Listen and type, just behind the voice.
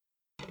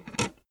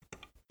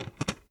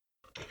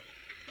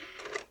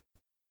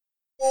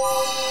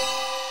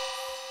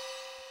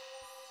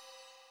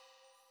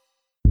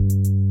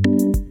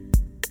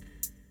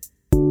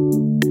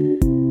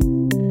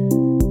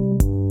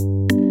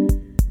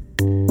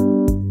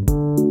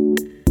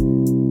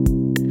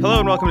Hello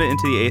and welcome to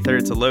Into the Aether.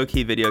 It's a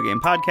low-key video game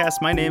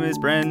podcast. My name is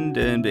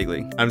Brendan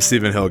Bigley. I'm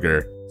Stephen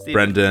Hilger.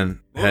 Brendan,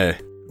 hey.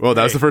 Well,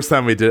 that was the first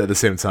time we did it at the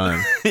same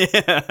time.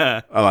 Yeah.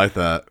 I like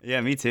that.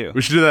 Yeah, me too.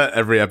 We should do that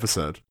every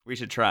episode. We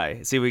should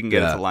try. See if we can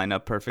get it to line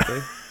up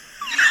perfectly.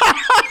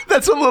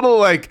 That's a little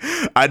like,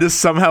 I just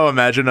somehow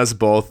imagine us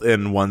both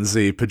in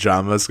onesie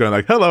pajamas going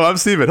like, hello, I'm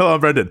Stephen. Hello, I'm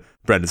Brendan.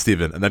 Brendan,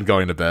 Stephen. And then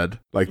going to bed.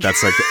 Like,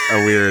 that's like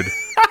a weird,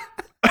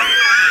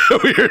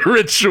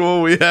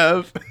 ritual we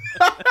have.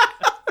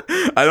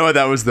 I don't know why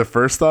that was the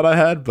first thought I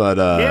had, but...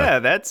 yeah,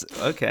 that's...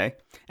 Okay.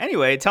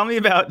 Anyway, tell me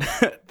about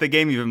the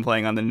game you've been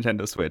playing on the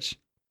Nintendo Switch.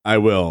 I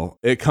will.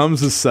 It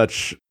comes with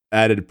such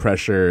added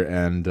pressure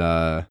and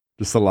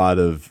just a lot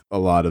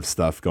of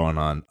stuff going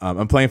on.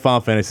 I'm playing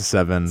Final Fantasy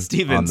VII.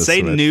 Steven, on the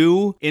say Switch.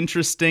 new,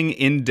 interesting,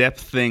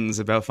 in-depth things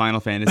about Final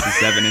Fantasy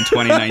VII in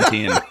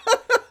 2019.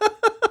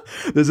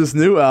 There's this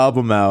new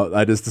album out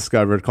I just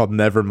discovered called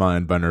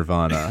Nevermind by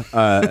Nirvana,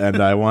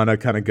 and I want to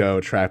kind of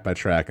go track by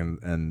track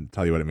and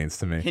tell you what it means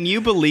to me. Can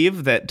you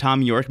believe that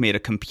Tom York made a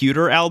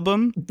computer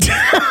album?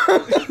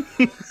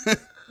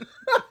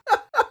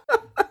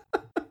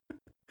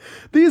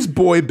 These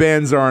boy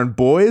bands aren't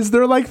boys,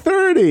 they're like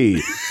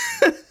 30.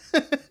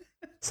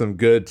 Some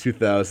good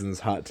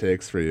 2000s hot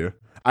takes for you.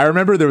 I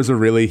remember there was a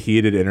really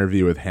heated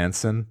interview with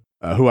Hanson,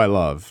 who I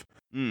love.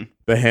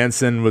 But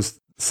Hanson was...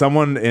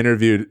 Someone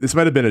interviewed, this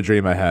might have been a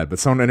dream I had, but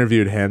someone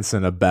interviewed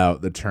Hanson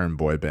about the term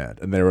boy band.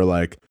 And they were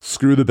like,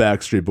 screw the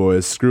Backstreet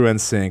Boys, screw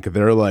NSYNC,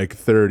 they're like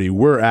 30,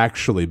 we're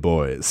actually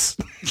boys.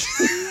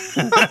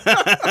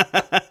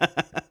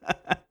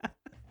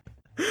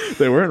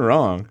 They weren't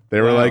wrong.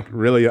 They were like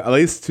really, at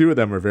least two of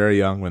them were very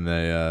young when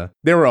they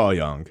were all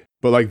young.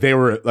 But like they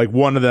were, like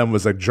one of them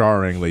was like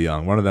jarringly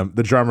young. One of them,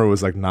 the drummer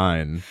was like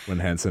 9 when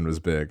Hanson was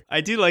big. I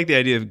do like the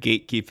idea of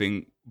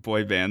gatekeeping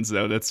boy bands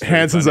though. That's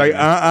Hanson's funny.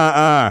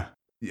 like,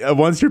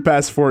 once you're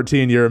past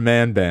 14, you're a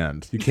man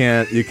band. You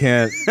can't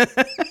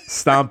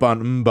stomp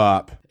on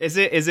mbop. Is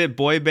it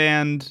boy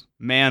band,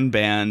 man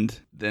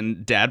band,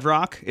 then dad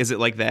rock? Is it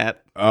like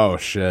that? Oh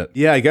shit.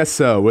 Yeah, I guess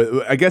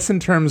so. I guess in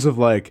terms of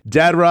like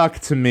dad rock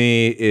to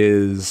me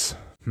is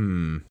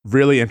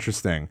really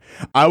interesting.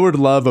 I would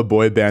love a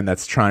boy band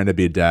that's trying to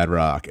be dad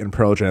rock, and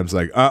Pearl Jam's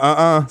like,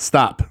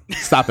 stop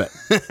it.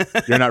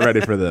 You're not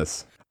ready for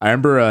this. I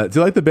remember. Do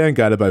you like the band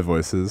Guided by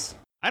Voices?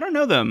 I don't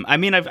know them. I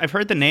mean, I've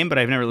heard the name, but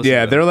I've never listened to them.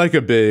 Yeah, they're like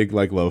a big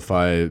like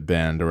lo-fi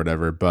band or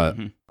whatever, but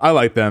I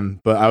like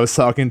them. But I was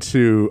talking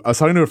to a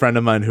friend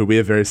of mine who we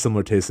have very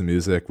similar taste in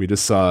music. We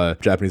just saw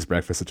Japanese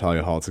Breakfast at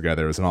Talia Hall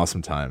together. It was an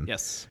awesome time.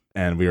 Yes.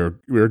 And we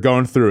were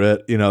going through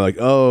it, you know, like,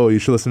 oh, you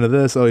should listen to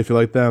this. Oh, if you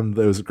like them.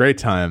 It was a great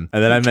time.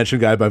 And then I mentioned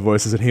Guided by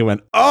Voices and he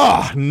went,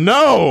 oh,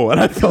 no. And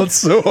I felt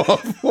so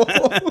awful.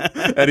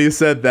 And he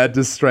said, that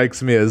just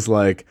strikes me as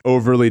like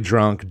overly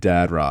drunk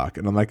dad rock.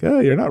 And I'm like,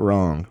 oh, you're not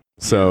wrong.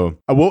 So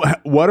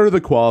what are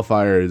the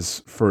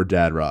qualifiers for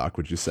dad rock,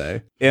 would you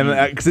say?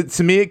 And because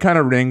to me, it kind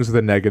of rings with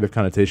a negative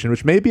connotation,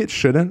 which maybe it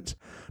shouldn't.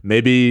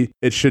 Maybe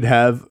it should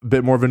have a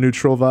bit more of a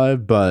neutral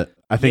vibe, but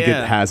I think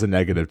it has a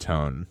negative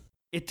tone.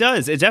 It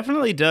does. It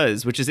definitely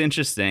does, which is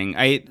interesting.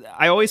 I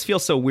always feel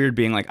so weird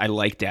being like, I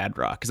like dad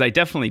rock, because I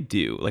definitely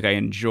do. Like, I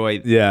enjoy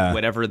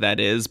whatever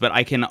that is, but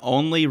I can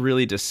only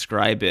really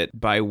describe it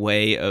by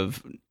way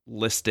of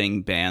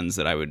listing bands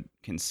that I would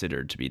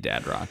consider to be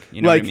dad rock.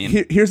 You know like, what I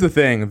mean? Here's the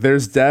thing.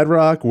 There's dad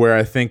rock where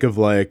I think of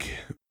like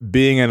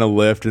being in a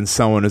lift and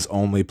someone is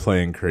only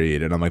playing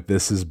Creed, and I'm like,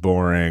 this is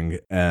boring,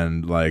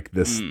 and like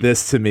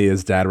this to me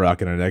is dad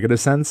rock in a negative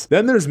sense.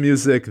 Then there's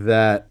music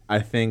that I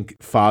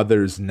think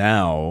fathers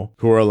now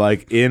who are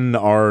like in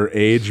our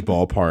age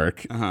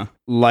ballpark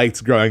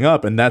liked growing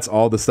up, and that's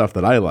all the stuff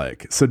that I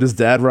like. So does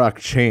dad rock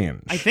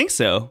change? I think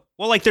so.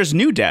 Well, like there's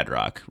new dad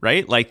rock,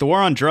 right? Like the War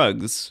on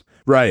Drugs.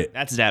 Right.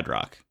 That's dad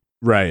rock.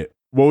 Right.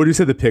 What would you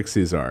say the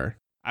Pixies are?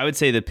 I would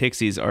say the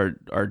Pixies are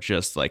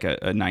just like a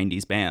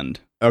 90s band.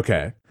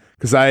 Okay.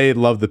 Because I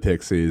love the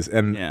Pixies,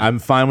 and I'm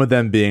fine with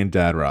them being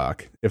dad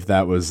rock if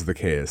that was the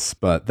case.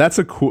 But that's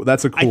a cool. I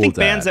think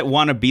bands that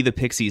want to be the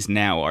Pixies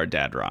now are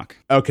dad rock.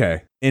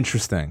 Okay,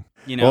 interesting.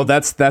 You know? Well,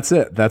 that's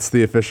it. That's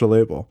the official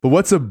label. But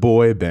what's a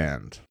boy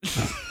band?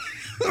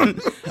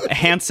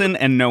 Hanson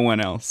and no one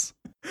else.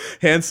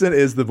 Hanson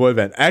is the boy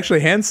band.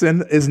 Actually,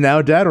 Hanson is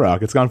now dad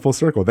rock. It's gone full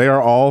circle. They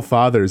are all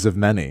fathers of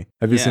many.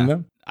 Have you seen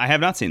them? I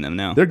have not seen them.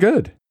 No, they're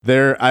good.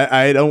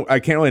 I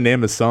can't really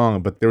name a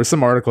song, but there was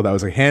some article that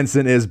was like,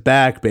 Hanson is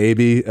back,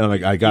 baby. And I'm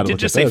like, I gotta look at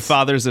this. You did just say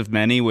Fathers of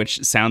Many,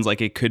 which sounds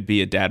like it could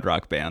be a dad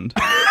rock band.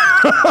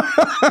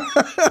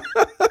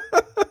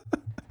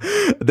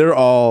 They're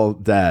all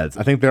dads.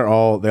 I think they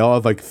all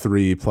have like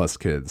 3+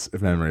 kids,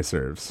 if memory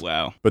serves.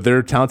 Wow. But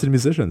they're talented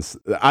musicians.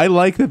 I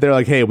like that they're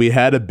like, hey, we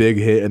had a big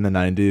hit in the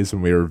 90s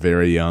when we were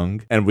very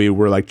young, and we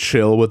were like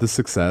chill with the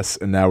success,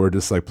 and now we're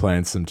just like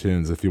playing some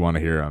tunes if you want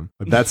to hear them.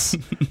 But that's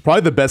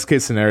probably the best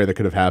case scenario that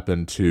could have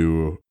happened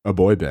to a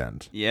boy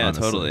band. Yeah,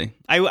 honestly. totally.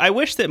 I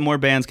wish that more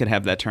bands could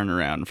have that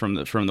turnaround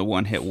from the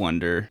one hit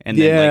wonder and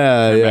then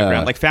turn back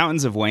around. Like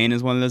Fountains of Wayne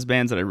is one of those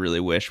bands that I really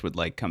wish would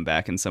like come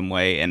back in some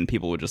way, and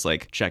people would just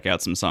like check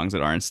out some songs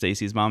that aren't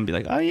Stacey's Mom and be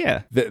like, oh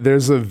yeah.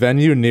 There's a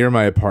venue near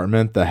my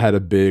apartment that had a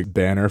big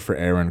banner for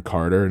Aaron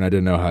Carter, and I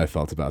didn't know how I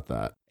felt about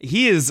that.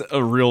 He's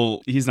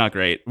not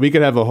great. We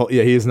could have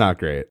he's not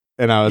great.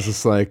 And I was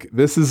just like,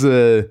 this is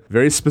a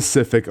very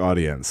specific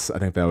audience. I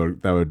think that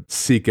would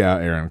seek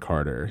out Aaron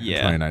Carter in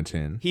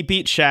 2019. He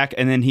beat Shaq,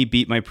 and then he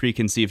beat my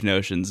preconceived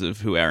notions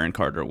of who Aaron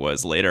Carter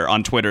was later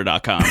on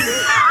Twitter.com.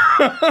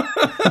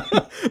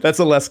 That's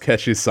a less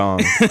catchy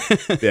song.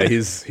 Yeah,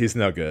 he's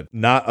no good.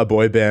 Not a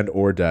boy band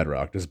or dad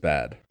rock, just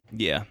bad.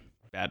 Yeah,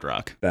 bad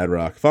rock. Bad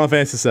rock. Final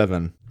Fantasy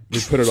VII. We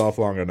put it off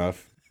long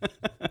enough.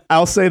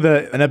 I'll say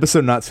that an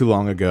episode not too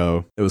long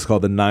ago, it was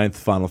called The Ninth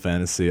Final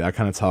Fantasy. I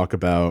kind of talk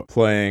about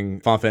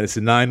playing Final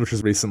Fantasy IX, which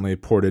was recently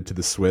ported to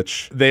the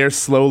Switch. They are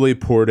slowly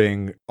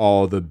porting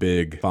all the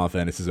big Final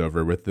Fantasies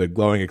over, with the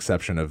glowing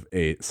exception of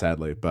 8,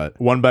 sadly. But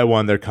one by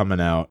one, they're coming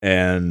out.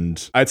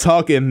 And I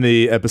talk in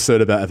the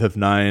episode about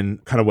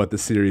FF9, kind of what the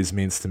series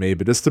means to me.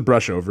 But just to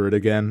brush over it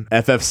again,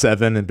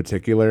 FF7 in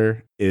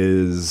particular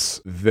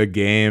is the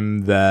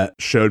game that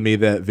showed me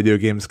that video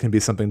games can be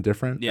something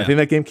different. Yeah. I think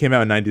that game came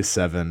out in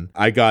 97.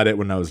 I got it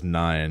when I was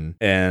 9,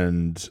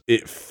 and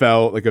it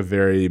felt like a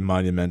very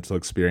monumental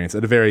experience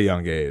at a very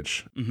young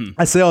age. Mm-hmm.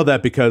 I say all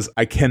that because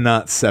I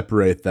cannot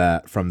separate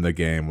that from the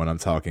game when I'm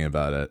talking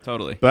about it.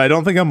 Totally. But I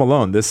don't think I'm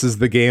alone. This is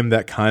the game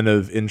that kind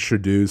of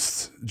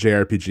introduced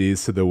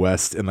JRPGs to the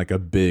West in like a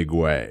big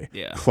way.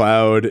 Yeah.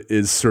 Cloud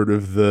is sort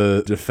of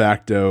the de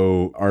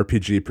facto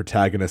RPG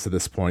protagonist at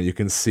this point. You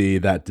can see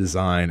that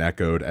design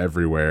echoed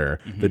everywhere.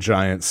 Mm-hmm. The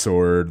giant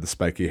sword, the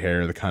spiky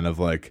hair, the kind of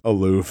like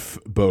aloof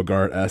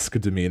Bogart-esque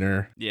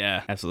demeanor.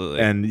 Yeah, absolutely.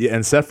 And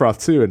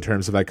Sephiroth too, in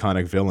terms of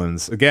iconic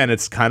villains. Again,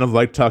 it's kind of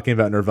like talking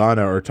about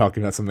Nirvana or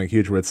talking about something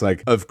huge where it's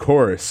like, of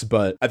course,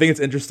 but I think it's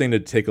interesting to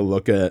take a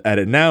look at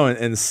it now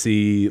and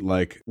see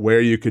like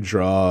where you could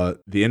draw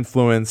the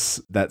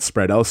influence that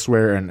spread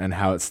elsewhere and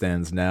how it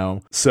stands now.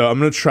 So I'm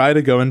going to try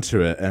to go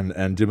into it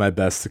and do my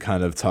best to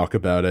kind of talk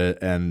about it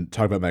and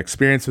talk about my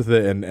experience with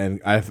it.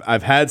 And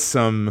I've had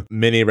some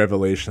mini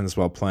revelations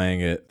while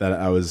playing it that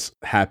I was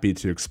happy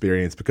to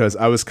experience, because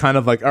I was kind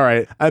of like, all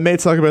right, I may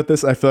talk about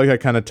this. I feel like I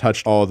kind of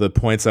touched all the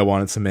points I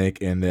wanted to make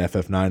in the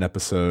FF9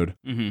 episode.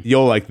 Mm-hmm.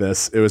 You'll like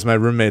this. It was my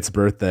roommate's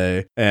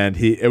birthday, and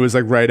it was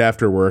like right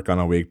after work on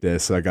a weekday,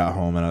 so I got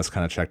home and I was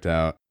kind of checked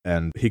out.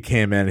 And he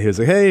came in, he was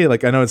like, hey,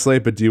 like, I know it's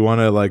late, but do you want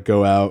to like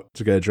go out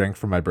to get a drink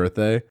for my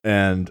birthday?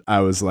 And I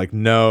was like,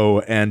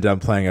 no, and I'm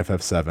playing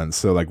FF7.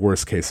 So like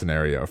worst case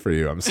scenario for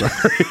you. I'm sorry.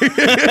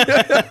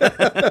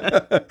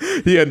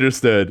 He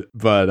understood,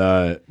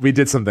 but we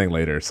did something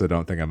later. So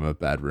don't think I'm a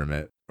bad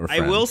roommate.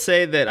 I will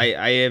say that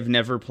I have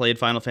never played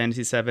Final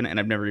Fantasy VII, and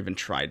I've never even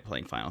tried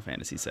playing Final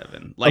Fantasy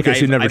VII. Like, okay,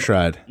 so you've never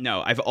tried?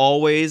 No, I've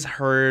always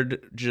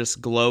heard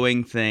just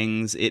glowing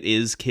things. It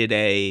is Kid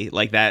A,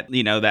 like that,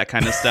 you know, that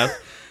kind of stuff.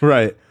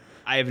 Right.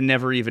 I've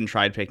never even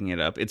tried picking it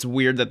up. It's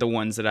weird that the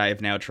ones that I have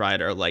now tried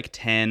are like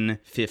 10,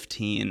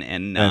 15,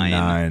 and 9. And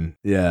 9,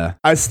 yeah.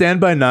 I stand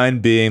by 9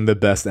 being the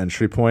best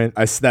entry point.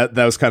 That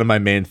was kind of my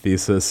main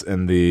thesis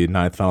in the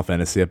 9th Final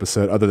Fantasy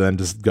episode, other than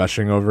just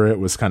gushing over it,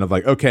 was kind of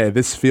like, okay,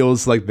 this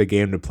feels like the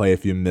game to play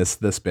if you miss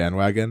this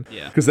bandwagon.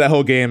 Yeah. Because that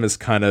whole game is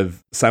kind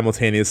of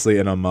simultaneously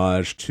an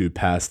homage to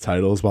past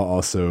titles while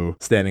also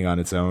standing on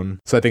its own.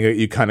 So I think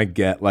you kind of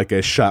get like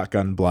a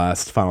shotgun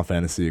blast Final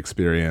Fantasy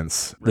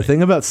experience. Right. The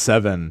thing about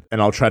 7,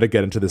 and I'll try to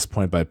get into this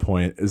point by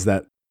point, is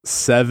that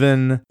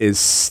 7 is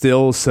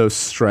still so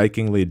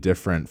strikingly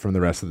different from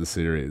the rest of the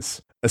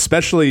series.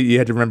 Especially, you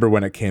had to remember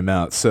when it came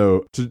out.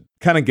 So to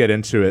kind of get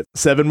into it,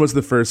 7 was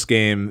the first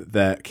game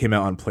that came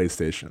out on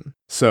PlayStation.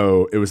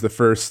 So it was the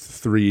first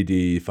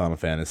 3D Final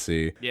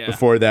Fantasy. Yeah.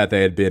 Before that,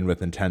 they had been with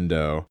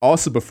Nintendo.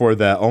 Also before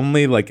that,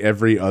 only like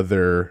every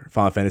other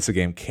Final Fantasy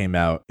game came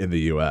out in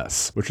the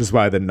US, which is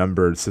why the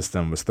numbered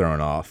system was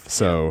thrown off.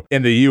 So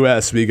in the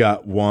US, we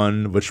got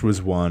 1, which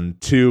was 1,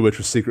 2, which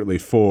was secretly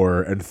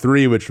 4, and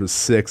 3, which was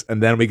 6,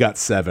 and then we got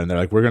 7. They're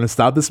like, we're going to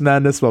stop this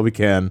madness while we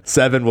can.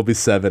 7 will be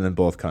 7 in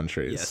both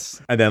countries.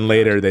 Yes. And then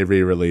later, they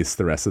re-released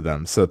the rest of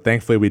them. So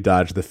thankfully, we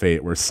dodged the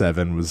fate where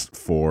 7 was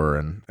 4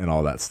 and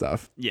all that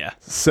stuff. Yeah.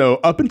 So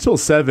up until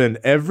 7,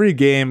 every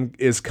game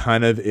is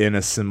kind of in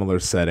a similar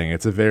setting.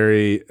 It's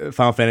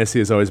Final Fantasy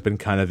has always been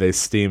kind of a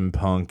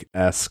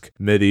steampunk-esque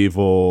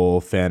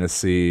medieval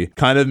fantasy,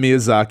 kind of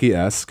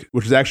Miyazaki-esque,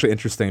 which is actually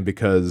interesting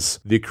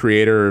because the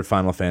creator of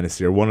Final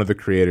Fantasy, or one of the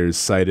creators,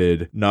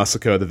 cited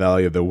Nausicaa, the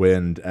Valley of the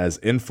Wind as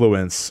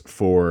influence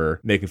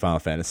for making Final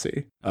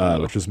Fantasy,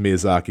 which was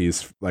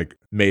Miyazaki's like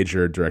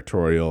major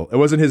directorial. It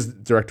wasn't his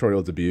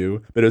directorial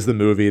debut, but it was the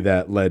movie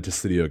that led to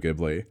Studio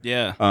Ghibli.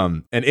 Yeah.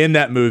 And in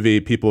that movie,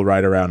 people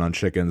ride around on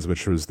chickens,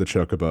 which was the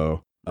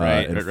chocobo.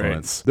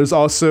 influence. There's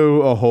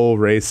also a whole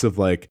race of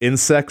like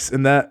insects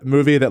in that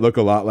movie that look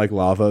a lot like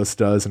Lavos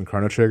does in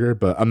Chrono Trigger,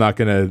 but I'm not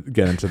gonna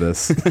get into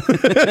this.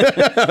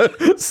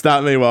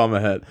 Stop me while I'm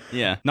ahead.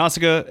 Yeah,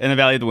 Nausicaa and the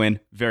Valley of the Wind,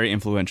 very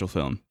influential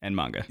film and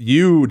manga.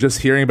 You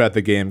just hearing about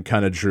the game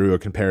kind of drew a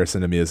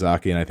comparison to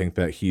Miyazaki, and I think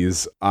that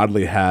he's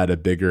oddly had a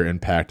bigger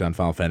impact on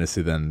Final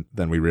Fantasy than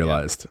we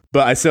realized. Yeah.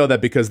 But I say all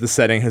that because the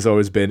setting has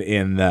always been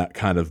in that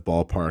kind of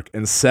ballpark,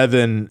 and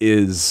 7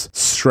 is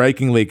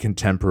strikingly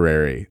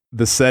contemporary.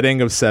 The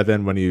setting of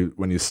 7, when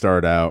you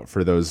start out,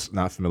 for those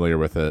not familiar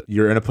with it,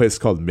 you're in a place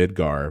called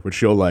Midgar,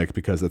 which you'll like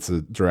because it's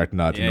a direct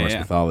nod to Norse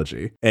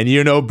mythology. And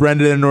you know,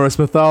 Brendan in Norse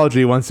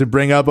mythology wants to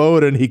bring up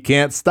Odin. He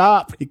can't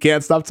stop. He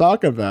can't stop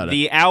talking about it.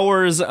 The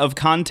hours of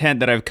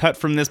content that I've cut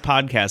from this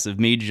podcast of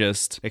me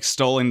just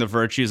extolling the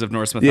virtues of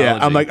Norse mythology.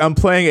 Yeah, I'm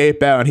playing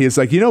 8-Bout, and he's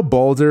like, you know,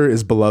 Baldur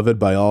is beloved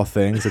by all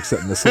things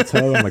except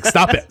mistletoe. I'm like,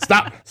 stop it.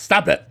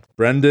 Stop it.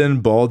 Brendan,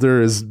 Baldur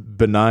is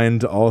benign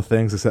to all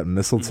things except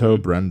mistletoe.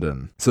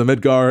 Brendan. So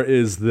Midgar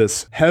is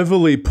this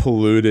heavily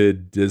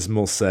polluted,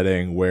 dismal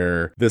setting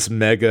where this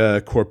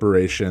mega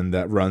corporation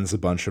that runs a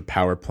bunch of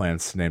power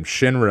plants named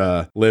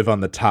Shinra live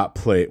on the top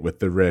plate with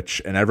the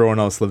rich, and everyone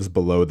else lives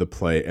below the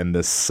plate in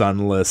this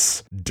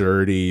sunless,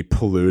 dirty,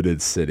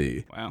 polluted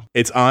city. Wow.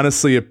 It's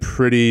honestly a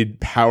pretty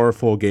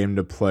powerful game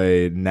to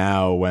play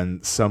now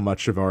when so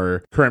much of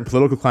our current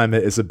political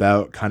climate is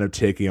about kind of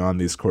taking on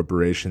these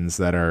corporations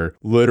that are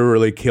literally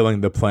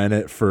killing the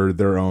planet for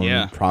their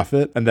own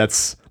profit. And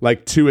that's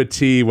like to a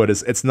T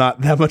it's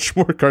not that much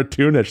more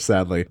cartoonish,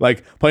 sadly.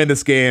 Like playing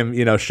this game,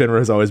 you know, Shinra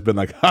has always been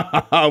like,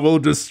 we'll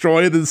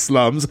destroy the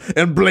slums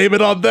and blame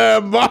it on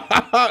them.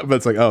 But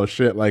it's like, oh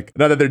shit, like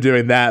not that they're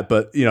doing that,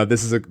 but you know,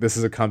 this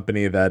is a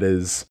company that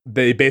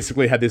they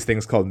basically had these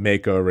things called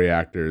Mako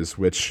reactors,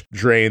 which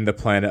drain the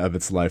planet of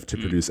its life to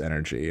produce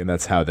energy. And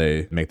that's how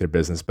they make their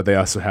business. But they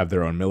also have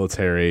their own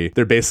military.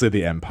 They're basically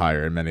the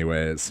empire in many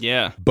ways.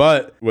 Yeah.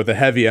 But with a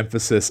heavy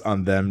emphasis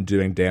on them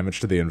doing damage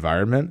to the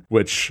environment,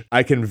 which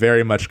I can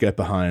very much get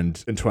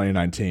behind in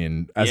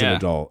 2019 as an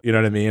adult. You know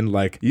what I mean?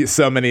 Like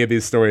so many of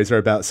these stories are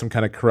about some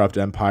kind of corrupt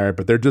empire,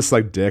 but they're just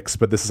like dicks.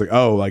 But this is like,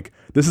 oh, like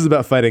this is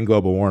about fighting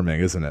global warming,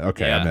 isn't it?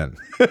 Okay, I'm in.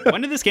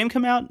 When did this game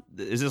come out?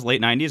 Is this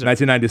late 90s?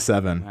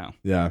 1997. Wow.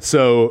 Yeah.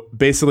 So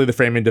basically the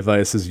framing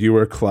device is you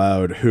are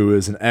Cloud, who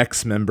is an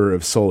ex-member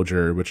of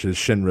Soldier, which is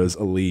Shinra's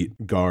elite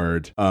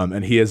guard.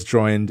 And he has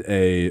joined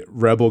a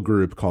rebel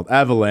group called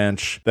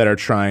Avalanche that are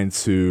trying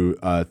to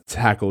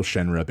tackle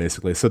Shinra,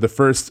 basically. So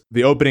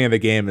the opening of the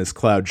game is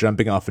Cloud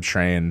jumping off a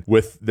train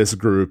with this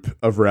group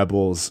of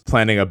rebels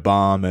planting a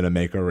bomb in a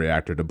Mako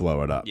reactor to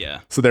blow it up. Yeah.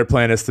 So their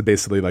plan is to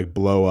basically like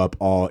blow up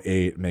all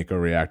 8 Mako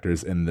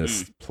reactors in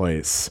this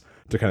place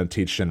to kind of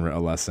teach Shinra a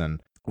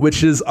lesson.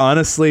 Which is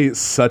honestly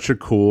such a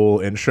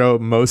cool intro.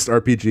 Most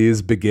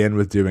RPGs begin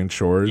with doing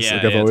chores,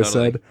 like I've always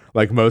said.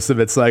 Like most of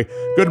it's like,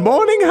 good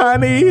morning,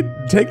 honey,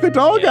 take the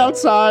dog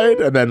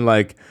outside. And then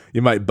like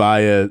you might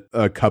buy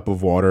a cup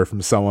of water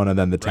from someone and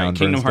then the town burns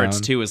down. Kingdom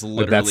Hearts 2 is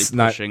literally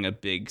pushing a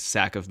big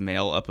sack of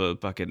mail up a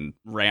fucking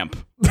ramp.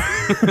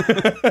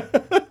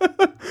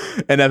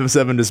 And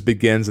FF7 just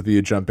begins with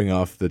you jumping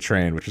off the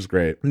train, which is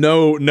great.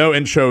 No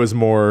intro is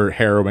more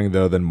harrowing,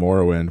 though, than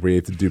Morrowind, where you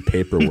have to do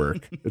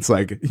paperwork. It's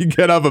like, you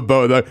get off a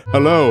boat, like,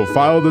 hello,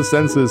 file the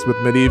census with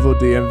medieval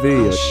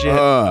DMV.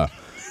 Oh,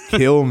 shit.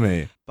 Kill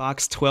me.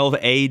 Box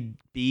 12A,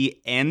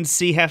 B, and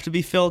C have to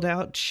be filled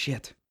out?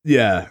 Shit.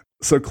 Yeah.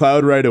 So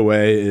Cloud right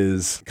away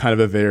is kind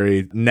of a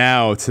very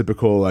now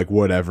typical, like,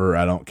 whatever,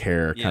 I don't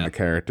care kind of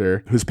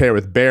character, who's paired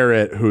with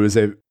Barrett, who is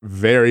a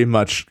very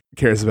much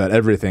cares about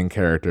everything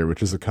character,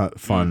 which is a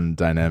fun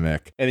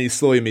dynamic. And you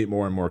slowly meet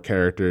more and more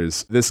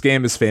characters. This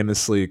game is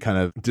famously kind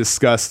of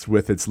discussed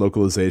with its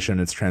localization,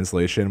 its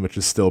translation, which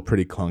is still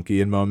pretty clunky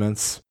in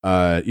moments.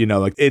 You know,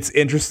 like it's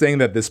interesting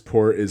that this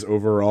port is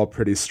overall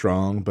pretty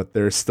strong, but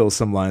there's still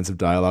some lines of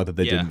dialogue that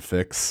they didn't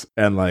fix.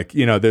 And like,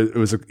 you know, it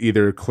was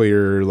either a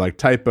clear like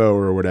typo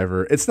or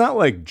whatever. It's not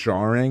like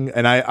jarring.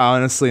 And I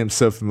honestly am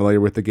so familiar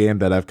with the game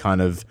that I've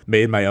kind of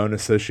made my own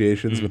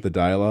associations with the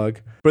dialogue.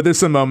 But there's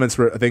some moments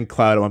where I think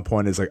Cloud at one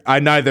point is like,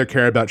 I neither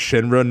care about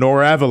Shinra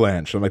nor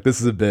Avalanche. I'm like,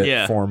 this is a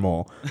bit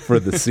formal for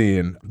the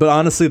scene. But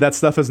honestly, that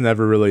stuff has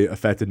never really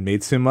affected me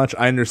too much.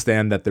 I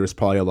understand that there's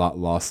probably a lot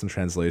lost in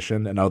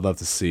translation, and I would love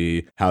to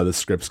see how the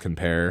scripts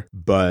compare.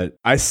 But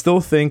I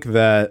still think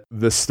that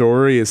the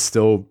story is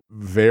still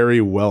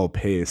very well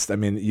paced. I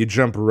mean, you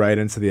jump right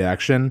into the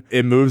action.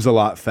 It moves a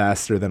lot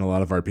faster than a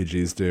lot of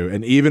RPGs do.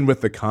 And even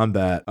with the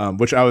combat,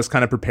 which I was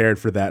kind of prepared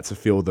for that to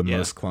feel the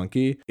most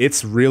clunky,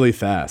 it's really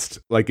fast.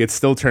 Like, it's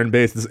still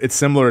turn-based. It's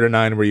similar to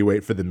 9 where you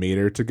wait for the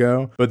meter to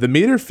go. But the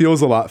meter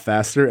feels a lot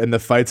faster, and the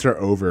fights are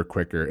over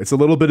quicker. It's a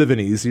little bit of an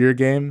easier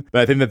game,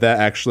 but I think that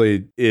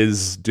actually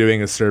is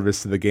doing a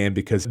service to the game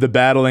because the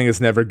battling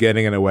is never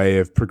getting in the way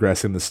of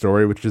progressing the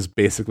story, which is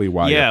basically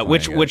why you're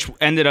playing which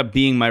ended up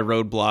being my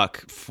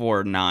roadblock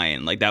for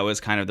 9. Like, that was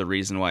kind of the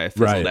reason why I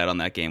fizzled out on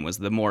that game, was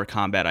the more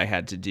combat I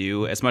had to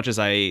do. As much as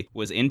I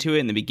was into it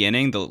in the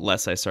beginning, the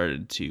less I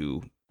started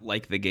to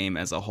like the game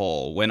as a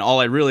whole, when all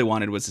I really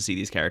wanted was to see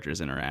these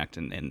characters interact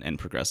and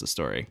progress the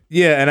story.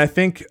 Yeah, and I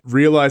think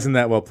realizing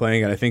that while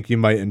playing it, I think you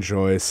might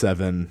enjoy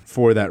 7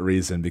 for that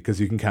reason, because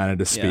you can kind of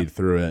just speed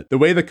through it. The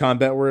way the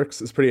combat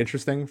works is pretty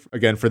interesting.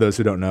 Again, for those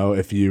who don't know,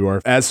 if you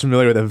are as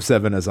familiar with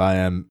FF7 as I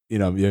am,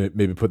 you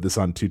maybe put this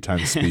on 2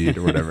 times speed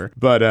or whatever.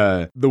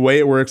 But the way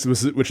it works,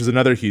 which is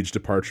another huge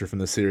departure from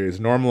the series,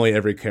 normally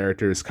every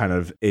character is kind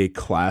of a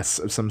class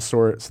of some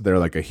sort. So they're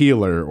like a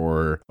healer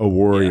or a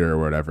warrior or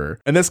whatever.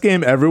 In this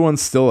game, everyone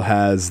still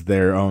has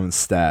their own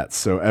stats.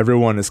 So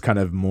everyone is kind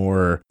of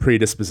more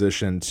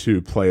predispositioned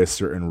to play a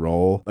certain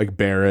role. Like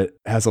Barrett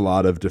has a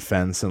lot of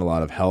defense and a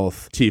lot of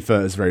health.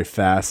 Tifa is very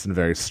fast and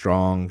very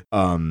strong.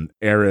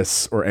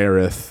 Aerith or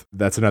Aerith,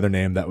 that's another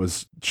name that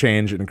was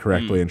changed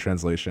incorrectly in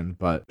translation,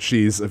 but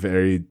she's a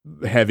very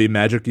heavy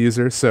magic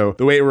user. So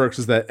the way it works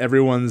is that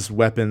everyone's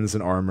weapons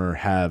and armor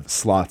have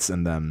slots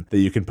in them that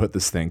you can put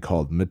this thing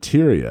called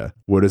materia.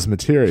 What is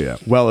materia?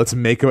 Well, it's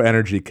Mako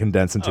energy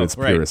condensed into its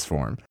purest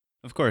form.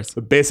 Of course.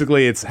 But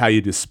basically, it's how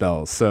you do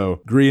spells. So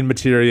green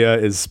materia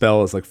is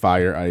spells like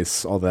fire,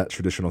 ice, all that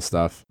traditional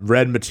stuff.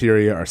 Red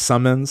materia are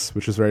summons,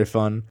 which is very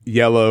fun.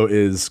 Yellow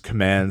is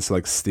commands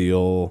like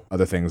steel,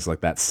 other things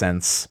like that,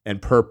 sense. And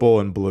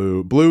purple and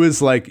blue. Blue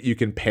is like you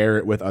can pair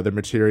it with other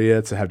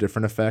materia to have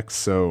different effects.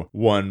 So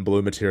one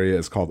blue materia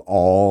is called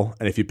all.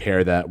 And if you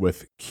pair that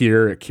with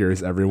cure, it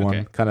cures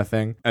everyone kind of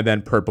thing. And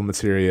then purple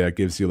materia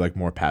gives you like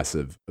more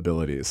passive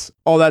abilities.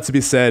 All that to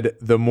be said,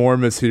 the more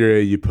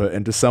materia you put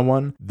into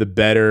someone, the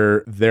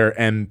better their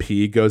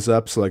MP goes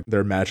up. So like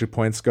their magic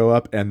points go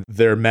up and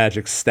their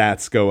magic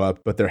stats go up,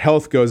 but their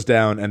health goes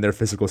down and their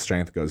physical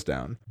strength goes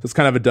down. So it's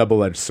kind of a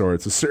double-edged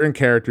sword. So certain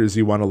characters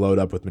you want to load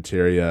up with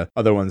materia,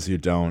 other ones you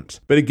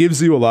don't. But it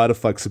gives you a lot of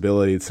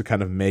flexibility to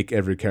kind of make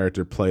every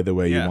character play the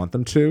way you want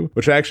them to,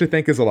 which I actually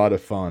think is a lot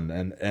of fun.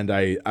 And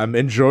I'm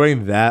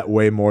enjoying that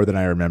way more than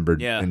I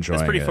remembered enjoying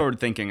it. It's pretty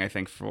forward-thinking, I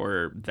think,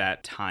 for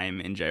that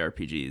time in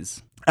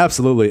JRPGs.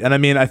 Absolutely. And I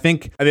mean, I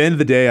think at the end of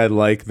the day, I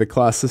like the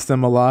class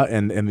system a lot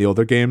in the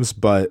older games,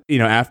 but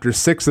after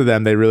 6 of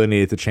them, they really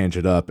needed to change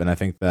it up. And I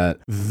think that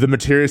the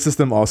materia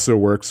system also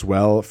works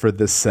well for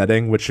this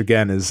setting, which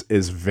again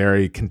is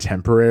very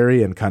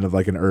contemporary and kind of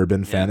like an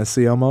urban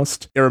fantasy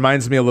almost. It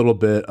reminds me a little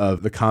bit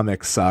of the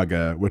comic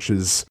Saga, which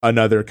is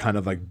another kind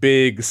of like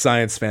big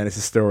science fantasy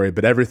story,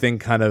 but everything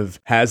kind of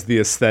has the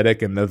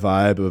aesthetic and the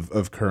vibe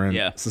of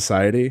current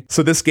society.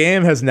 So this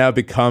game has now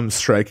become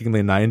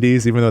strikingly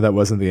 90s, even though that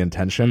wasn't the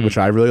intention. Which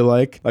I really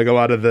like. Like a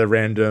lot of the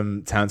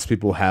random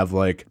townspeople have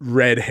like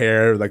red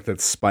hair, like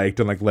that's spiked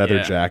and like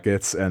leather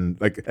jackets, and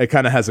like it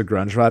kind of has a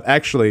grunge vibe.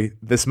 Actually,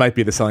 this might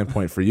be the selling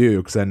point for you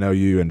because I know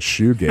you and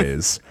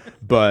shoegaze.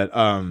 But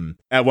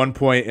at one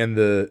point in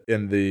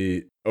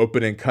the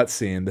opening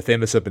cutscene, the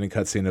famous opening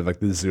cutscene of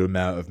like the zoom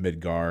out of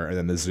Midgar and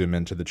then the zoom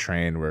into the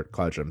train where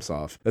Cloud jumps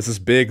off, there's this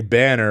big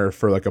banner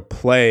for like a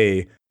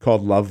play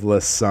called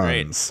Loveless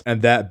Sons. Right.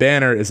 And that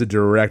banner is a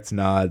direct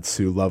nod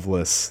to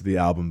Loveless, the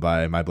album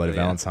by My Bloody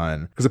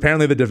Valentine. Because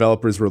apparently the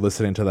developers were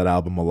listening to that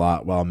album a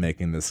lot while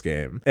making this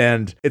game.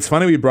 And it's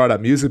funny we brought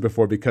up music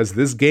before because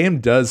this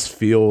game does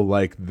feel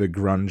like the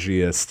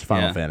grungiest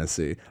Final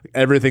Fantasy.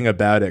 Everything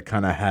about it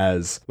kind of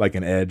has like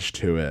an edge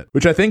to it,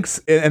 which I think,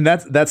 and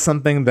that's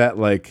something that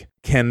like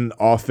can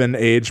often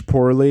age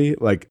poorly,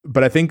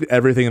 but I think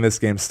everything in this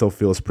game still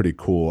feels pretty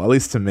cool, at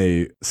least to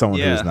me, someone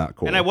who's not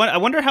cool. And I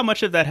wonder how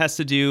much of that has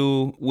to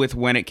do with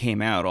when it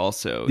came out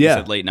also. You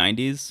said late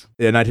 90s?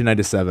 Yeah,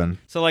 1997.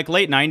 So like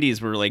late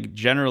 90s were like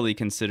generally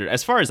considered,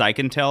 as far as I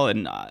can tell,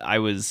 and I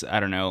was, I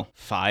don't know,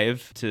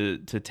 5 to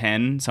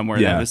 10, somewhere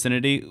in that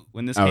vicinity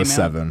when this came out. I was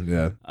 7,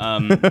 yeah.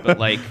 But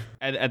like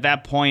at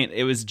that point,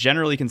 it was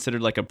generally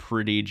considered like a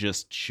pretty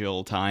just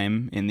chill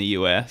time in the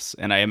US.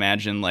 And I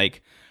imagine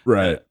like...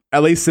 Right.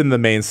 At least in the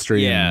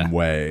mainstream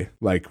way,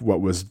 like what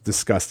was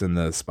discussed in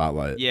the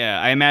spotlight. Yeah,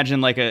 I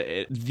imagine like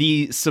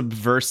the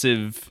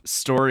subversive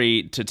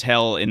story to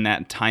tell in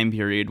that time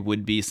period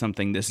would be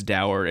something this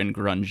dour and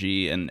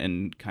grungy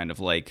and kind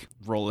of like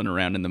rolling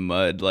around in the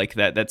mud. Like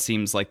that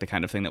seems like the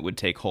kind of thing that would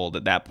take hold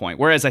at that point.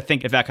 Whereas I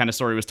think if that kind of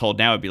story was told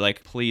now, it'd be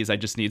like, please, I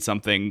just need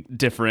something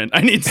different.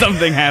 I need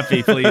something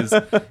happy, please.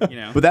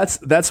 But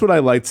that's what I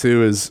like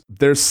too, is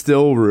there's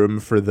still room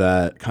for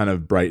that kind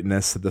of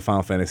brightness that the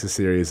Final Fantasy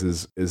series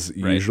is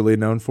usually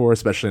known for,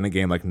 especially in a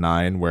game like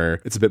 9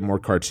 where it's a bit more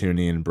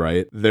cartoony and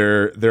bright.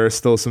 There are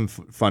still some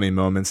funny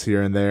moments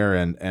here and there,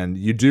 and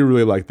you do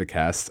really like the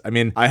cast. I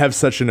mean, I have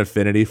such an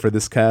affinity for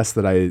this cast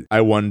that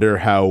I wonder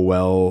how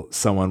well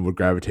someone would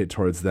gravitate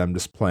towards them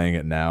just playing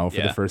it now for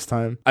the first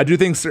time. I do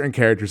think certain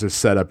characters are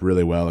set up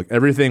really well. Like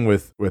everything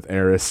with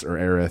Aeris or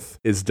Aerith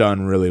is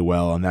done really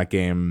well, and that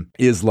game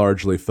is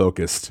largely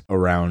focused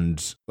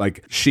around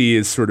like she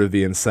is sort of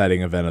the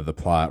inciting event of the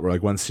plot, where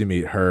like once you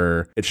meet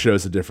her, it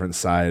shows a different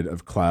side side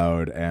of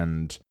Cloud,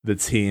 and the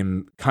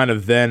team kind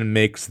of then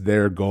makes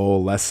their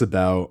goal less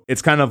about,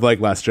 it's kind of like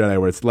Last Jedi,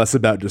 where it's less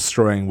about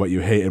destroying what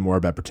you hate and more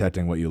about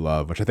protecting what you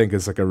love, which I think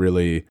is like a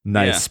really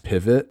nice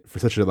pivot for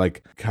such a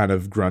like kind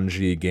of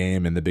grungy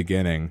game in the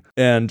beginning.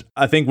 And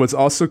I think what's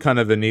also kind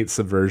of a neat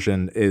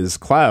subversion is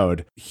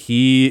Cloud.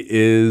 He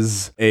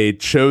is a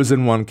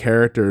chosen one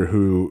character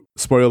who,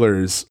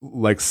 spoilers,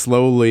 like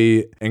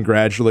slowly and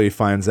gradually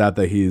finds out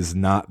that he's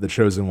not the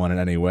chosen one in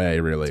any way,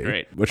 really.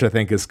 Great. Which I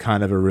think is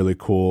kind of a really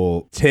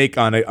cool take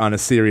on a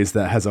series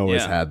that has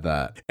always had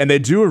that. And they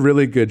do a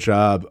really good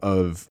job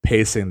of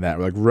pacing that.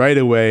 Like right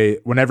away,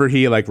 whenever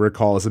he like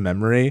recalls a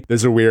memory,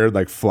 there's a weird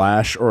like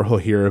flash, or he'll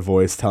hear a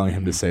voice telling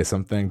him to say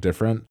something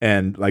different.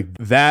 And like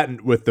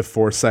that, with the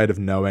foresight of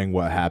knowing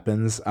what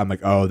happens, I'm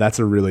like, oh, that's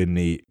a really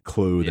neat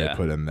clue they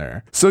put in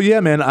there. So yeah,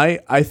 man,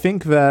 I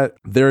think that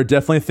there are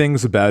definitely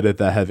things about it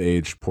that have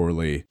aged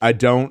poorly. I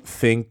don't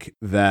think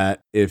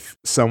that if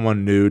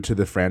someone new to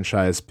the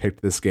franchise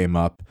picked this game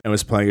up and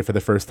was playing it for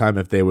the first time,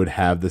 if they would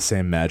have the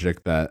same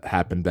magic that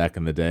happened back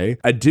in the day.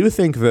 I do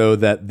think, though,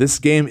 that this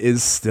game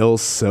is still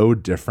so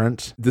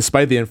different,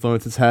 despite the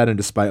influence it's had and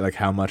despite like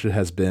how much it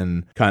has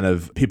been kind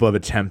of, people have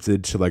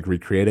attempted to like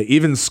recreate it.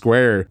 Even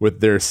Square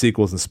with their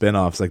sequels and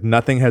spin-offs, like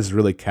nothing has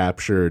really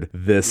captured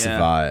this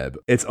vibe.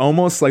 It's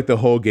almost like the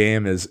whole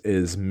game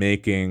is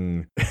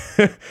making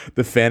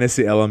the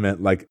fantasy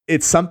element, like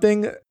it's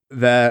something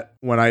that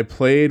when I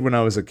played when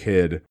I was a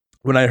kid,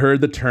 when I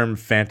heard the term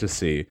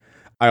fantasy,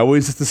 I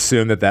always just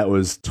assumed that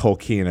was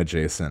Tolkien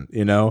adjacent,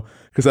 you know?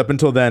 Because up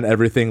until then,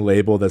 everything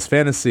labeled as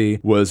fantasy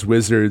was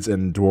wizards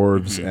and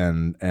dwarves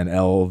and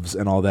elves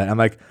and all that. And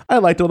like, I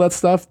liked all that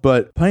stuff,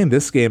 but playing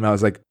this game, I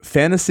was like,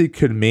 fantasy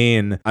could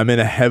mean I'm in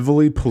a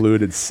heavily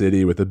polluted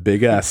city with a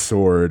big ass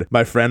sword,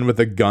 my friend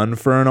with a gun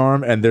for an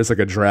arm, and there's like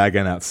a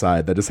dragon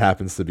outside that just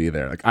happens to be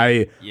there. Like,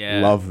 I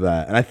love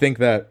that. And I think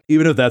that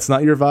even if that's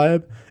not your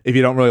vibe, if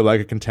you don't really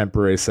like a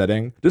contemporary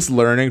setting, just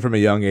learning from a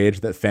young age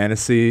that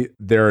fantasy,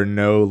 there are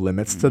no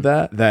limits to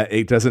that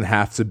it doesn't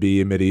have to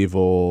be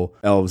medieval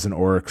elves and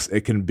orcs.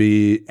 It can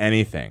be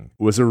anything.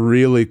 It was a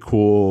really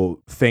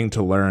cool thing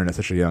to learn at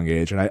such a young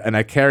age. And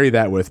I carry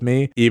that with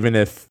me, even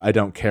if I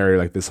don't carry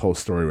like this whole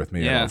story with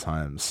me at all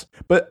times.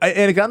 But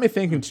and it got me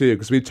thinking too,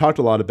 because we talked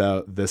a lot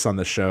about this on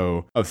the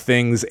show, of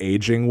things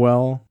aging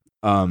well.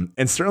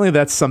 And certainly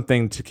that's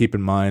something to keep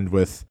in mind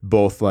with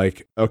both,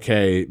 like,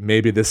 okay,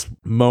 maybe this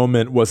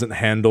moment wasn't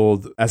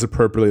handled as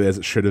appropriately as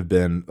it should have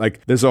been. Like,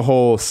 there's a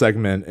whole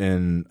segment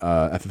in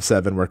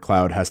FF7 where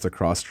Cloud has to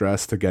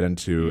cross-dress to get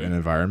into an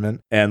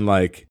environment. And,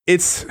 like,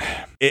 it's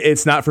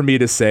not for me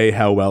to say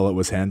how well it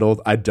was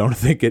handled. I don't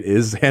think it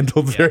is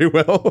handled very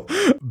well.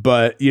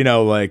 But, you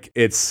know, like,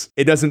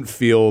 it doesn't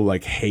feel,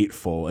 like,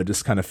 hateful. It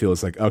just kind of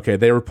feels like, okay,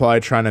 they were probably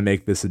trying to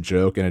make this a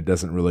joke, and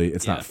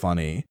it's not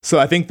funny. So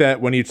I think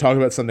that when you talk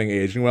about something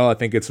aging well, I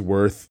think it's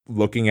worth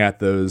looking at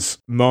those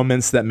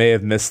moments that may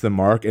have missed the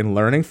mark and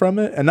learning from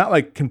it, and not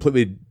like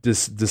completely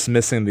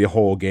dismissing the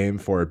whole game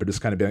for it, but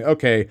just kind of being like,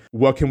 okay,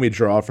 what can we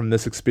draw from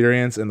this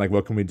experience, and like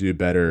what can we do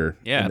better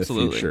in the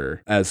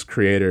future as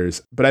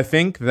creators. But I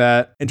think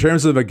that in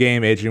terms of a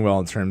game aging well,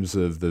 in terms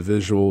of the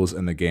visuals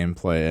and the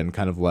gameplay and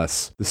kind of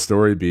less the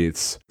story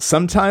beats,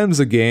 sometimes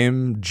a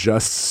game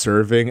just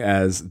serving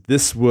as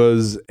this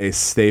was a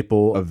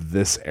staple of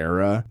this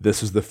era,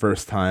 this was the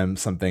first time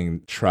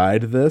something tried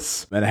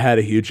this, and it had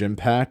a huge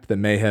impact that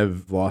may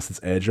have lost its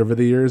edge over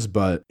the years,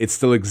 but it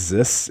still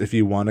exists if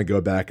you want to go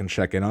back and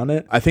check in on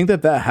it. I think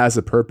that has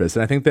a purpose,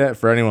 and I think that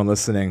for anyone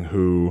listening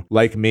who,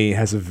 like me,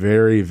 has a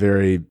very,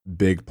 very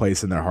big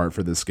place in their heart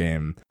for this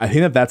game, I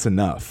think that's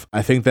enough.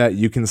 I think that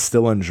you can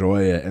still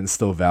enjoy it and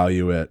still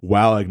value it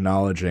while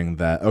acknowledging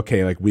that,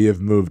 okay, like we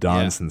have moved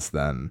on since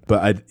then.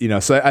 But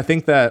I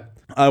think that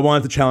I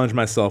wanted to challenge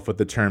myself with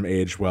the term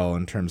age well,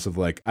 in terms of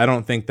like, I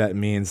don't think that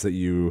means that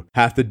you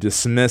have to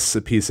dismiss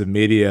a piece of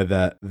media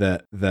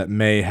that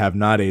may have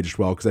not aged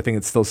well, because I think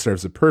it still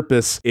serves a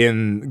purpose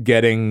in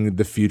getting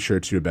the future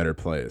to a better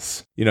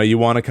place. You know, you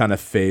want to kind of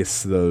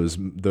face those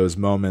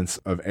moments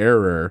of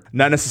error,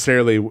 not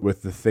necessarily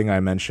with the thing I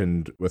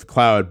mentioned with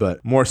Cloud,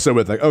 but more so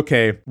with like,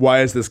 okay,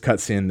 why is this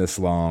cutscene this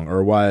long,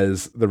 or why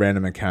is the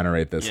random encounter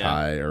rate this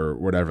high, or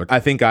whatever. I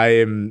think I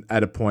am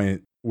at a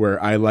point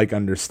where I like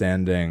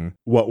understanding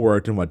what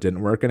worked and what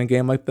didn't work in a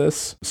game like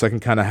this, so I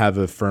can kind of have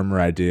a firmer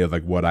idea of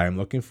like what I'm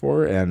looking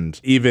for, and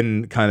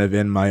even kind of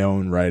in my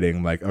own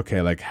writing, like,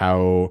 okay, like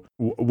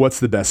what's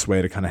the best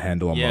way to kind of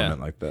handle a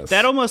moment like this.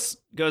 That almost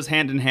goes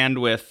hand in hand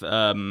with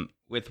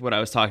what I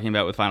was talking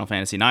about with Final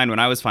Fantasy IX when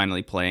I was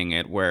finally playing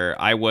it, where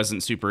I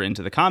wasn't super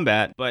into the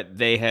combat, but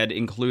they had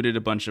included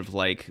a bunch of,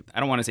 like, I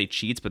don't want to say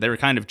cheats, but they were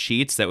kind of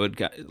cheats that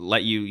would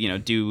let you,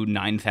 do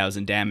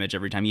 9,000 damage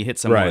every time you hit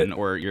someone,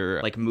 or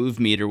your, like,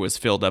 move meter was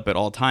filled up at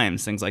all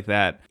times, things like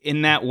that.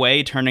 In that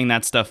way, turning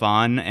that stuff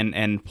on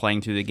and playing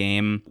through the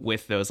game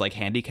with those, like,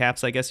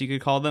 handicaps, I guess you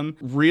could call them,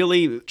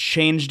 really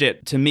changed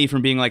it to me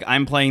from being like,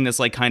 I'm playing this,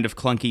 like, kind of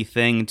clunky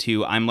thing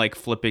to I'm, like,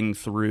 flipping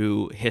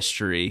through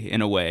history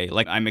in a way.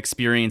 Like, I'm experiencing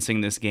experiencing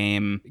this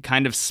game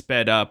kind of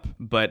sped up,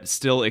 but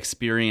still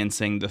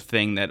experiencing the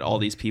thing that all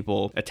these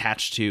people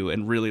attached to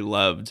and really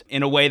loved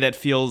in a way that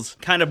feels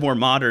kind of more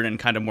modern and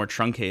kind of more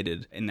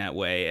truncated in that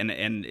way. And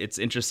it's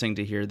interesting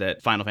to hear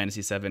that Final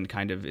Fantasy VII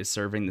kind of is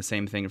serving the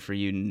same thing for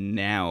you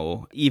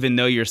now, even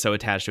though you're so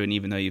attached to it and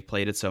even though you've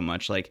played it so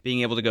much. Like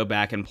being able to go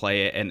back and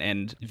play it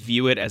and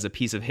view it as a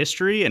piece of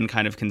history and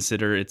kind of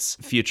consider its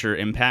future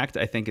impact,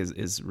 I think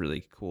is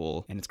really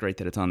cool. And it's great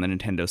that it's on the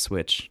Nintendo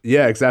Switch.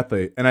 Yeah,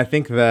 exactly. And I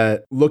think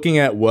that looking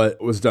at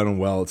what was done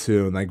well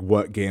too, and like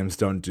what games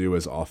don't do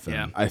as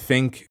often, I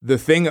think the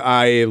thing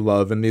I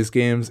love in these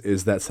games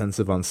is that sense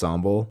of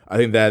ensemble. I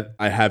think that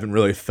I haven't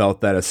really felt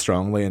that as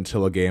strongly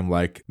until a game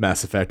like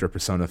Mass Effect or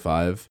Persona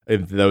 5.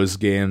 If those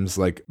games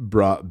like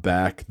brought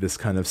back this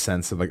kind of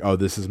sense of like, oh,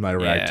 this is my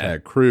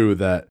ragtag crew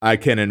that I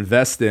can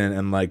invest in.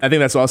 And like, I think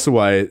that's also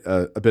why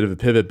a bit of a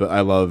pivot, but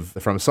I love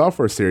the From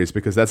Software series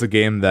because that's a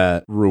game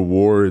that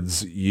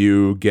rewards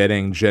you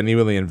getting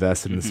genuinely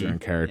invested in certain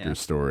character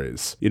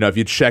stories. You know, if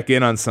you check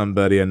in on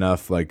somebody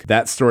enough, like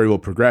that story will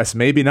progress,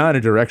 maybe not in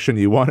a direction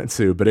you want it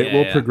to, but it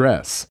will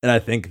progress. And I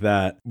think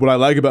that what I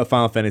like about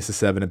Final Fantasy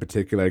VII in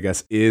particular, I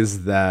guess,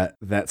 is that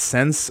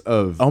sense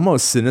of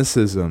almost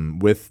cynicism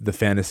with the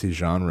fantasy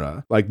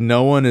genre. Like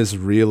no one is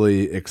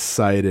really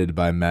excited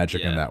by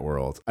magic in that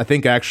world. I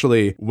think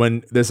actually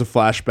when there's a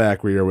flashback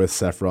where you're with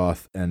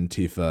Sephiroth and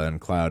Tifa and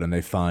Cloud and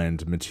they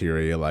find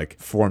materia like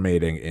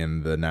formating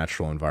in the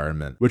natural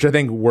environment, which I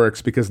think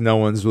works because no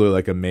one's really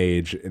like a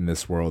mage in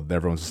this world.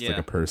 Everyone's just like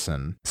a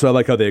person. So I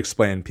like how they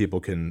explain people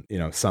can, you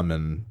know,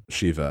 summon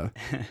Shiva.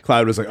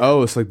 Cloud was like,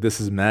 oh, it's like this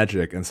is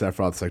magic. And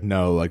Sephiroth's like,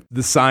 no, like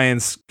the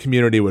science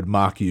community would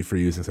mock you for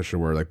using such a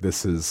word. Like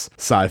this is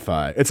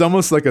sci-fi. It's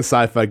almost like a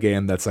sci-fi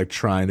game that's like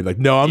trying to be like,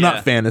 no, I'm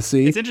not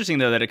fantasy. It's interesting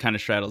though that it kind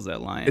of straddles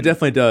that line. It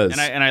definitely does.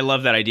 And I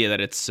love that idea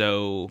that it's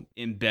so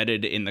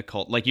embedded in the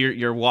cult. Like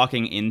you're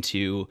walking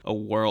into a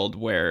world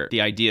where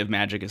the idea of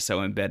magic is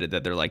so embedded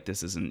that they're like,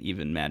 this isn't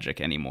even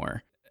magic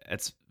anymore.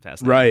 It's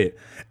fascinating. Right.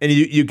 And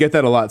you get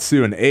that a lot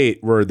too in 8,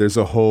 where there's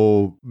a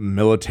whole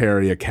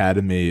military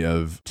academy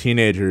of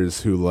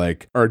teenagers who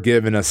like are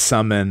given a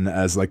summon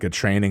as like a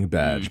training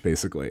badge,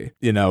 basically.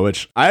 You know,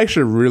 which I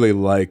actually really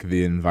like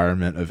the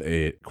environment of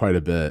 8 quite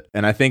a bit.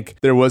 And I think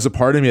there was a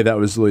part of me that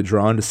was really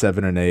drawn to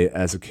 7 and 8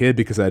 as a kid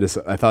because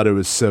I thought it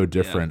was so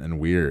different and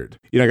weird.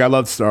 You know, like I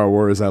loved Star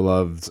Wars, I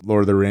loved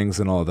Lord of the Rings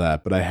and all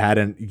that, but I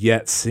hadn't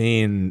yet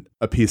seen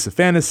a piece of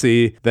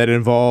fantasy that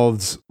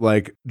involved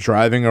like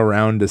driving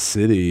around a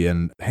city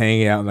and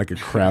hanging out in like a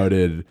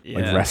crowded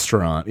like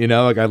restaurant. You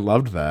know, like I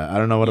loved that. I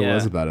don't know what it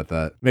was about it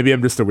that maybe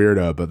I'm just a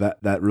weirdo,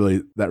 but that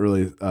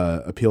really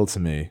appealed to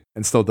me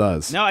and still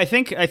does. No, I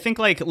think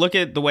like look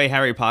at the way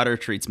Harry Potter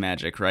treats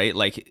magic, right?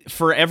 Like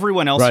for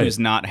everyone else who's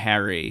not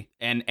Harry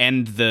and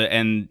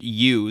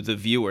you, the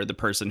viewer, the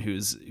person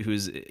who's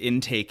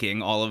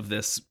intaking all of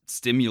this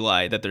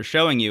stimuli that they're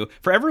showing you,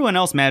 for everyone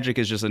else magic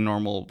is just a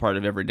normal part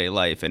of everyday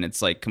life and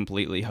it's like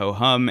completely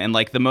ho-hum. And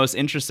like the most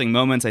interesting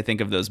moments I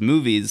think of those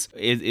movies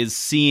is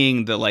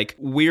seeing the like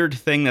weird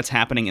thing that's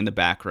happening in the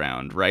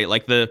background, right?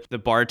 Like the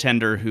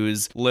bartender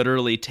who's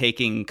literally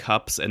taking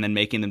cups and then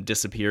making them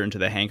disappear into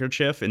the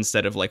handkerchief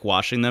instead of like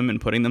washing them and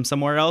putting them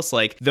somewhere else.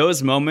 Like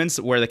those moments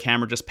where the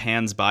camera just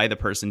pans by the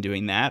person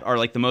doing that are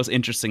like the most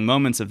interesting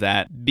moments of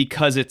that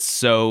because it's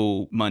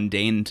so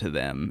mundane to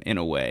them in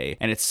a way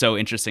and it's so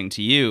interesting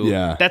to you.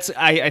 Yeah. That's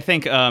I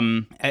think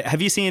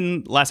have you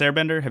seen Last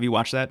Airbender? Have you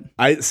watched that?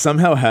 I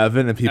somehow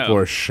haven't and people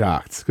are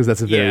shocked because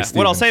that's a very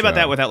what I'll say show. About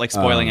that without like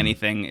spoiling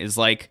anything is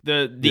like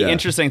the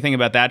interesting thing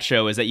about that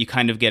show is that you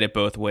kind of get it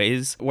both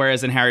ways.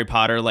 Whereas in Harry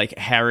Potter, like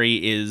Harry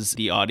is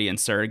the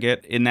audience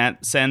surrogate in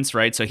that sense,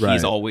 right? So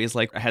he's always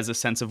like has a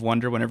sense of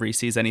wonder whenever he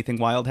sees anything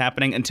wild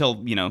happening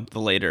until, you know, the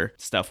later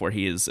stuff where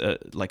he is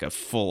like a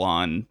full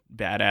on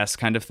badass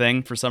kind of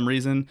thing for some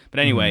reason. But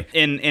anyway,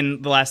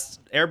 in The Last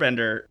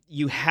Airbender,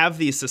 you have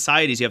these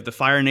societies, you have the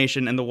Fire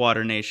Nation and the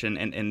Water Nation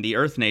and the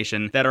Earth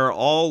Nation that are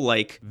all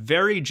like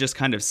very just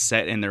kind of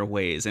set in their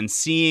ways, and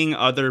seeing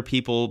other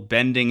people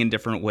bending in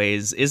different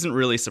ways isn't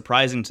really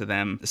surprising to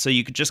them. So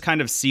you could just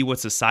kind of see what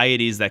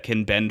societies that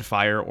can bend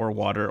fire or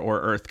water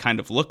or earth kind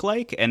of look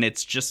like, and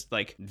it's just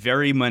like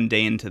very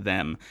mundane to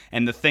them.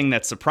 And the thing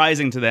that's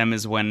surprising to them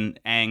is when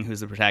Aang, who's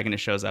the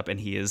protagonist, shows up and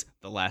he is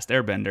the last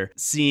airbender.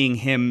 Seeing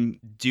him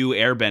do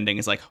airbending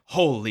is like,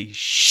 holy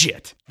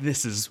shit,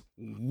 this is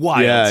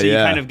wild. So you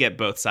kind of get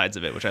both sides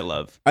of it, which I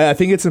love. I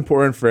think it's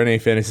important for any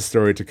fantasy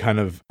story to kind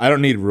of, I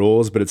don't need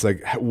rules, but it's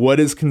like, what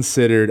is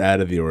considered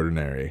out of the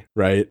ordinary,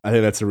 right? I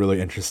think that's a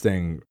really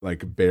interesting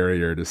like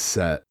barrier to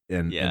set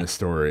in a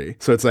story.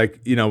 So it's like,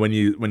 you know, when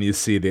you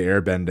see the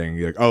airbending,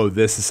 you're like, oh,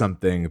 this is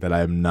something that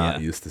I'm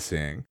not used to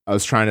seeing. I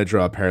was trying to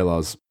draw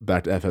parallels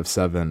back to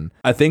FF7.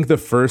 I think the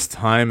first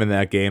time in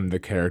that game the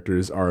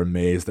characters are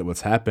amazed at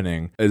what's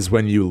happening is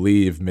when you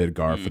leave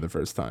Midgar for the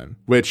first time,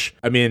 which,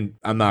 I mean,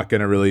 I'm not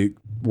going to really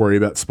worry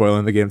about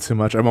spoiling the game too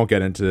much. I won't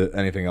get into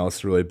anything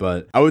else really,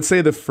 but I would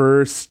say the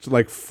first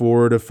like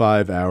 4 to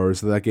 5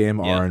 hours of that game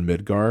are in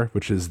Midgar,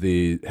 which is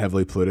the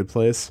heavily polluted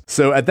place.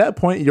 So at that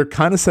point, you're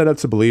kind of set up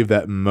to believe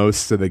that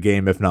most of the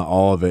game, if not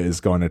all of it,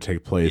 is going to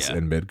take place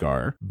in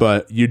Midgar.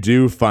 But you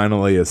do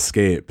finally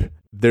escape.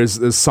 There's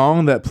a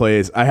song that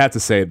plays. I have to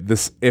say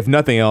this, if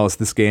nothing else,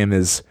 this game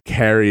is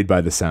carried by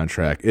the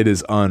soundtrack. It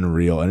is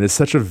unreal. And it's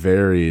such a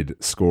varied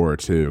score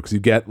too. Because you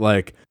get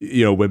like,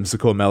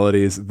 whimsical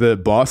melodies. The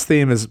boss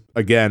theme is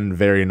again,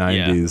 very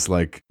 90s,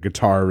 like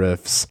guitar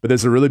riffs. But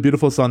there's a really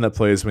beautiful song that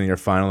plays when you're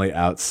finally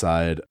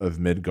outside of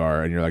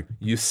Midgar and you're like,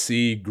 you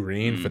see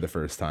green for the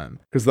first time.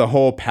 Because the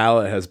whole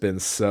palette has been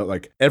so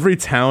like every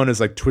town is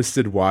like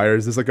twisted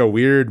wires. There's like a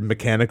weird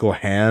mechanical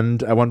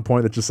hand at one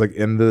point that's just like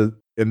in the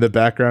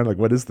background. Like,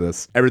 what is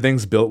this?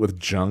 Everything's built with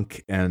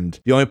junk, and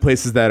the only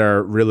places that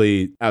are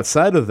really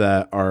outside of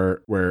that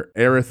are where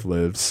Aerith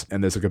lives,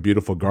 and there's like a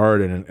beautiful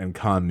garden and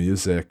calm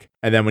music.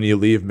 And then when you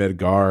leave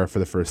Midgar for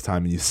the first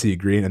time and you see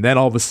green, and then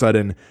all of a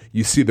sudden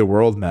you see the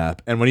world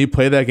map. And when you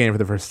play that game for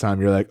the first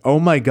time, you're like, oh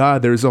my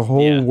God, there's a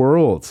whole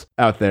world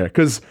out there.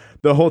 Because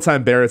the whole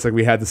time Barrett's like,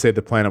 we had to save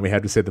the planet.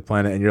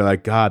 And you're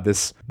like, God,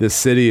 this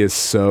city is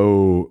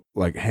so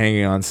like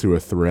hanging on to a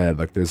thread.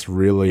 Like there's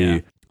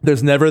really...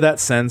 There's never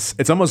that sense.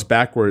 It's almost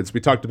backwards.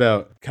 We talked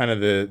about kind of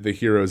the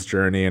hero's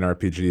journey in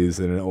RPGs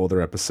in an older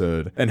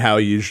episode, and how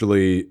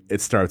usually it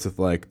starts with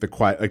like the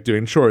quiet, like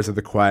doing chores at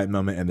the quiet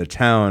moment in the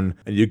town,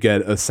 and you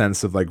get a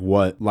sense of like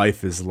what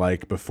life is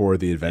like before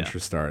the adventure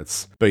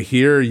starts. But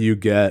here you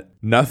get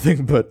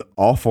nothing but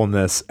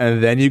awfulness,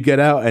 and then you get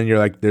out and you're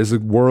like, there's a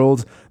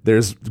world,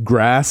 there's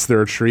grass,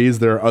 there are trees,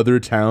 there are other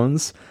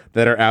towns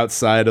that are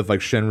outside of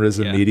like Shinra's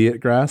immediate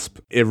grasp.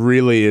 It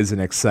really is an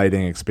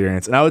exciting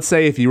experience. And I would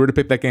say if you were to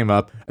pick that game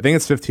up, I think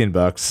it's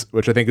 $15,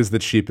 which I think is the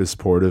cheapest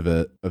port of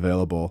it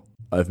available,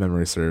 if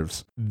memory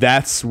serves.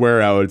 That's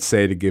where I would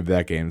say to give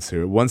that game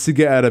to. Once you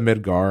get out of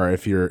Midgar,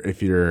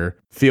 if you're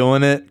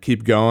feeling it,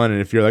 keep going.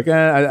 And if you're like,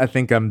 I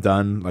think I'm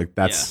done, like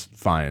that's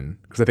fine.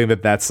 Because I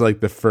think that's like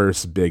the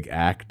first big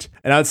act.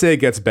 And I would say it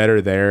gets better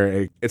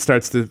there. It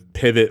starts to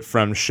pivot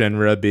from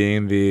Shinra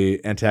being the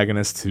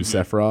antagonist to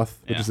Sephiroth,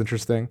 which is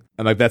interesting.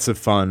 And like there's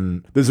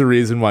a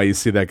reason why you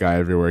see that guy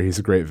everywhere. He's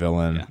a great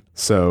villain. Yeah.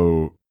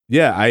 So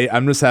yeah,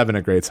 I'm just having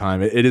a great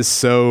time. It is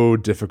so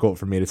difficult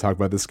for me to talk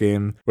about this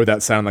game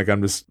without sounding like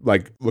I'm just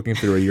like looking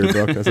through a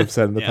yearbook, as I've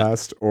said in the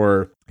past,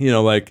 or,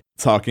 like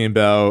talking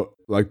about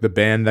like the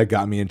band that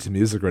got me into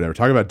music or whatever.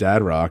 Talking about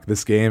dad rock. I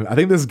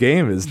think this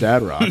game is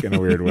dad rock in a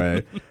weird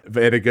way,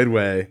 but in a good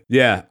way.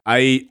 Yeah,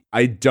 I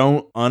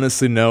don't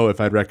honestly know if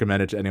I'd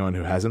recommend it to anyone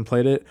who hasn't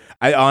played it.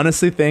 I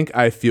honestly think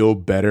I feel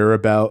better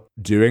about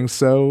doing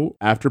so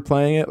after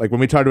playing it. Like when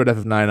we talked about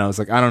FF9, I was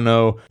like, I don't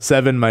know,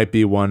 7 might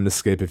be one to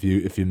skip if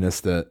you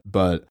missed it.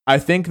 But I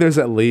think there's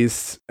at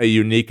least a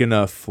unique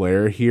enough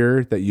flair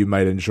here that you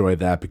might enjoy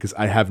that, because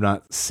I have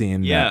not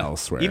seen that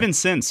elsewhere. Even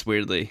since,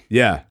 weirdly.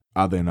 Yeah.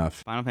 Oddly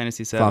enough. Final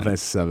Fantasy VII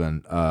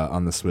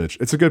on the Switch.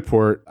 It's a good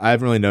port. I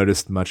haven't really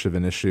noticed much of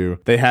an issue.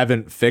 They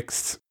haven't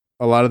fixed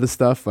a lot of the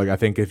stuff. Like I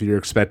think if you're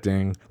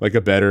expecting like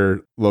a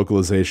better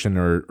localization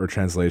or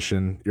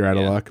translation, you're out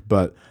of luck.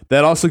 But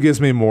that also gives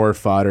me more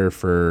fodder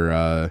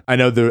for I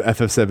know the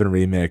FF7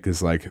 remake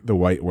is like the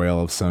white whale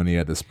of Sony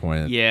at this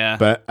point. Yeah.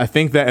 But I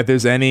think that if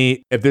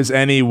there's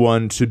any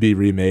one to be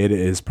remade, it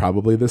is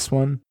probably this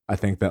one. I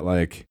think that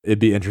like it'd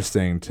be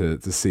interesting to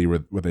see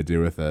what they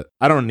do with it.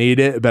 I don't need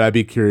it, but I'd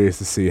be curious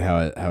to see how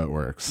it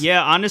works.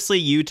 Yeah, honestly,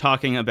 you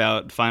talking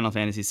about Final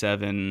Fantasy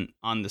VII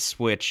on the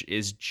Switch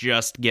is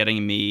just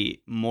getting me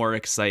more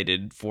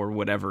excited for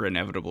whatever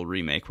inevitable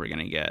remake we're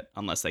gonna get,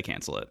 unless they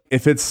cancel it.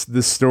 If it's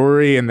the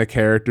story and the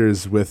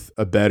characters with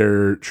a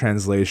better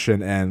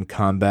translation and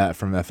combat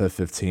from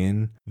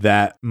FF15,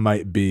 that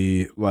might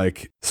be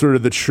like sort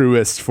of the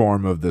truest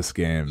form of this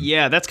game.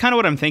 Yeah, that's kind of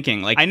what I'm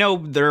thinking. Like, I know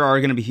there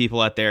are gonna be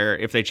people out there,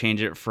 if they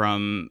change it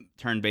from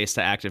turn-based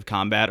to active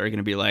combat, are going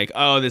to be like,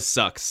 oh, this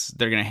sucks.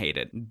 They're going to hate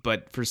it.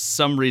 But for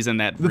some reason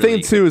the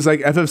thing too is like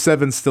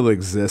FF7 still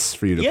exists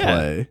for you to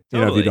play.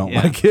 Totally, if you don't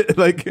like it.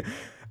 Like,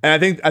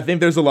 and I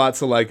think there's a lot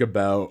to like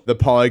about the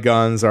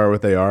polygons are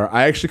what they are.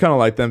 I actually kind of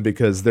like them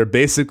because they're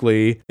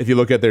basically, if you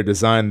look at their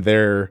design,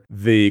 they're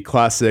the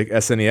classic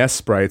SNES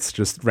sprites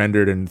just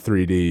rendered in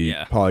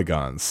 3D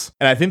polygons.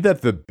 And I think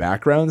that the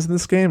backgrounds in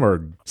this game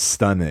are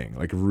stunning,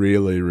 like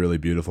really, really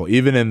beautiful.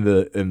 Even in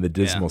the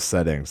dismal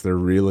settings, they're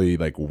really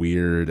like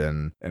weird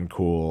and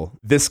cool.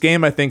 This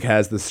game, I think,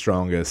 has the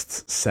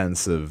strongest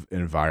sense of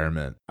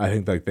environment. I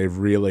think like they've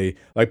really,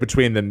 like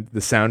between the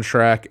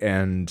soundtrack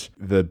and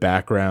the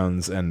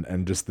backgrounds and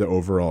and just the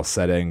overall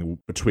setting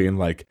between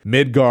like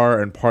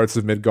Midgar and parts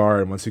of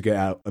Midgar, and once you get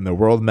out on the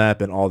world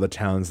map and all the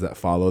towns that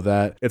follow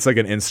that, it's like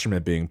an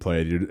instrument being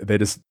played.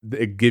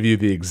 They give you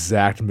the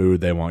exact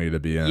mood they want you to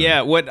be in.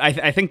 Yeah, what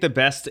I think the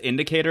best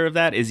indicator of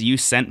that is you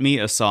sent me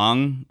a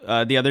song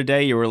the other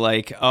day. You were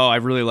like, oh, I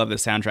really love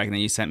this soundtrack, and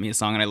then you sent me a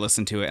song and I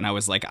listened to it and I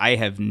was like, I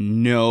have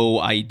no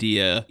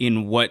idea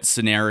in what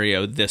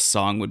scenario this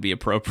song would be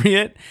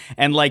appropriate,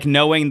 and like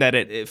knowing that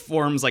it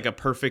forms like a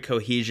perfect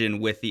cohesion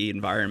with the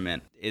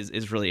environment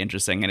is really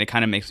interesting, and it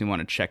kind of makes me want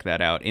to check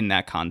that out in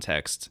that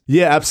context.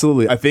 Yeah,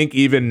 absolutely. I think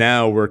even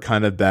now we're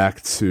kind of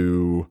back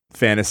to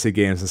fantasy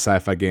games and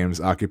sci-fi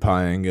games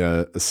occupying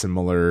a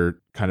similar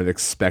kind of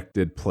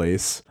expected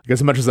place. Like,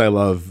 as much as I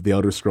love the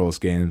Elder Scrolls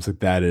games, like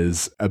that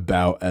is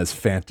about as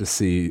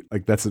fantasy,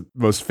 like that's the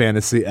most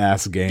fantasy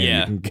ass game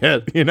you can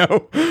get, you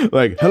know?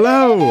 Like,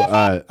 hello.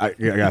 I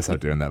gotta stop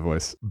doing that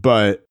voice.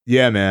 But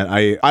yeah, man,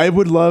 I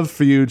would love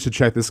for you to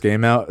check this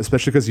game out,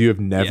 especially because you have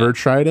never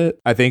tried it.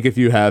 I think if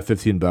you have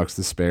 $15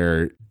 to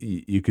spare,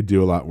 you could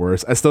do a lot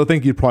worse. I still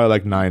think you'd probably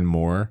like 9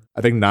 more.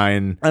 I think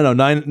 9, I don't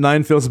know,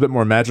 9 feels a bit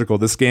more magical.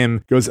 This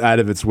game goes out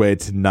of its way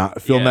to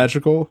not feel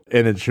magical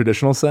in a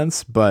traditional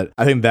sense, but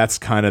I think that's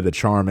kind of the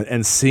charm.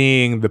 And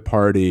seeing the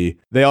party,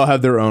 they all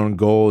have their own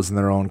goals and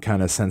their own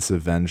kind of sense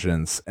of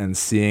vengeance, and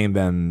seeing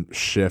them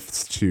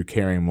shift to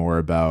caring more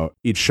about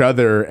each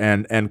other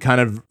and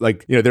kind of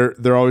like, you know,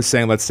 they're always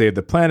saying, let's save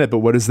the planet, but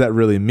what does that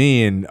really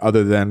mean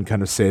other than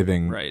kind of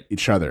saving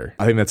each other?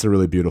 I think that's a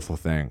really beautiful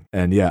thing.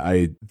 And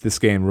yeah, this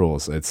game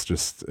rules. I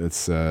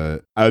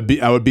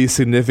would be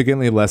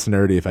significantly less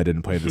nerdy if I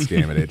didn't play this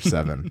game at age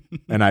 7.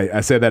 And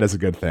I say that as a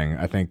good thing.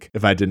 I think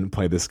if I didn't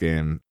play this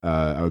game,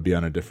 I would be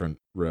on a different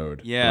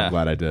road. Yeah. I'm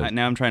glad I did.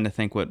 Now I'm trying to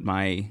think what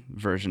my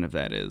version of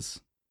that is.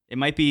 It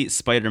might be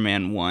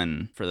Spider-Man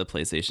 1 for the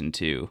PlayStation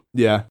 2.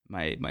 Yeah.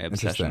 My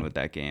obsession with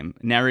that game.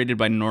 Narrated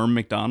by Norm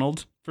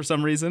Macdonald for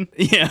some reason.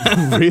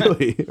 Yeah.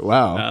 Really?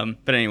 Wow.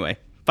 But anyway,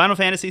 Final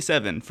Fantasy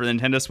VII for the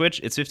Nintendo Switch.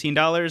 It's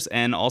 $15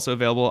 and also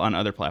available on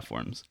other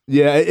platforms.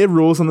 Yeah, it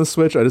rules on the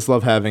Switch. I just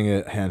love having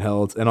it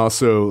handheld. And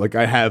also, like,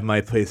 I have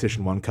my PlayStation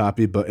 1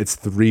 copy, but it's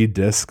 3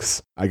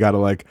 discs. I gotta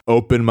like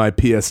open my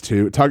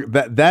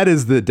PS2. That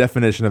is the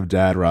definition of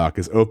dad rock,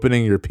 is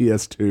opening your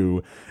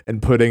PS2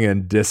 and putting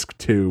in disc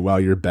 2 while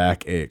your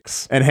back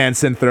aches. And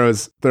Hanson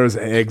throws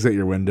eggs at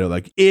your window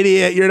like,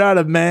 idiot, you're not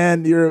a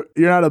man, you're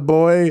not a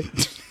boy.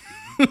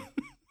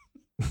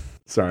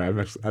 Sorry, I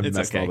messed all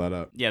that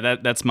up. Yeah,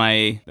 that's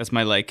my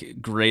like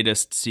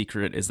greatest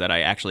secret, is that I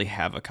actually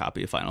have a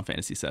copy of Final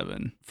Fantasy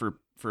VII for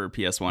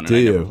PS1, and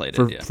I never played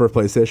it. For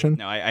PlayStation?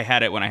 No, I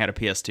had it when I had a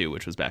PS2,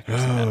 which was back in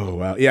Oh,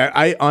 wow. Yeah,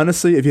 I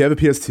honestly, if you have a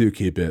PS2,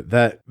 keep it.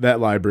 That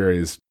library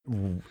is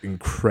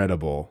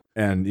incredible.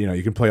 And, you know,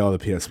 you can play all the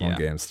PS1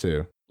 games,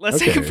 too. Let's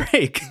take a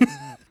break.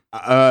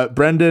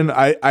 Brendan,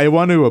 I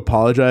want to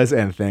apologize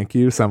and thank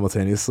you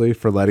simultaneously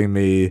for letting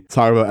me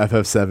talk about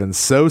FF7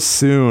 so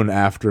soon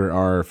after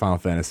our Final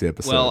Fantasy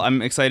episode. Well,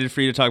 I'm excited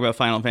for you to talk about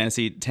Final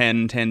Fantasy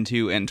 10,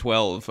 10-2, and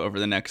 12 over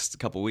the next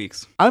couple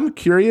weeks. I'm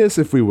curious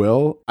if we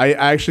will. I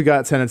actually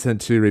got 10 and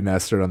 10-2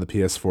 remastered on the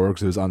PS4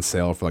 because it was on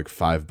sale for like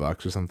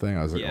 $5 or something.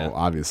 I was like, oh,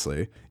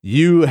 obviously.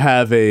 You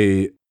have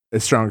a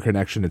stronger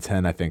connection to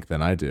 10, I think,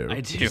 than I do.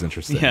 I do. Which is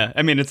interesting. Yeah,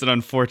 I mean, it's an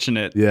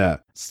unfortunate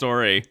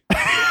story.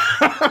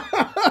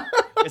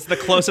 It's the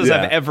closest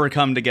I've ever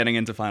come to getting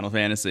into Final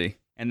Fantasy,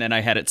 and then I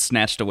had it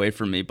snatched away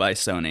from me by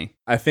Sony.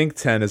 I think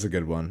 10 is a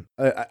good one.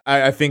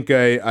 I think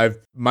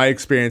my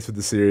experience with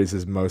the series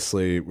is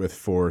mostly with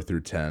 4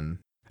 through 10.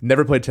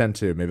 Never played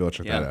 10-2. Maybe I'll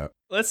check that out.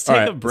 Let's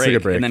take a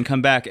break and then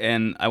come back,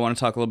 and I want to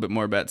talk a little bit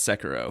more about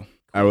Sekiro.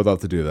 I would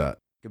love to do that.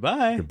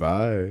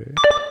 Goodbye.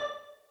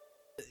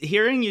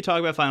 Hearing you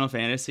talk about Final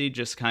Fantasy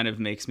just kind of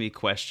makes me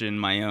question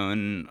my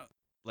own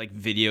like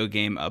video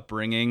game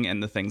upbringing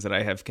and the things that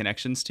I have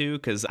connections to,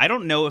 because I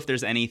don't know if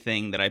there's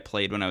anything that I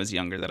played when I was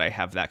younger that I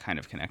have that kind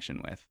of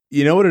connection with.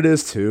 You know what it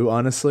is too,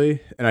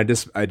 honestly, and I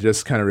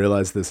just kind of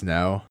realized this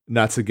now,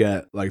 not to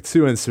get like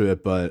too into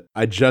it, but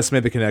I just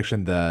made the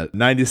connection that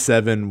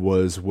 97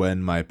 was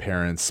when my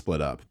parents split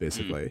up,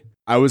 basically.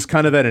 I was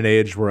kind of at an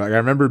age where I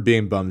remember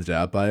being bummed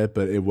out by it,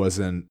 but I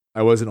wasn't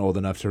old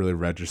enough to really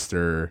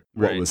register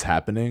what was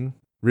happening.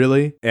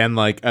 Really? And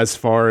like, as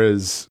far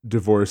as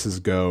divorces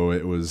go,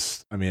 it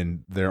was, I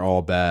mean, they're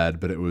all bad,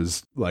 but it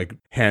was like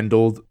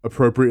handled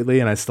appropriately.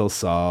 And I still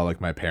saw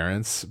like my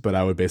parents, but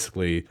I would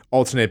basically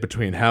alternate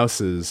between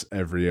houses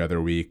every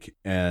other week.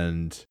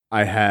 And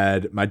my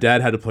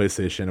dad had a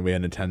PlayStation and we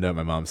had Nintendo at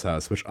my mom's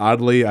house, which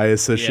oddly I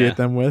associate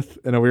them with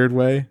in a weird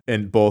way,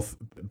 and both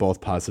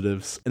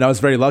positives. And I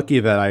was very lucky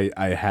that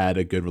I had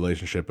a good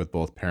relationship with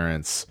both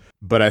parents.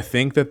 But I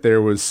think that there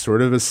was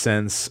sort of a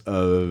sense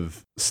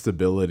of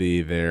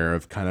stability there,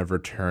 of kind of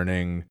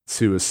returning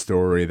to a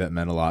story that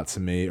meant a lot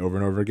to me over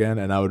and over again.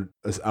 And I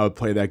would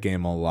play that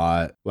game a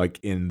lot, like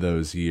in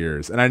those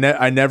years. And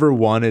I never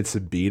wanted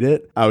to beat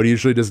it. I would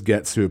usually just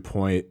get to a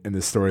point in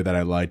the story that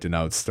I liked, and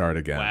I would start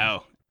again.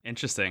 Wow.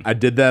 Interesting. I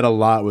did that a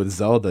lot with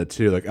Zelda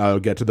too. Like I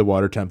would get to the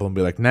water temple and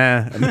be like,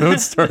 nah, and then I would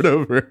start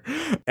over.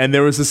 And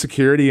there was a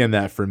security in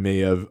that for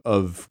me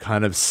of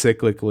kind of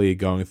cyclically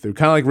going through,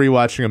 kind of like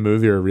rewatching a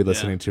movie or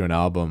re-listening to an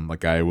album.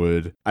 Like I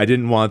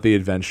didn't want the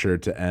adventure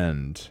to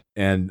end.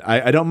 And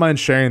I don't mind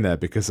sharing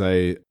that because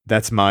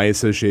that's my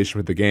association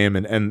with the game.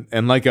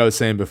 And like I was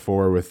saying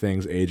before with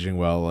things aging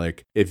well,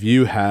 like if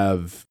you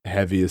have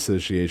heavy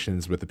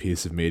associations with a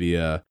piece of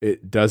media,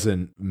 it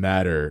doesn't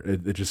matter.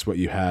 It's just what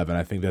you have. And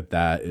I think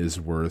that is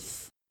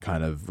worth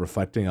kind of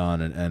reflecting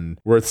on and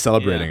worth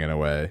celebrating in a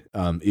way.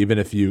 Even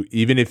if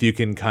you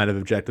can kind of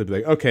objectively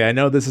be like, okay, I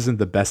know this isn't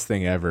the best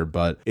thing ever,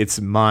 but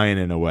it's mine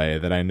in a way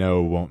that I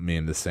know won't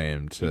mean the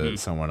same to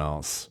someone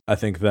else. I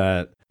think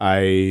that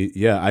I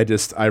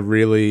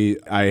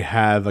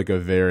have like a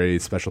very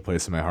special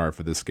place in my heart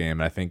for this game.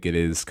 And I think it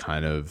is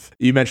kind of,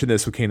 you mentioned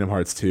this with Kingdom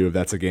Hearts 2, if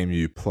that's a game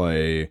you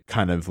play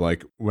kind of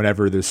like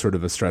whenever there's sort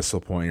of a stressful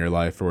point in your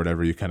life or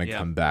whatever, you kind of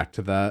come back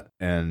to that.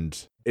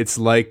 And it's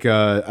like,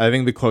 I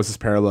think the closest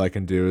parallel I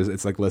can do is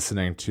it's like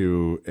listening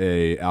to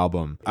a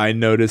album. I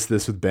notice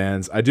this with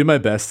bands. I do my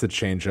best to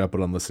change up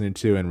what I'm listening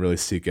to and really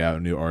seek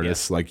out new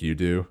artists like you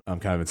do. I'm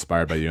kind of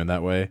inspired by you in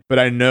that way. But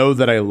I know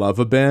that I love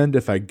a band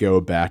if I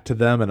go back to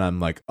them and I'm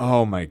like,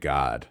 oh my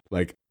God,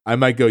 like I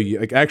might go,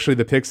 like, actually,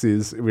 the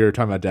Pixies, we were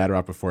talking about Dad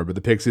Rock before, but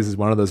the Pixies is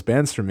one of those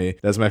bands for me.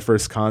 That was my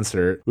first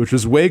concert, which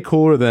was way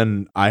cooler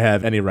than I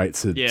have any right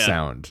to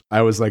sound.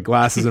 I was like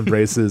glasses and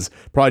braces,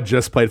 probably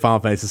just played Final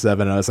Fantasy VII,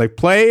 and I was like,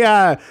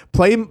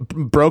 play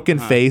Broken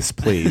Face,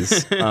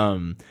 please.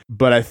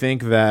 But I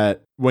think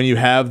that when you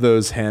have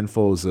those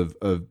handfuls of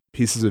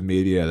pieces of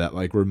media that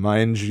like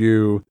reminds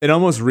you, it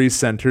almost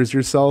recenters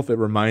yourself. It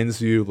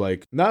reminds you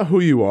like not who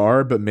you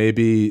are, but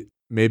maybe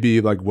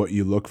like what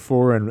you look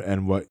for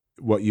and what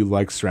you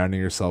like surrounding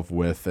yourself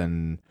with.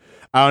 And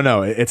I don't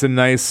know, it's a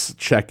nice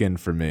check-in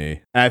for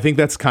me. And I think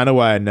that's kind of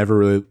why I never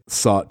really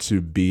sought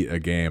to beat a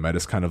game. I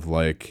just kind of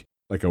like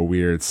a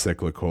weird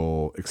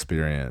cyclical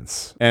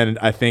experience. And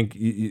I think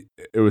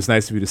it was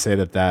nice of you to say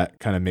that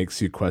kind of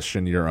makes you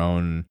question your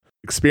own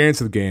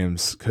experience with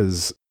games,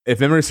 because if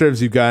memory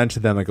serves, you got into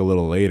them like a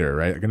little later,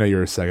 right? I know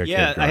you're a Sega kid.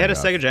 Yeah, I had a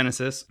Sega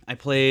Genesis. I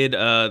played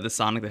the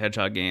Sonic the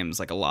Hedgehog games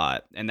like a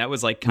lot, and that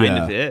was like kind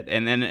of it.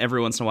 And then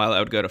every once in a while, I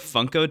would go to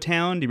Funko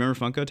Town. Do you remember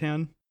Funko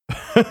Town?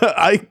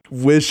 I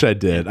wish I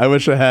did. I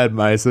wish I had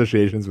my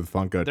associations with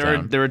Funko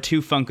Town. There were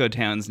 2 Funko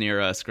Towns near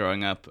us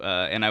growing up,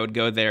 and I would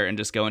go there and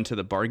just go into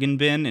the bargain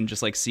bin and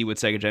just like see what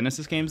Sega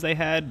Genesis games they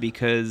had,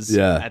 because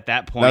at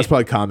that point, that's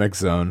probably Comic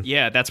Zone.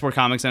 Yeah, that's where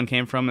Comic Zone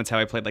came from. That's how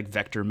I played like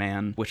Vector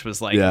Man, which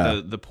was like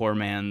the poor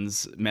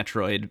man's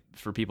Metroid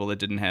for people that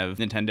didn't have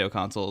Nintendo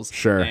consoles.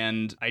 Sure.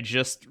 And I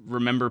just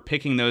remember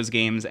picking those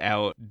games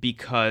out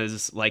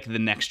because like the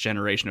next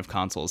generation of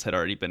consoles had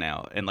already been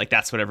out, and like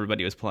that's what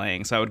everybody was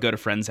playing. So I would go to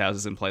friends'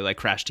 houses and play like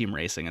Crash Team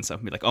Racing and stuff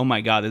and be like, oh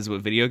my God, this is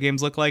what video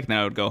games look like. And then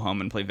I would go home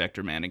and play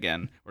Vector Man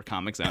again or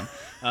Comic Zone.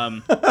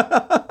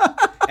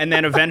 And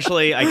then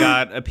eventually I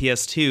got a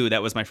PS2.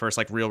 That was my first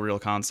like real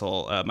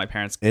console. My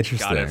parents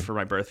got it for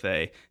my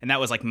birthday, and that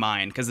was like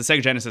mine, because the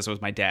Sega Genesis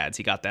was my dad's.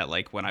 He got that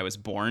like when I was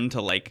born to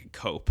like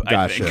cope,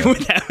 I think,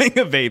 with having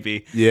a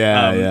baby.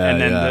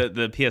 And then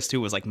the PS2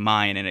 was like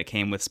mine, and it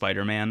came with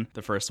Spider-Man,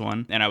 the first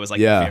one, and I was like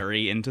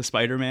very into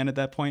Spider-Man at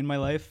that point in my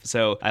life.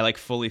 So I like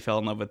fully fell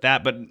in love with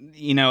that. But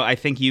you know, I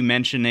think you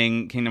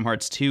mentioning Kingdom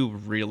Hearts 2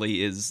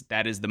 really is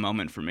the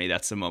moment for me.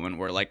 That's the moment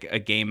where like a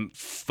game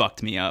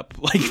fucked me up,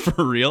 like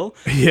for real.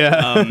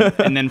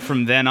 And then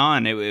from then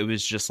on, it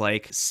was just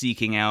like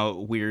seeking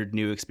out weird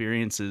new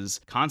experiences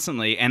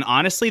constantly. And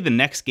honestly, the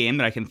next game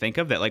that I can think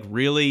of that like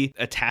really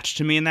attached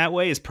to me in that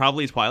way is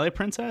probably Twilight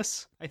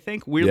Princess. I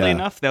think, weirdly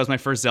enough, that was my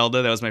first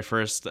Zelda. That was my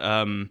first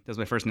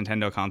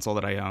Nintendo console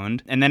that I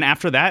owned. And then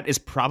after that is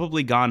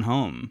probably Gone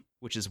Home,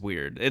 which is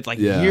weird. It's like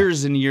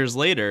years and years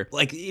later.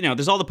 Like, you know,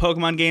 there's all the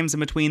Pokemon games in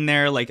between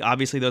there. Like,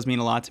 obviously those mean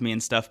a lot to me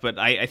and stuff. But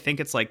I think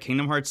it's like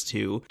Kingdom Hearts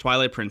 2,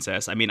 Twilight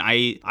Princess. I mean,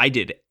 I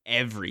did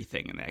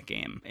everything in that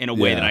game in a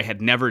way that I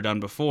had never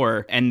done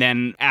before. And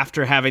then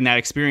after having that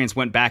experience,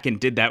 went back and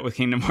did that with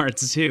Kingdom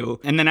Hearts 2.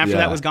 And then after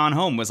that was Gone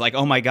Home, was like,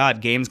 oh my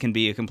God, games can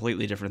be a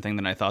completely different thing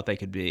than I thought they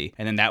could be.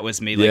 And then that was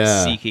me like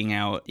seeking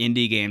out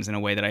indie games in a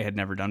way that I had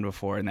never done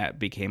before. And that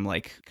became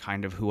like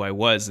kind of who I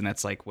was. And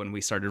that's like when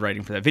we started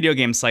writing for that video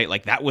game site,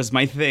 like that was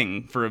my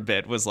thing for a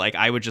bit, was like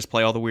I would just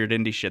play all the weird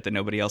indie shit that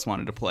nobody else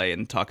wanted to play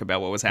and talk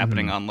about what was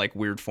happening on like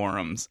weird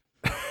forums.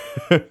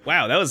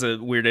 Wow, that was a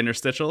weird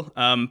interstitial.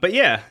 But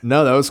yeah.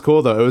 No, that was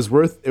cool though. It was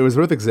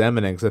worth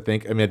examining, because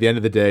I mean, at the end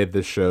of the day,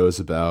 this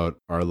show's about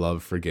our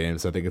love for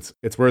games. I think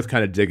it's worth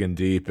kind of digging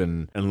deep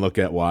and look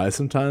at why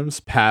sometimes,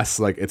 past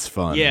like it's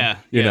fun. Yeah,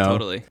 you know?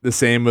 Totally. The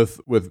same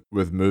with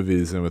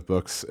movies and with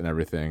books and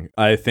everything.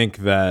 I think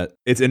that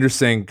it's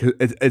interesting, 'cause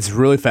it's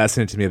really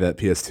fascinating to me that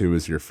PS2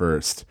 was your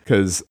first,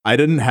 because I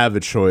didn't have a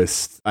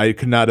choice. I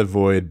could not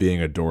avoid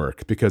being a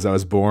dork, because I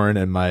was born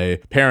and my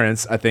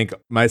parents, I think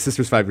my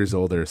sister's 5 years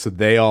older, So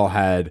they all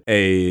had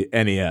a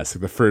NES,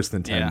 like the first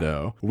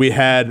Nintendo. We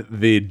had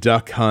the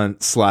Duck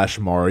Hunt /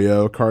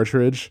 Mario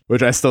cartridge,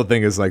 which I still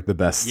think is like the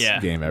best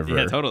game ever.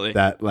 Yeah, totally.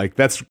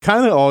 That's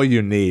kind of all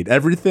you need.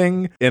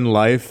 Everything in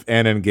life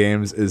and in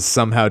games is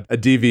somehow a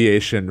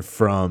deviation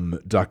from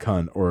Duck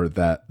Hunt or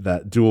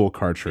that dual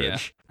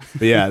cartridge.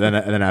 But yeah, then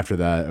after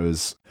that,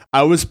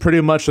 I was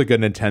pretty much like a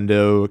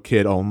Nintendo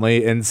kid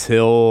only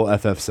until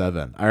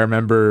FF7. I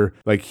remember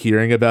like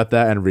hearing about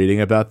that and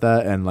reading about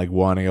that and like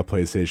wanting a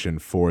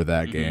PlayStation for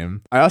that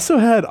game. I also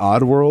had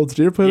Oddworld. Did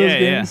you ever play those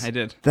games? Yeah, I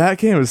did. That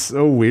game was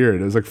so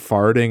weird. It was like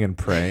farting and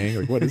praying.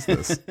 Like, what is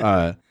this?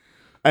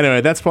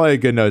 Anyway, that's probably a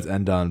good note to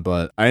end on,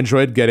 but I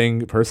enjoyed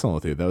getting personal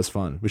with you. That was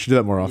fun. We should do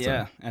that more often.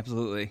 Yeah,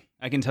 absolutely.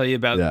 I can tell you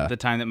about the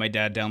time that my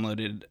dad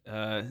downloaded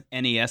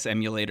NES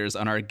emulators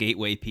on our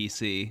Gateway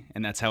PC,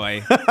 and that's how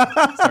I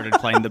started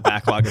playing the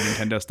backlog of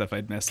Nintendo stuff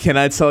I'd missed. Can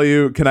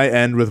I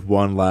end with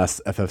one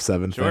last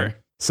FF7 Sure. thing?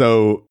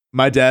 So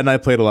my dad and I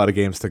played a lot of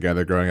games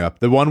together growing up.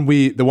 The one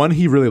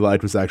he really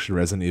liked was actually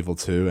Resident Evil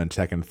 2 and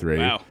Tekken 3.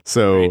 Wow.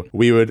 So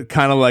we would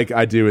kind of like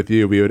I do with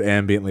you, we would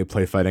ambiently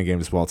play fighting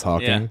games while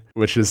talking,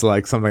 which is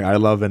like something I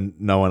love and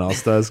no one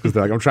else does because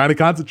they're like, I'm trying to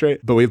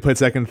concentrate. But we played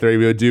Tekken 3.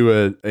 We would do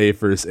a 8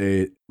 versus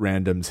 8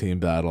 random team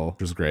battle,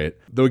 which was great.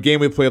 The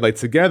game we played like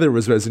together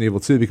was Resident Evil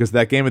 2 because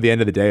that game at the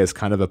end of the day is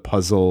kind of a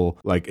puzzle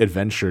like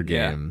adventure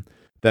game.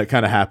 That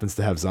kind of happens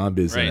to have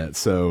zombies in it.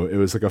 So it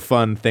was like a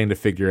fun thing to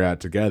figure out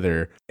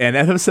together. And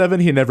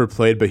FF7 he never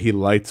played, but he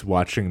liked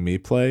watching me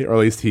play, or at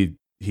least he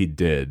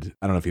did.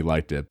 I don't know if he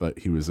liked it, but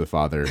he was a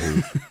father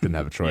who didn't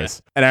have a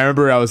choice. And I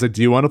remember I was like,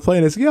 do you want to play?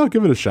 And he's like, yeah, I'll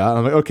give it a shot. And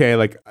I'm like, okay,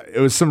 like it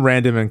was some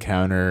random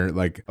encounter.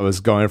 Like I was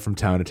going from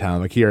town to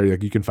town. Like here,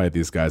 like you can fight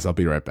these guys. I'll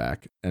be right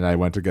back. And I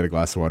went to get a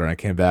glass of water and I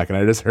came back and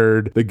I just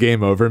heard the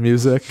game over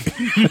music.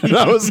 And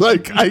I was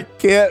like, I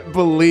can't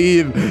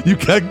believe you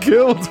got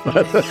killed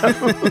by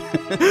them.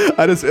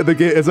 The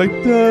game, it's like,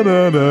 da,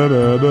 da, da,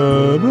 da,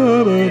 da,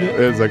 da,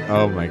 da. It's like,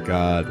 oh my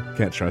God,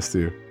 can't trust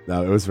you.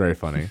 No, it was very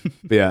funny.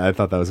 But yeah, I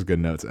thought that was a good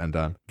note to end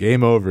on.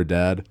 Game over,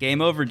 Dad. Game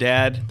over,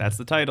 Dad. That's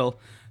the title.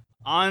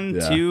 On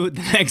to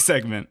the next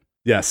segment.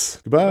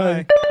 Yes.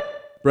 Goodbye. Bye.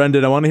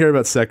 Brendan, I want to hear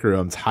about Sekiro.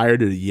 I'm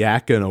tired of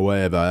yakking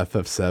away about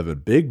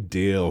FF7. Big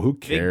deal. Who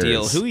cares? Big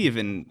deal. Who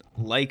even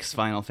likes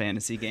Final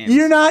Fantasy games?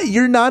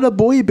 You're not a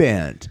boy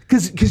band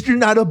because you're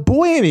not a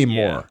boy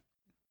anymore. Yeah.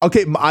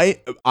 Okay,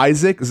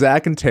 Isaac,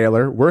 Zach, and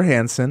Taylor, we're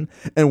Hanson,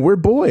 and we're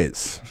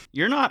boys.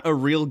 You're not a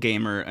real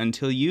gamer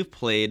until you've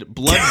played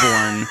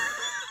Bloodborne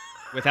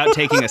without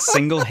taking a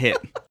single hit.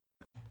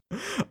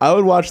 I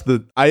would watch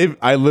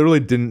I literally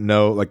didn't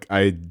know, like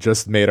I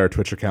just made our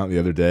Twitch account the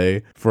other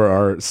day for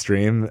our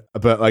stream,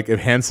 but like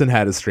if Hanson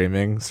had a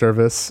streaming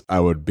service,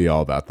 I would be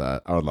all about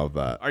that. I would love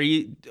that.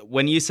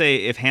 When you say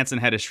if Hanson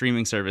had a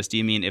streaming service, do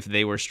you mean if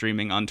they were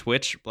streaming on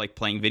Twitch, like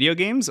playing video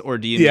games, or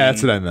do you mean... Yeah,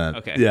 that's what I meant.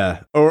 Okay.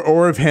 Yeah.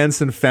 Or if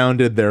Hanson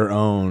founded their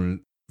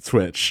own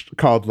Twitch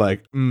called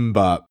like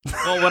Mbop.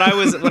 Well,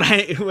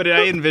 what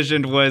I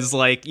envisioned was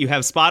like you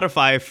have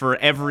Spotify for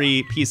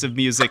every piece of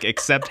music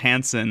except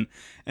Hanson,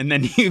 and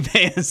then you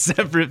pay a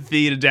separate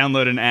fee to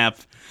download an app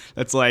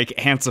that's like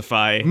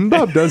Hansify.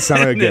 Mbop does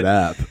sound like a good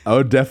app. I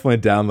would definitely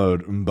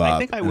download Mbop. I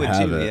think I would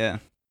too. Yeah.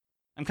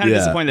 I'm kind of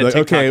disappointed that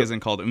TikTok isn't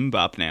called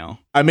Mbop now.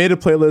 I made a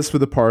playlist for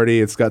the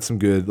party. It's got some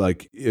good,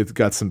 like, it's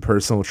got some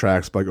personal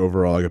tracks, but like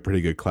overall, like a pretty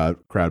good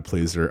crowd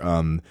pleaser.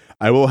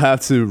 I will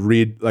have to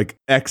read like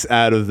X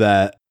out of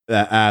that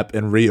app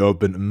and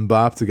reopen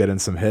Mbop to get in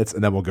some hits,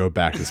 and then we'll go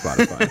back to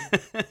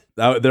Spotify.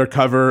 Their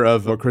cover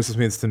of What Christmas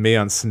Means to Me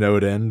on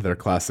Snowed In, their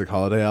classic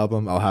holiday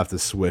album, I'll have to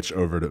switch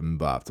over to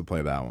Mbop to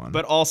play that one.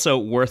 But also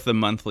worth the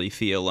monthly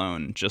fee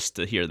alone just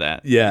to hear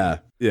that. Yeah,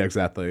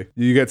 exactly.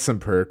 You get some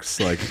perks,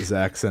 like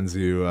Zach sends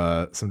you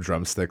some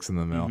drumsticks in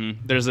the mail.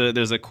 Mm-hmm.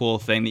 There's a cool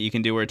thing that you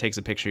can do where it takes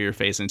a picture of your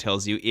face and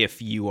tells you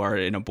if you are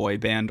in a boy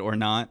band or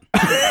not.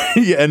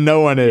 Yeah, and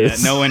no one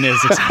is. Yeah, no one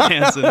is.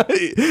 Hanson.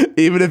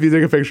 Even if you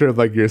take a picture of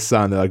like your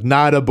son, they're like,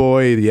 not a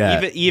boy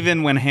yet.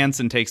 Even when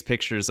Hanson takes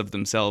pictures of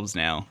themselves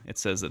now, it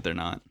says that they're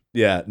not.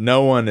 Yeah,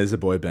 no one is a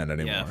boy band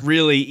anymore. Yeah,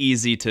 really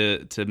easy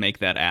to make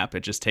that app.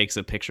 It just takes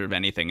a picture of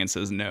anything and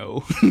says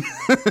no.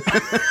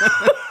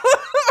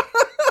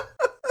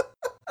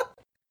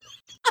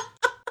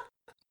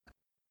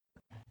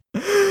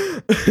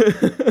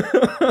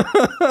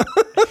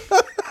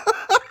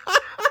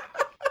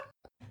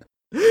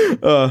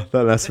 Oh,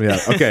 that messed me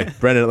up. Okay,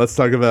 Brendan, let's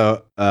talk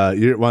about,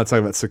 you want to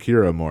talk about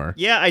Sekiro more.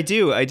 Yeah, I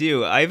do.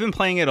 I've been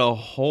playing it a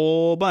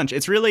whole bunch.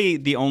 It's really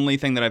the only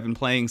thing that I've been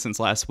playing since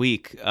last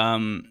week.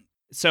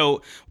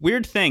 So,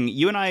 weird thing,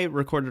 you and I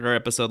recorded our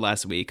episode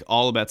last week,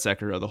 all about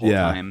Sekiro the whole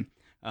time.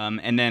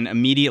 And then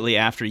immediately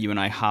after, you and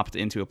I hopped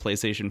into a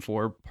PlayStation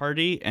 4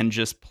 party and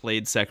just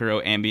played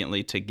Sekiro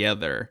ambiently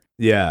together.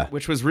 Yeah.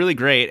 Which was really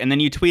great. And then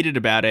you tweeted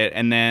about it,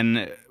 and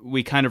then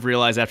we kind of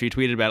realized after you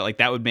tweeted about it, like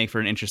that would make for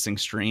an interesting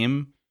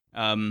stream.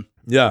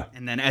 Yeah.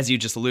 And then, as you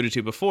just alluded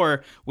to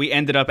before, we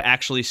ended up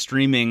actually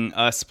streaming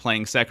us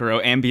playing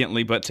Sekiro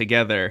ambiently but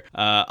together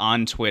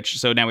on Twitch.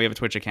 So now we have a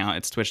Twitch account.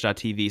 It's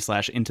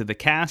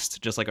twitch.tv/intothecast,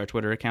 just like our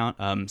Twitter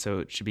account. So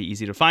it should be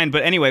easy to find.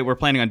 But anyway, we're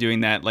planning on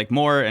doing that like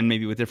more and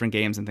maybe with different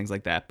games and things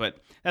like that. But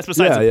that's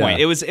besides the point.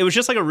 It was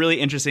just like a really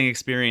interesting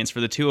experience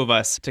for the two of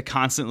us to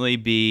constantly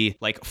be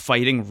like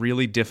fighting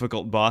really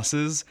difficult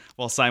bosses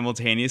while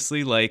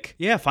simultaneously like,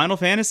 yeah, Final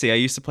Fantasy. I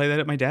used to play that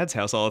at my dad's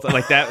house all the time.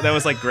 Like that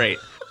was like great.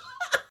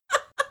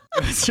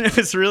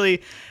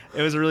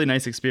 It was a really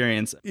nice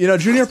experience.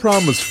 Junior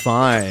Prom was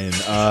fine,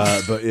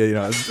 but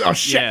oh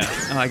shit! Yeah,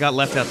 I got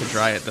left out to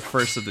dry at the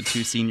first of the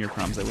 2 senior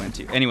proms I went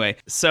to. Anyway,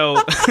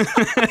 so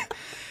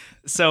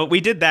so we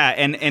did that,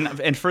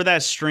 and for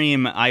that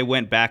stream, I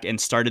went back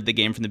and started the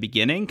game from the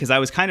beginning because I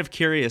was kind of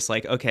curious,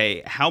 like,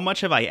 okay, how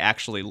much have I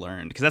actually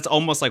learned? Because that's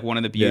almost like one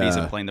of the beauties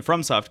of playing the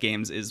FromSoft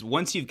games is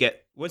once you've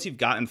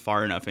gotten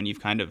far enough and you've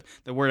kind of,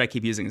 the word I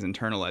keep using is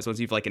internalized. Once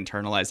you've like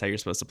internalized how you're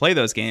supposed to play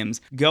those games,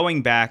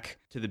 going back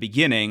to the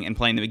beginning and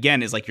playing them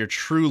again is like your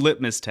true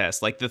litmus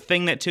test. Like the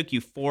thing that took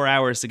you 4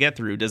 hours to get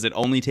through, does it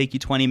only take you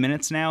 20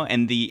 minutes now?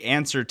 And the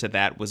answer to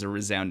that was a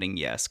resounding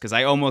yes. Because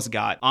I almost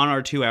got, on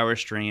our 2-hour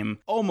stream,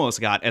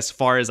 almost got as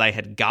far as I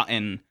had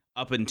gotten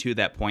up until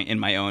that point in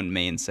my own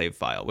main save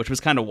file, which was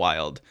kind of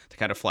wild to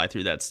kind of fly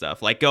through that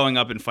stuff. Like going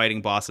up and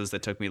fighting bosses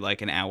that took me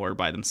like an hour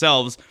by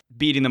themselves,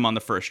 beating them on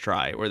the first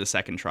try or the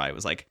second try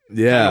was like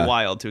kind of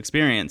wild to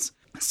experience.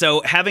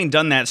 So having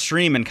done that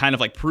stream and kind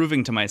of like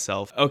proving to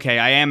myself, okay,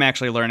 I am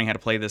actually learning how to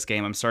play this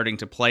game. I'm starting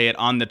to play it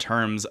on the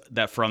terms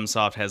that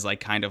FromSoft has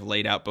like kind of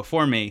laid out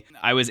before me.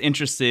 I was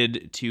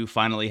interested to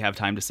finally have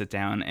time to sit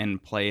down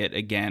and play it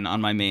again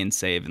on my main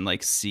save and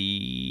like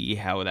see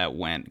how that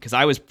went. Because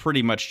I was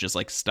pretty much just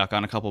like stuck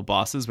on a couple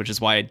bosses, which is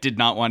why I did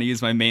not want to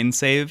use my main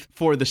save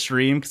for the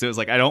stream. Because it was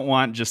like, I don't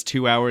want just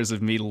 2 hours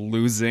of me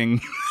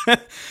losing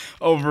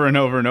over and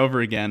over and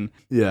over again.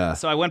 Yeah.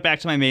 So I went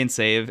back to my main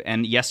save,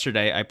 and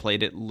yesterday I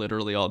played it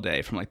literally all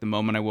day. From like the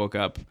moment I woke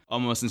up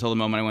almost until the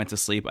moment I went to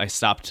sleep, I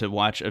stopped to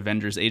watch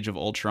Avengers Age of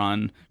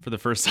Ultron for the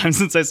first time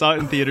since I saw it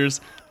in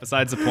theaters.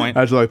 Besides the point.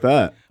 How'd you like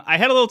that? I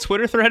had a little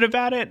Twitter thread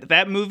about it.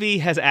 That movie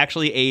has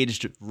actually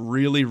aged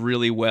really,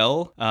 really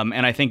well,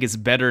 and I think it's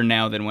better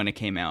now than when it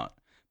came out.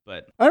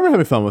 But I remember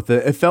having fun with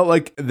it. It felt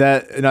like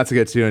that, not to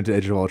get too into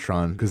Age of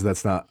Ultron, because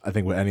that's not, I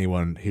think, what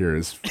anyone here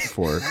is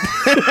for.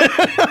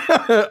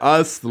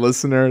 Us, the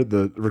listener,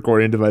 the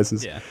recording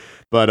devices. Yeah.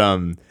 But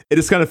it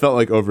just kind of felt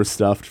like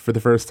overstuffed for the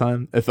first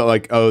time. It felt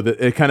like,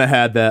 it kind of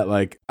had that,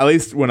 like, at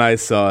least when I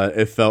saw it,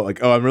 it felt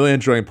like, I'm really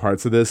enjoying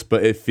parts of this,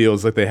 but it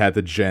feels like they had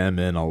to jam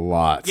in a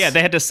lot. Yeah,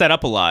 they had to set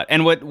up a lot.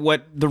 And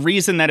what the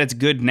reason that it's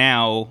good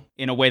now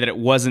in a way that it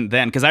wasn't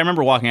then, because I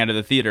remember walking out of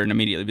the theater and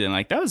immediately being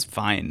like, that was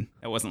fine.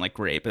 That wasn't like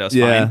great, but that was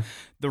fine.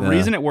 The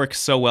reason it works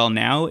so well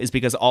now is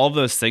because all of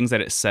those things that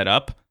it set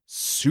up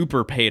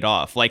super paid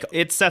off. Like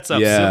it sets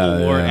up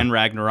Civil War and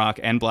Ragnarok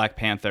and Black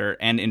Panther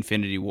and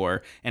Infinity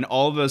War, and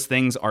all of those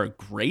things are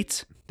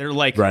great. They're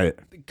like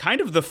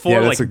kind of the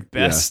four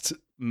best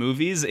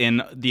movies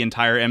in the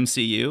entire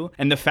MCU,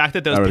 and the fact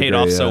that those paid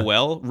off so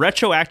well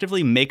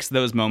retroactively makes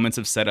those moments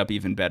of setup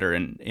even better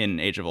in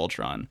Age of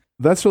Ultron.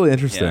 That's really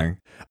interesting.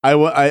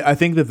 I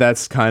think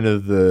that's kind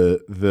of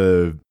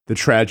the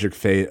tragic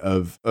fate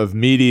of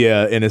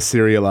media in a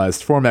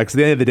serialized format, because at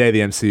the end of the day the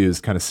MCU is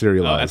kind of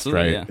serialized,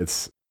 right? Yeah.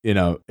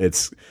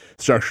 It's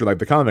structured like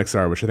the comics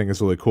are, which I think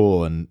is really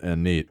cool and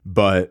neat.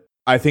 But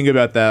I think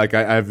about that, like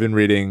I've been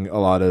reading a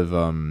lot of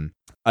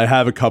I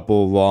have a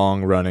couple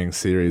long-running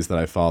series that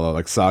I follow,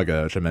 like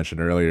Saga, which I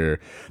mentioned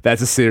earlier.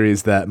 That's a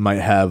series that might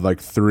have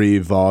like 3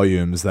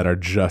 volumes that are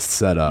just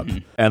set up. Mm-hmm.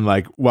 And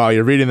like while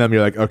you're reading them,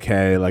 you're like,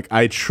 okay, like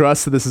I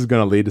trust that this is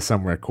going to lead to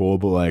somewhere cool,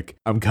 but like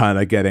I'm kind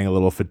of getting a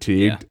little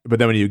fatigued. Yeah. But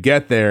then when you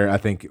get there, I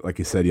think, like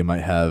you said, you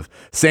might have.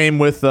 Same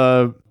with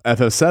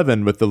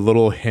FF7 with the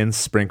little hints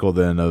sprinkled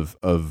in of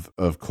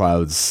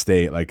Cloud's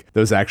state. Like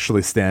those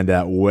actually stand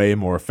out way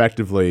more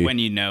effectively when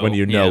you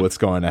know what's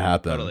going to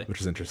happen,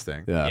 which is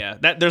interesting. Yeah.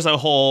 There's a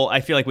whole, I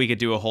feel like we could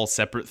do a whole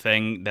separate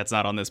thing that's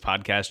not on this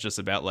podcast just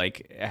about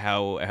like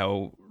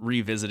how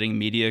revisiting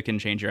media can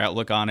change your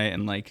outlook on it,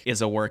 and like,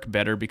 is a work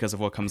better because of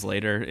what comes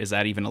later? Is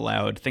that even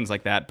allowed? Things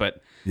like that.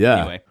 But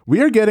anyway. We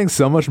are getting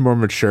so much more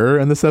mature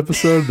in this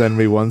episode than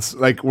we once,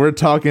 like we're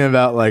talking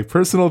about like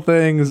personal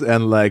things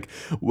and like,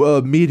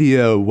 well,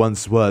 media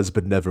once was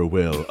but never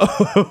will.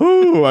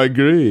 Oh, I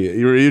agree.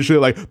 You were usually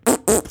like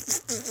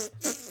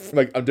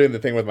I'm doing the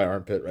thing with my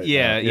armpit right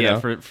now. Yeah,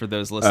 for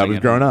those listening.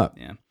 We've grown up.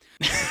 Yeah.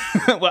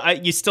 Well,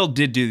 you still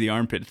did do the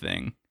armpit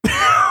thing.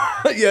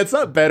 Yeah, it's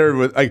not better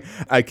with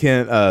I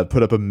can't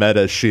put up a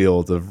meta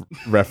shield of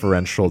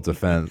referential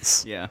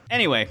defense. Yeah.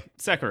 Anyway,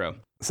 Sekiro.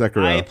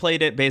 I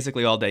played it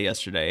basically all day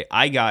yesterday.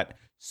 I got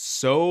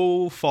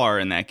so far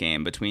in that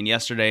game between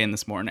yesterday and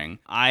this morning.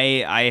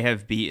 I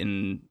have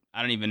beaten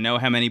I don't even know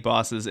how many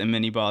bosses and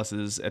mini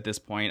bosses at this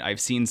point. I've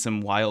seen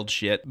some wild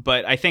shit.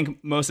 But I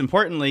think most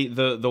importantly,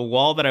 the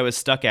wall that I was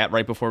stuck at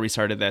right before we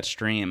started that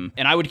stream,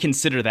 and I would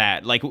consider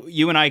that, like,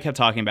 you and I kept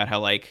talking about how,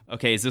 like,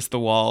 okay, is this the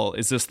wall?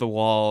 Is this the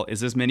wall? Is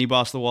this mini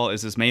boss the wall?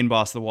 Is this main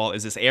boss the wall?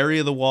 Is this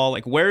area the wall?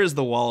 Like, where is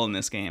the wall in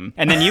this game?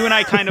 And then you and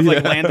I kind of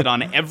like landed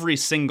on every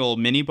single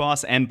mini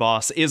boss and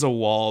boss is a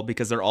wall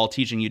because they're all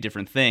teaching you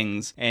different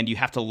things, and you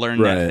have to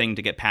learn that thing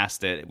to get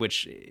past it,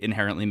 which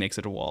inherently makes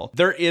it a wall.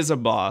 There is a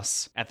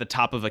boss at the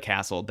top of a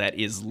castle that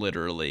is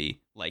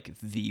literally like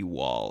the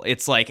wall.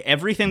 It's like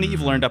everything that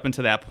you've learned up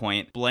until that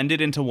point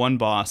blended into one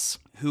boss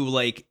who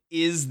like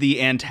is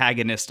the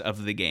antagonist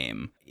of the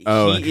game.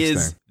 He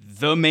is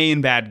the main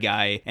bad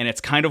guy, and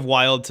it's kind of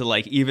wild to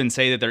like even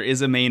say that there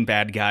is a main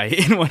bad guy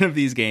in one of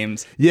these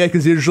games. Yeah,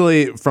 because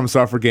usually from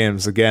software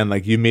games, again,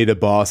 like you meet a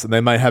boss and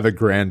they might have a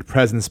grand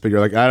presence, but you're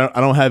like, I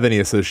don't have any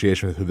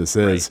association with who this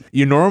is. Right.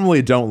 You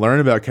normally don't learn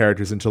about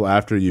characters until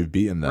after you've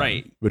beaten them,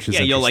 right? Which is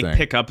you'll like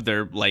pick up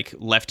their like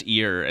left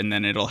ear, and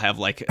then it'll have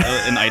like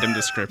an item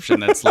description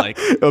that's like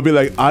it'll be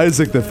like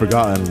Isaac the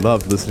Forgotten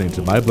loved listening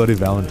to My Bloody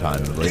Valentine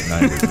in the late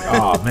 90s.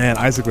 Oh man,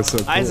 Isaac was so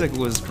cool. Isaac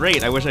was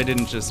great. I wish I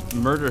didn't just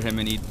murder him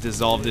and he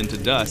dissolved into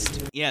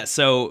dust. Yeah,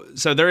 so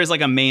there is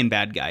like a main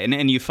bad guy,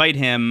 and you fight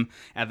him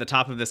at the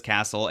top of this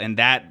castle, and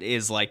that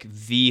is like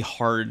the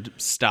hard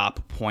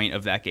stop point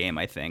of that game,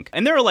 I think.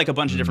 And there are like a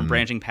bunch of different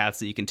branching paths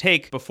that you can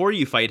take before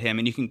you fight him,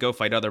 and you can go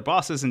fight other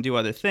bosses and do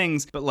other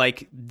things, but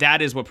like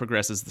that is what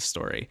progresses the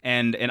story.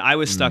 And I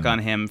was stuck on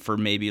him for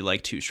maybe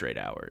like 2 straight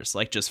hours,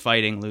 like just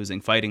fighting,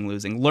 losing,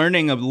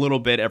 learning a little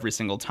bit every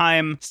single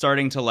time,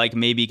 starting to like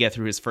maybe get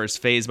through his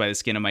first phase by the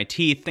skin of my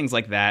teeth, things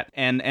like that.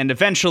 And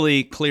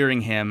eventually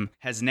clearing him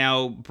has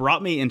now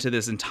brought me into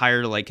this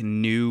entire like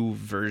new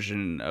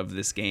version of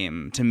this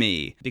game to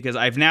me, because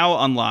I've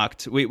now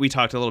unlocked, we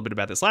talked a little bit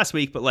about this last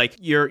week, but like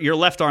your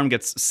left arm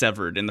gets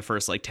severed in the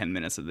first like 10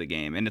 minutes of the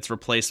game, and it's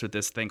replaced with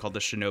this thing called the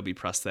Shinobi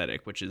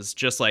prosthetic, which is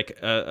just like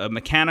a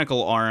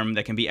mechanical arm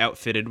that can be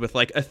outfitted with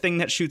like a thing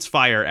that shoots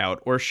fire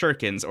out, or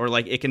shurikens, or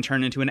like it can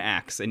turn into an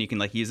axe and you can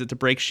like use it to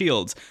break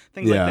shields,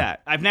 things like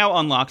that. I've now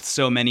unlocked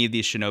so many of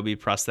these Shinobi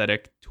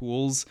prosthetic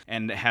tools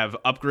and have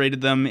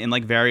upgraded them in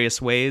like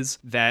various ways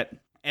that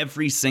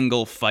every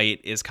single fight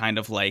is kind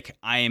of like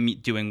I am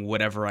doing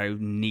whatever I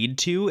need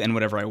to and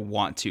whatever I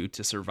want to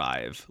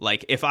survive.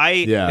 Like if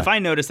I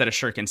notice that a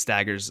shuriken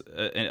staggers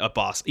a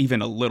boss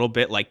even a little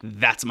bit, like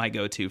that's my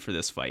go-to for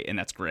this fight, and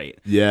that's great.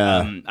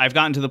 I've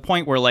gotten to the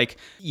point where like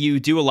you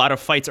do a lot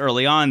of fights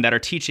early on that are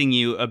teaching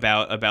you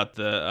about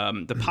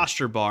the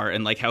posture bar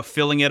and like how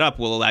filling it up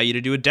will allow you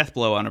to do a death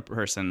blow on a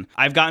person.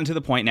 I've gotten to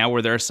the point now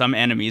where there are some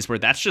enemies where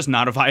that's just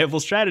not a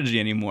viable strategy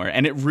anymore,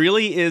 and it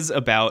really is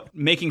about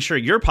making sure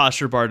your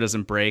posture bar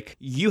doesn't break.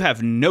 You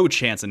have no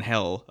chance in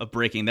hell of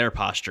breaking their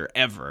posture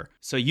ever.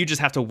 So you just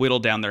have to whittle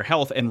down their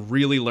health and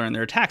really learn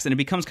their attacks, and it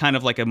becomes kind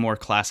of like a more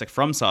classic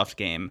FromSoft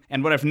game.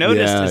 And what I've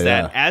noticed is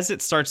that as it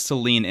starts to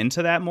lean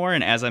into that more,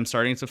 and as I'm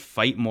starting to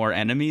fight more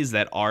enemies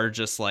that are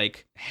just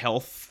like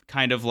health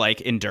kind of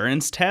like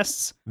endurance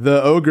tests.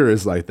 The ogre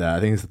is like that. I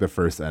think it's like the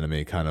first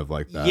enemy kind of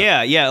like that.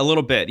 Yeah, a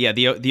little bit. Yeah,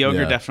 the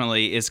ogre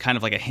definitely is kind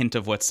of like a hint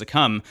of what's to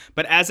come.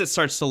 But as it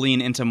starts to lean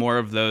into more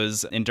of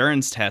those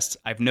endurance tests,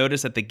 I've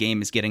noticed that the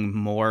game is getting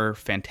more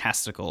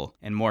fantastical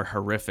and more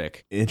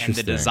horrific. Interesting. And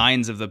the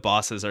designs of the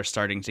bosses are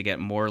starting to get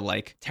more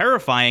like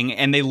terrifying,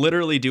 and they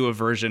literally do a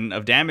version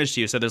of damage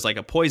to you. So there's like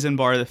a poison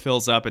bar that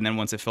fills up, and then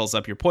once it fills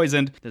up, you're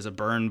poisoned. There's a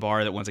burn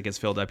bar that once it gets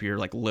filled up, you're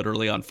like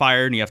literally on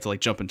fire and you have to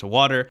like jump into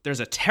water. There's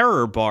a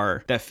terror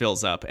bar that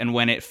fills up, and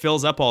when it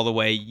fills up all the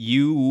way,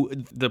 you,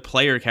 the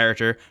player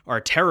character,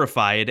 are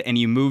terrified and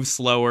you move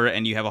slower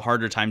and you have a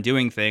harder time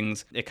doing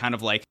things. It kind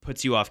of like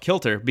puts you off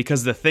kilter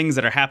because the things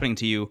that are happening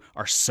to you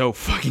are so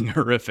fucking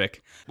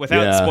horrific.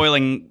 Without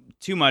spoiling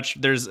too much,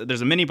 there's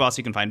a mini boss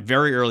you can find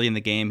very early in the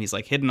game. He's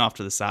like hidden off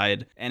to the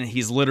side, and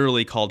he's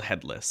literally called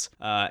Headless.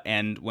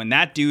 And when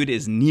that dude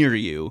is near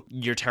you,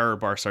 your terror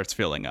bar starts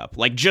filling up.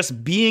 Like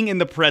just being in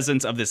the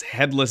presence of this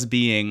headless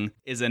being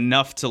is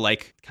enough to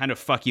like kind of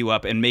fuck you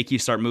up and make you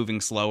start moving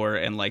slower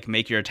and like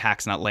make your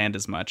attacks not land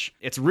as much.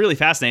 It's really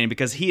fascinating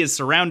because he is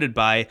surrounded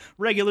by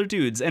regular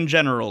dudes and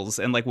generals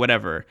and like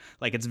whatever.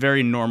 Like it's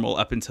very normal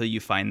up until you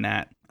find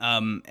that.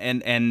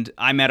 And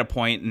I'm at a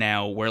point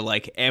now where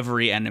like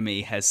every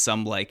enemy has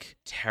some like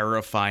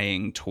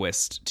terrifying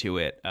twist to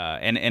it.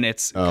 And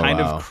it's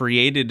of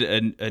created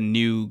a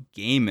new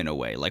game in a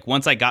way. Like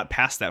once I got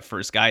past that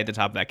first guy at the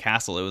top of that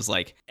castle, it was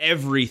like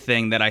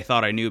everything that I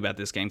thought I knew about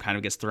this game kind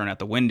of gets thrown out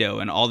the window,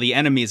 and all the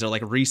enemies are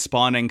like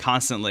respawning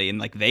constantly, and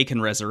like they can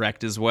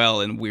resurrect as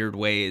well in weird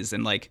ways.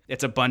 And like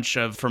it's a bunch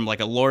of, from like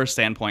a lore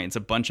standpoint, it's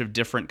a bunch of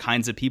different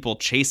kinds of people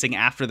chasing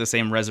after the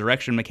same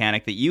resurrection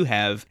mechanic that you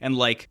have, and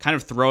like kind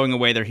of throwing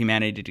away their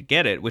humanity to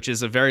get it, which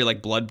is a very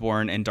like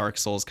Bloodborne and Dark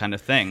Souls kind of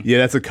thing. Yeah,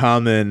 that's a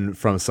common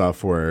From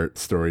Software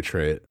story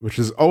trait, which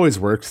always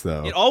works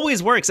though. It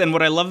always works, and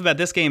what I love about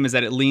this game is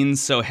that it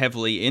leans so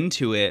heavily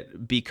into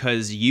it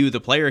because you, the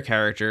player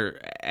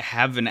character,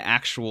 have an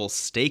actual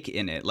stake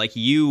in it. Like,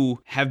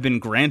 you have been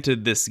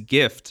granted this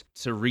gift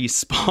to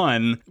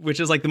respawn, which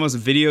is like the most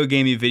video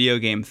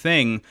game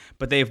thing,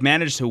 but they've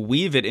managed to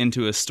weave it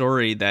into a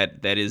story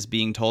that is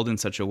being told in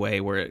such a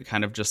way where it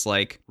kind of just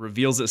like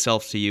reveals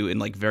itself to you in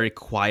like very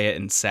quiet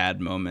and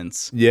sad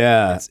moments.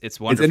 Yeah. It's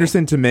wonderful. It's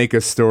interesting to make a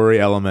story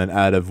element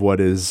out of what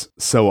is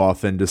so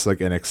often just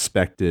like an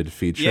expected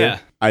feature. Yeah.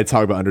 I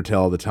talk about Undertale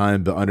all the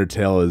time, but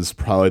Undertale is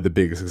probably the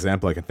biggest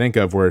example I can think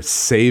of where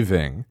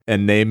saving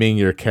and naming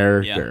your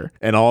character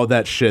and all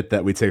that shit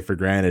that we take for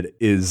granted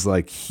is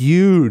like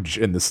huge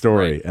in the story.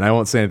 Right. And I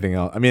won't say anything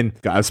else. I mean,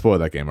 I've spoiled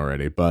that game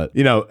already, but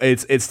you know,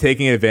 it's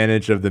taking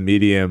advantage of the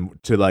medium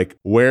to like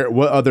what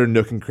other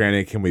nook and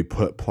cranny can we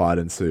put plot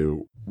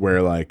into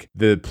where like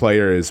the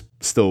player is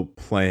still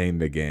playing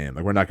the game.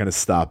 Like, we're not going to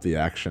stop the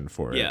action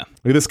for it. Yeah.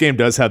 Like, this game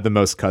does have the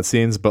most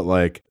cutscenes, but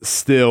like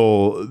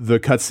still the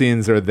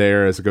cutscenes are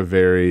there as like a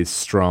very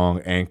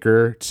strong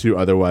anchor to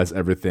otherwise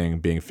everything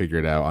being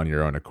figured out on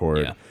your own accord.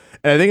 Yeah.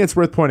 And I think it's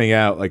worth pointing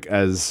out, like,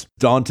 as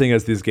daunting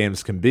as these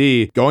games can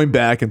be, going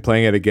back and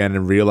playing it again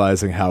and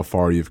realizing how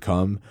far you've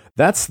come,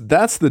 that's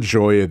the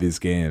joy of these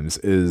games,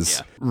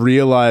 is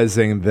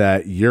realizing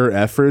that your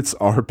efforts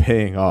are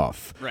paying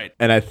off. Right.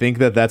 And I think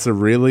that that's a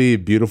really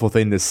beautiful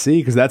thing to see,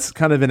 because that's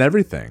kind of in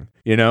everything,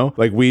 you know?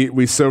 Like,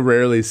 we so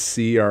rarely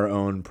see our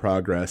own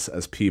progress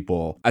as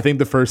people. I think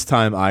the first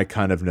time I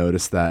kind of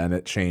noticed that, and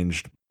it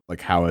changed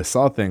like how I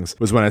saw things,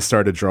 was when I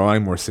started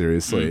drawing more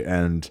seriously.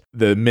 And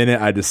the minute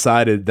I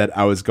decided that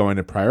I was going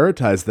to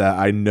prioritize that,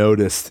 I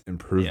noticed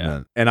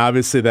improvement. And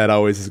obviously that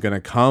always is going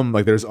to come.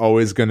 Like, there's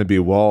always going to be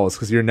walls,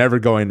 because you're never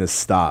going to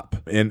stop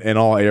in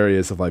all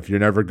areas of life. You're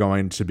never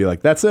going to be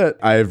like, that's it,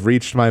 I've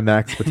reached my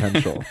max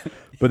potential.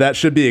 But that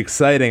should be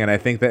exciting. And I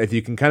think that if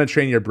you can kind of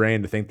train your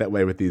brain to think that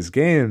way with these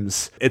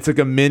games, it's like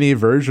a mini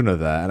version of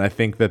that. And I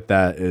think that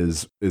that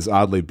is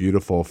oddly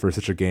beautiful for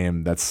such a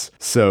game that's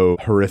so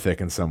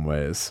horrific in some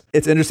ways.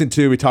 It's interesting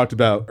too, we talked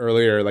about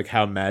earlier, like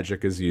how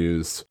magic is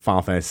used,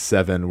 Final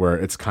Fantasy VII, where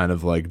it's kind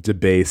of like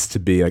debased to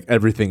be like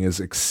everything is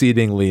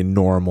exceedingly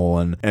normal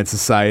and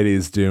society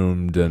is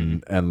doomed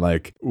and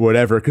like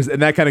whatever.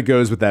 And that kind of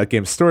goes with that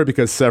game's story,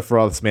 because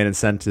Sephiroth's main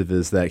incentive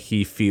is that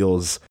he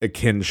feels a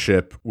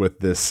kinship with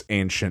this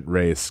ancient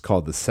race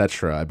called the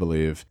Cetra, I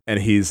believe. And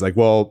he's like,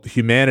 well,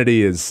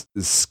 humanity is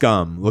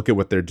scum. Look at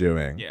what they're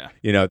doing. Yeah.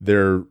 You know,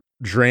 they're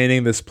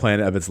draining this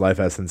planet of its life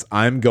essence.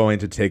 I'm going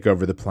to take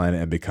over the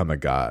planet and become a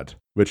god,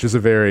 which is a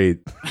very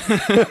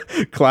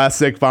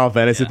classic Final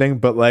Fantasy thing.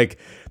 But like,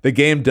 the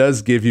game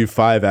does give you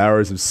 5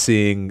 hours of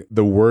seeing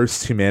the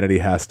worst humanity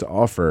has to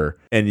offer,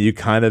 and you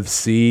kind of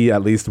see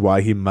at least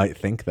why he might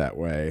think that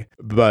way.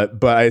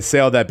 But I say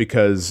all that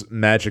because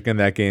magic in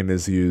that game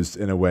is used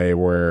in a way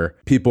where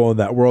people in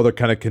that world are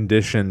kind of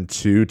conditioned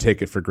to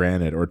take it for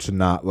granted, or to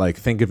not like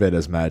think of it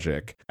as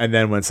magic. And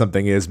then when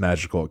something is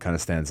magical, it kind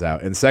of stands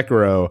out. In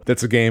Sekiro,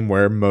 that's a game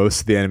where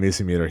most of the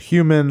enemies you meet are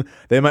human.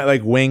 They might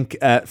like wink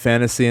at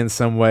fantasy in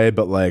some way,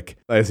 but like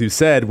as you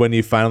said, when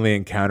you finally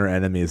encounter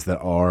enemies that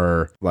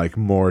are like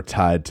more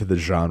tied to the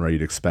genre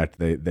you'd expect,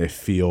 they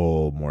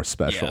feel more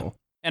special. Yeah.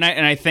 And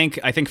I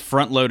think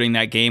front loading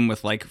that game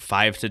with like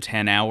 5 to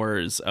 10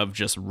 hours of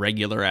just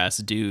regular ass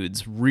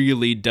dudes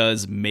really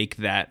does make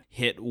that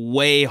hit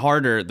way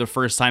harder the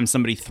first time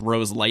somebody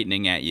throws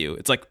lightning at you.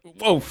 It's like,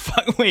 whoa,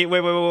 fuck, wait,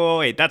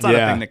 that's not a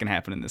thing that can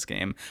happen in this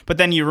game. But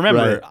then you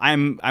remember,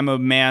 I'm a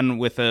man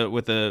with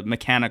a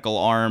mechanical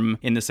arm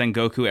in the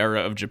Sengoku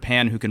era of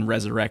Japan who can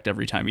resurrect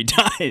every time he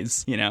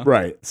dies. You know,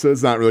 right? So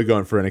it's not really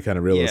going for any kind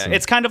of realism. Yeah,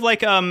 it's kind of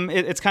like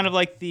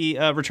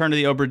the Return to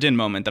the Obra Dinn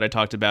moment that I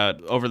talked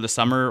about over the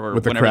summer. Or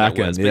with the whenever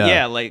Kraken, that was. But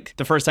yeah, like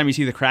the first time you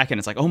see the Kraken,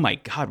 it's like, oh my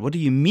God, what do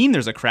you mean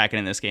there's a Kraken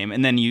in this game?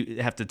 And then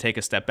you have to take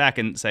a step back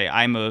and say,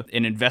 I'm an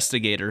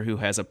investigator who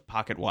has a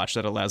pocket watch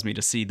that allows me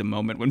to see the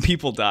moment when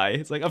people die.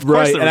 It's like, of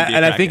course there would be a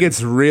Kraken. I think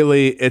it's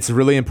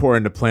really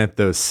important to plant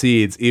those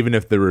seeds, even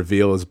if the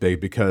reveal is big,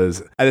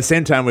 because at the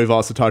same time, we've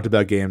also talked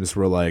about games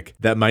where like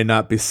that might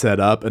not be set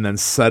up, and then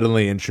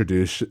suddenly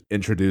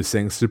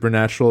introducing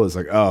supernatural is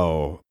like,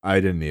 oh,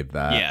 I didn't need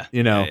that. Yeah.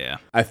 You know, yeah.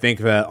 I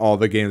think that all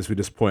the games we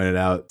just pointed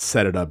out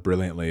set it up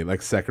brilliantly.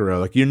 Like Sekiro,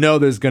 like, you know,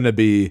 there's going to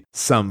be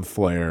some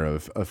flair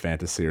of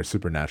fantasy or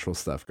supernatural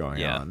stuff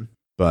going on,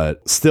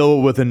 but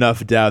still with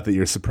enough doubt that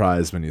you're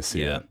surprised when you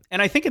see it.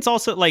 And I think it's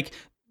also like,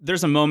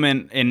 there's a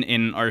moment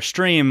in our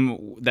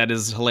stream that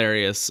is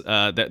hilarious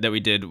that we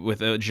did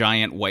with a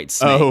giant white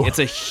snake. Oh. It's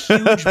a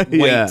huge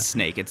white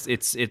snake.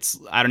 It's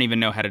I don't even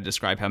know how to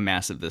describe how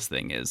massive this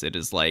thing is. It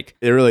is like,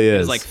 it really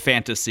is. It's like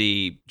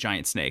fantasy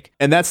giant snake.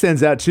 And that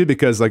stands out too,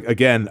 because like,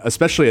 again,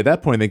 especially at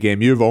that point in the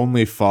game, you've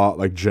only fought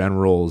like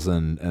generals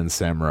and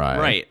samurai.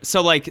 Right.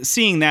 So like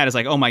seeing that is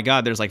like, oh my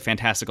God, there's like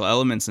fantastical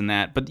elements in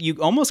that, but you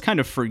almost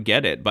kind of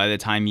forget it by the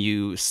time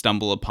you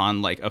stumble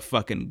upon like a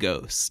fucking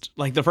ghost.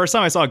 Like the first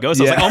time I saw a ghost,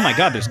 I was like, oh my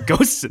god, there's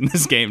ghosts in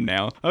this game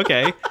now.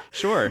 Okay,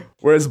 sure.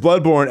 Whereas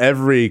Bloodborne,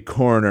 every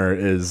corner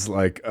is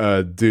like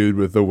a dude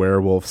with the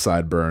werewolf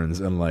sideburns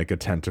and like a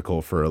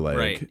tentacle for a leg.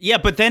 Right. Yeah,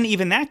 but then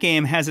even that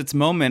game has its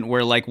moment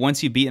where like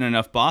once you've beaten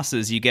enough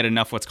bosses, you get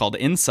enough what's called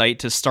insight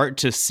to start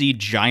to see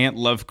giant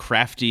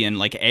Lovecraftian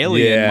like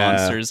alien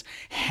monsters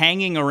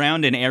hanging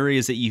around in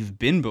areas that you've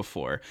been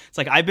before. It's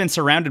like I've been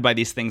surrounded by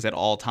these things at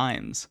all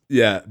times.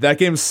 Yeah, that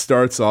game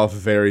starts off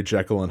very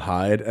Jekyll and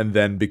Hyde and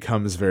then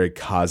becomes very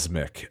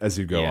cosmic as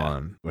you go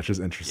on, which is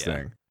interesting.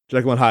 Yeah.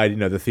 Jekyll and Hyde,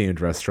 the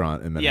themed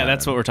restaurant in Manhattan. Yeah,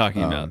 that's what we're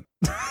talking about.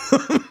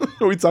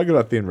 We talk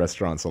about themed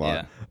restaurants a lot.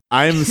 Yeah.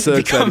 I'm so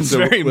it becomes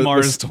excited. Very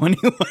Mars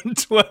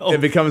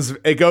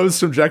 2112. It goes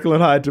from Jekyll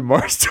and Hyde to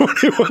Mars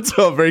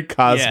 2112, very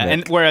cosmic. Yeah,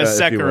 and whereas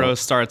Sekiro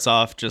starts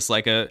off just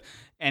like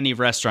any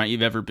restaurant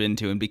you've ever been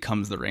to and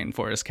becomes the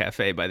Rainforest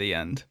Cafe by the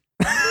end.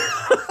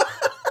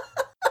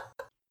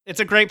 It's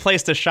a great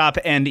place to shop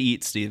and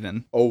eat,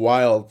 Steven. A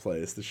wild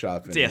place to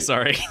shop and eat.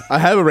 Sorry. I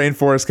have a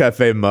Rainforest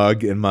Cafe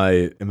mug in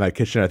my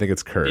kitchen. I think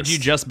it's cursed. Did you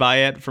just buy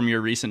it from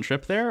your recent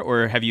trip there,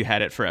 or have you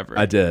had it forever?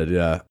 I did,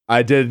 yeah.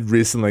 I did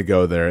recently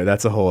go there.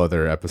 That's a whole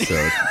other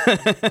episode.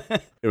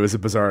 It was a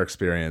bizarre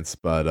experience,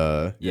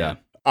 but yeah.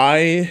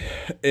 I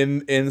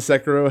in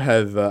Sekiro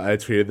have I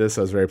tweeted this.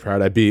 I was very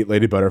proud. I beat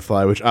Lady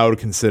Butterfly, which I would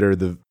consider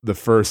the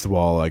first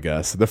wall, I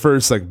guess, the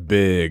first like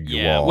big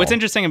wall. What's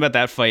interesting about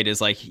that fight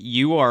is like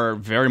you are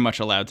very much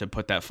allowed to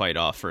put that fight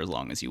off for as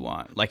long as you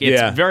want. Like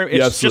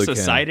it's just a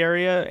side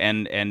area,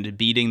 and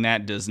beating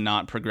that does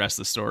not progress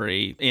the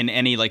story in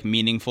any like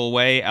meaningful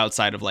way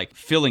outside of like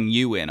filling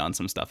you in on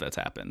some stuff that's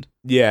happened.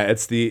 Yeah,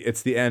 it's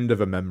the end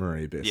of a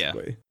memory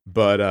basically. Yeah.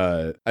 But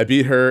I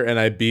beat her and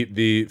I beat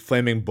the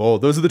Flaming Bull.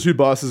 Those are the two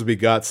bosses we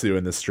got to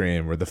in the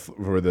stream, were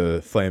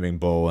the Flaming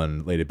Bull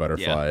and Lady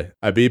Butterfly. Yeah.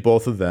 I beat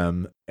both of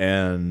them,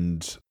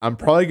 and I'm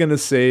probably gonna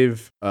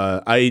save.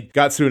 I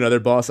got to another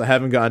boss. I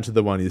haven't gotten to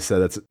the one you said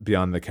that's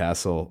beyond the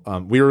castle.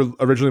 We were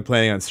originally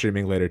planning on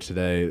streaming later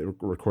today,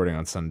 recording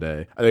on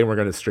Sunday. I think we're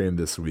gonna stream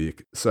this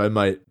week, so I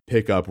might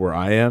pick up where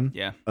I am.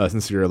 Yeah.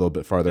 Since you're a little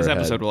bit farther ahead. This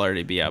episode will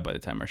already be out by the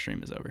time our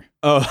stream is over.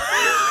 Oh.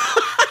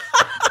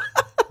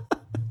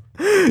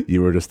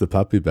 You were just a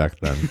puppy back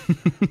then.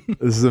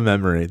 This is a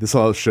memory. This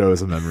whole show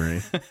is a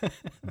memory.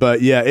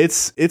 But yeah,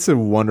 it's a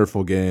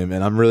wonderful game,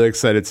 and I'm really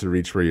excited to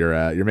reach where you're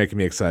at. You're making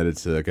me excited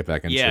to get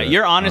back into it. Yeah,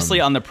 you're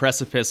honestly on the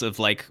precipice of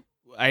like,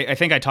 I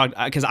think I talked,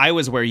 because I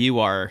was where you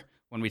are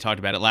when we talked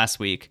about it last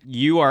week.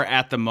 You are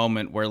at the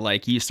moment where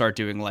like you start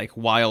doing like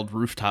wild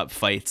rooftop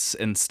fights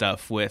and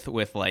stuff with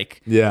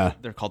like,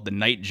 they're called the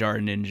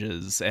Nightjar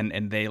Ninjas,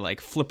 and they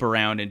like flip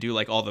around and do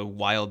like all the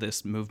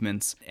wildest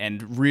movements,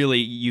 and really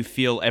you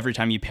feel every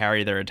time you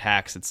parry their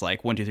attacks, it's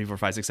like 1 2 3 4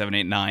 5 6 7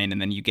 8 9, and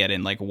then you get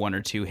in like 1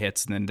 or 2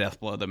 hits and then death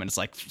blow them, and it's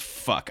like,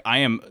 fuck, I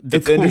am the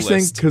it's coolest.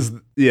 Interesting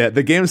because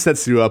the game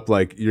sets you up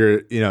like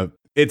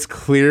it's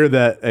clear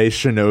that a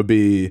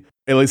shinobi,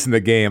 at least in the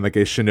game, like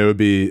a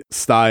shinobi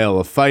style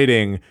of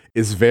fighting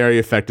is very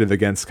effective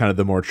against kind of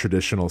the more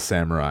traditional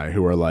samurai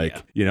who are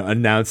like,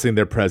 announcing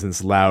their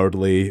presence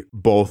loudly,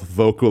 both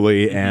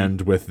vocally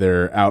and with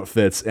their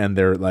outfits. And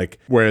they're like,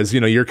 whereas,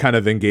 you're kind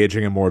of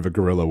engaging in more of a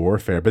guerrilla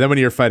warfare. But then when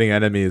you're fighting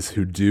enemies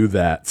who do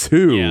that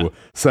too,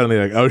 suddenly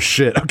like, oh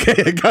shit,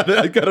 okay,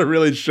 I gotta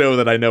really show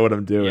that I know what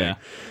I'm doing. Yeah.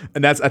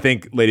 And that's, I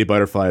think Lady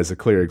Butterfly is a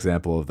clear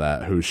example of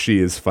that, who she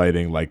is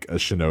fighting like a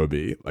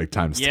shinobi, like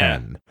times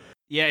 10.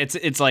 Yeah,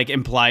 it's like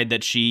implied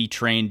that she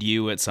trained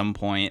you at some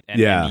point,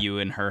 and you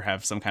and her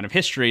have some kind of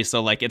history.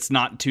 So like, it's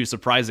not too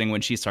surprising when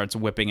she starts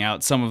whipping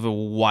out some of the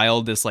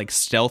wildest like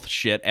stealth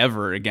shit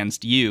ever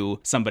against you,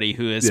 somebody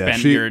who has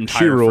spent your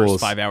entire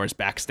first 5 hours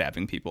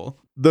backstabbing people.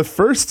 The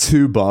first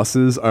 2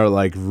 bosses are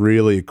like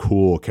really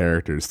cool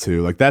characters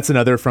too. Like that's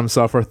another From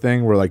Software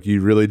thing where like you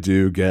really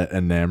do get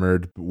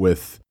enamored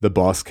with the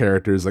boss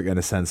characters, like in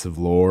a sense of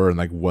lore and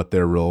like what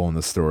their role in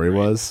the story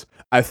was.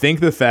 I think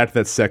the fact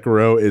that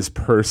Sekiro is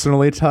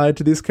personally tied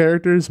to these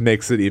characters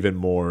makes it even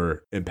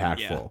more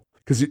impactful.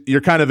 Because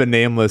you're kind of a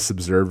nameless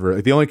observer.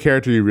 Like the only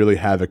character you really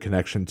have a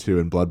connection to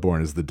in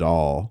Bloodborne is the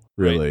doll,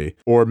 really. Right.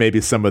 Or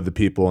maybe some of the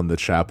people in the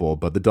chapel.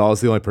 But the doll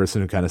is the only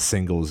person who kind of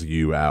singles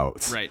you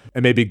out. Right.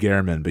 And maybe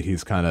Gehrman, but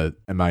he's kind of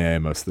MIA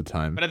most of the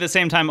time. But at the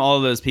same time, all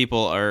of those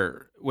people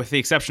are, with the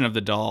exception of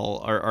the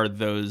doll, are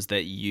those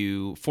that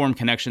you form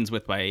connections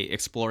with by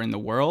exploring the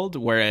world.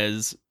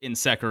 Whereas in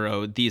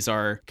Sekiro, these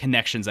are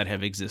connections that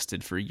have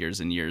existed for years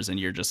and years. And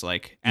you're just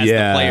like, as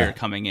the player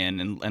coming in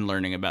and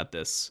learning about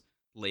this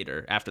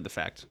later after the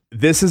fact.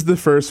 This is the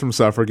first From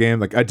Software game.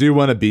 Like I do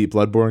want to beat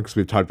Bloodborne because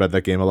we've talked about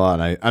that game a lot,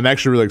 and I'm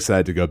actually really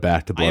excited to go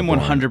back to Bloodborne.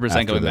 I am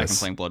 100% going back and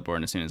playing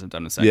Bloodborne as soon as I'm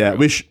done with Sekiro.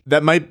 Yeah,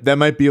 that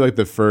might be like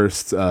the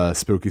first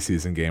spooky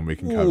season game we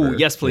can cover.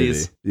 Yes,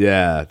 please. Maybe.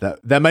 Yeah,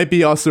 that might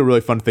be also a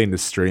really fun thing to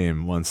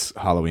stream once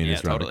Halloween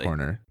is around the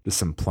corner. Just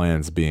some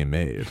plans being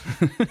made.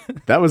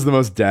 That was the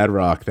most dad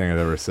rock thing I've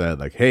ever said.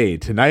 Like, hey,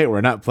 tonight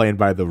we're not playing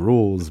by the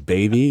rules,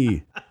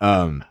 baby.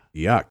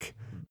 Yuck.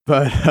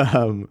 But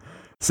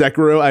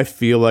Sekiro, I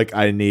feel like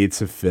I need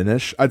to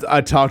finish.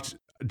 I talked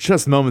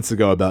just moments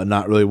ago about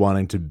not really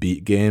wanting to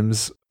beat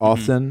games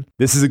often.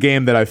 This is a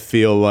game that I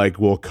feel like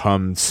will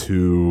come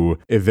to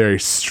a very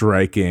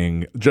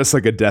striking, just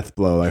like a death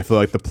blow. I feel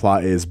like the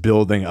plot is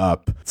building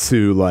up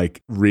to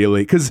like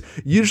really, because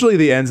usually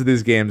the ends of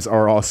these games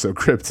are also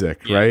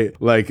cryptic, right?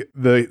 Like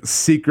the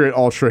secret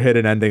ultra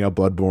hidden ending of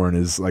Bloodborne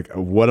is like,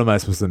 what am I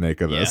supposed to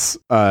make of this?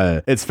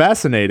 It's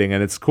fascinating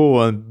and it's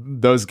cool.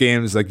 And those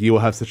games, like you will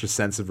have such a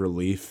sense of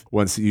relief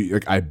once you,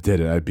 like, I did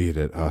it, I beat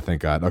it. Oh,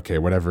 thank God. Okay,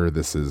 whatever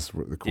this is,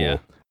 cool. Yeah.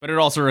 But it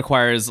also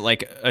requires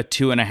like a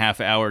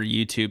 2.5 hour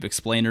YouTube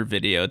explainer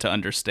video to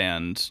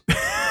understand what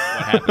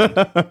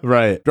happened.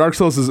 Right. Dark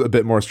Souls is a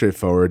bit more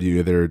straightforward. You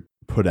either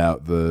put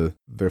out the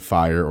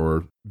fire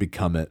or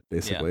become it,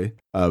 basically,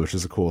 which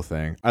is a cool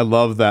thing. I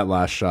love that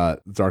last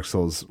shot, Dark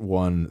Souls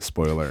 1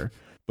 spoiler,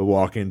 but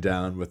walking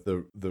down with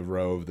the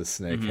row of the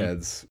snake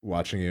heads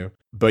watching you.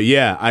 But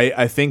yeah,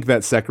 I think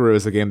that Sekiro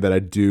is a game that I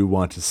do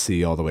want to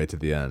see all the way to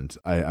the end.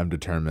 I'm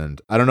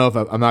determined. I don't know if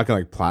I'm not going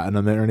to like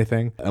platinum it or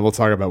anything. And we'll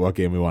talk about what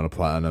game we want to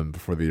platinum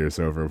before the year's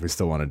over if we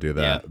still want to do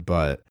that. Yeah.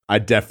 But I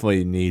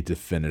definitely need to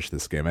finish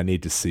this game. I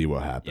need to see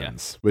what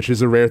happens, which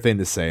is a rare thing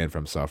to say in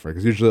From Software.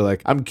 Because usually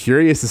like, I'm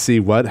curious to see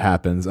what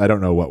happens. I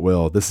don't know what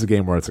will. This is a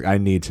game where it's like, I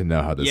need to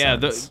know how this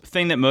ends. The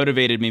thing that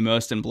motivated me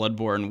most in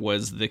Bloodborne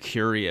was the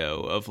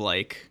curio of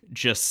like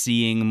just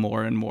seeing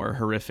more and more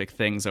horrific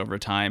things over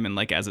time. And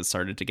like, as it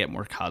started to get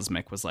more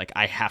cosmic, was like,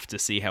 I have to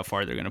see how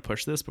far they're going to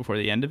push this before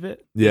the end of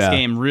it. This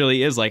game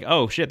really is like,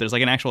 oh shit, there's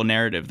like an actual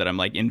narrative that I'm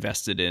like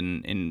invested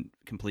in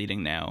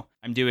completing now.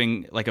 I'm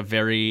doing like a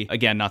very,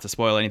 again, not to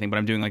spoil anything, but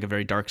I'm doing like a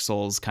very Dark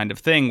Souls kind of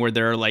thing where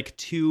there are like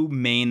two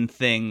main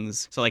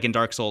things. So like in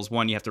Dark Souls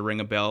 1, you have to ring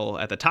a bell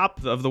at the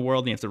top of the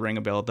world and you have to ring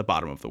a bell at the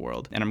bottom of the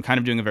world. And I'm kind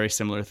of doing a very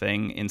similar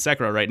thing in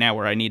Sekiro right now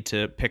where I need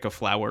to pick a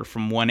flower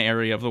from one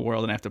area of the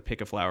world and I have to pick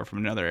a flower from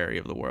another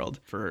area of the world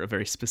for a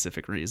very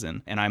specific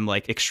reason. And I'm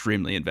like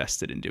extremely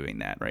invested in doing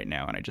that right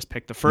now. And I just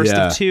picked the first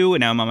of two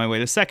and now I'm on my way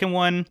to the second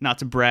one. Not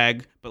to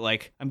brag, but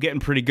like I'm getting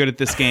pretty good at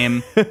this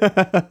game.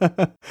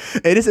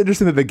 It is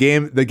interesting that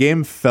the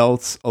game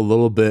felt a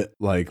little bit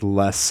like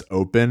less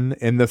open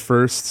in the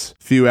first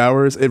few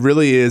hours. It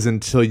really is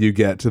until you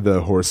get to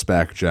the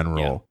horseback general.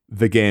 Yeah.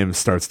 The game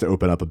starts to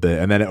open up a bit,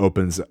 and then it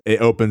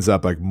opens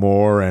up like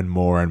more and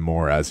more and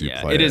more as you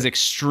play. It is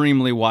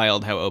extremely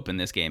wild how open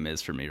this game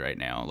is for me right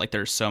now. Like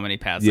there's so many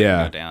paths that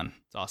can go down.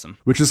 It's awesome.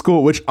 Which is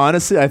cool. Which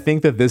honestly, I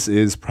think that this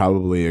is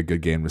probably a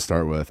good game to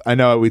start with. I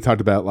know we talked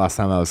about last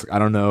time. I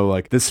don't know,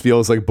 like this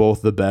feels like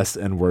both the best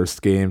and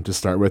worst game to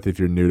start with if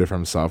you're new to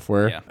From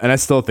Software. Yeah. And I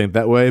still think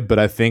that way, but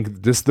I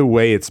think just the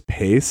way it's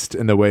paced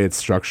and the way it's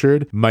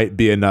structured might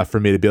be enough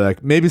for me to be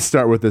like, maybe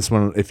start with this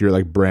one if you're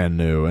like brand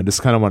new and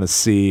just kind of want to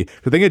see.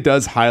 I think it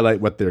does highlight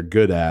what they're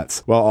good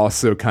at while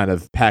also kind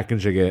of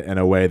packaging it in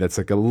a way that's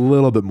like a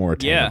little bit more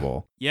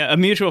attainable. Yeah, a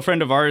mutual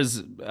friend of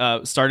ours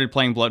started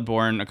playing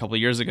Bloodborne a couple of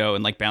years ago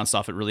and like bounced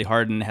off it really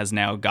hard and has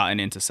now gotten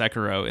into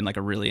Sekiro in like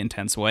a really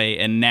intense way.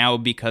 And now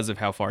because of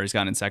how far he's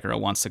gotten in Sekiro,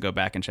 wants to go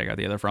back and check out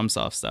the other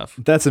FromSoft stuff.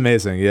 That's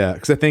amazing, yeah.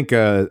 Because I think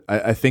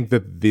I think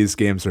that these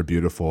games are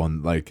beautiful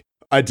and like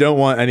I don't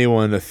want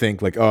anyone to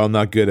think like, oh, I'm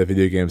not good at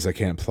video games, I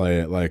can't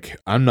play it. Like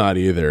I'm not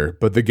either.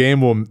 But the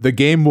game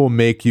will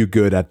make you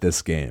good at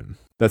this game.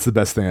 That's the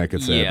best thing I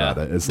could say about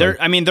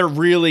it. There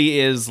really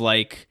is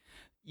like.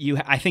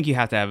 I think you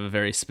have to have a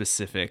very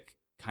specific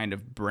kind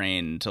of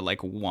brain to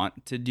like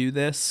want to do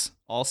this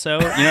also.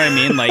 You know what I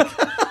mean? Like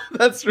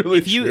that's really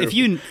true. If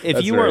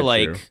you are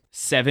like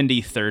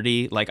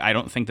 70-30, like I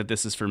don't think that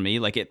this is for me.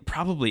 Like it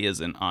probably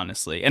isn't,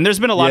 honestly. And there's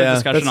been a lot of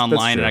discussion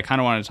online, and I kind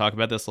of want to talk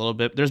about this a little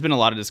bit. There's been a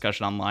lot of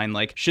discussion online,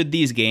 like should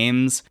these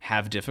games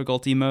have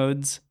difficulty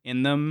modes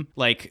in them?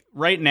 Like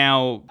right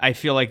now, I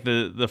feel like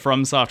the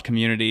FromSoft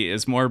community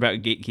is more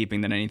about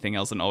gatekeeping than anything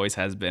else, and always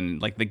has been.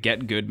 Like the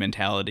get good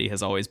mentality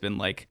has always been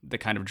like the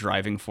kind of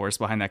driving force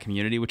behind that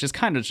community, which is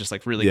kind of just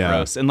like really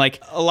gross. And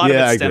like a lot of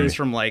it stems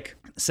from like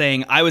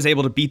saying I was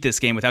able to beat this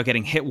game without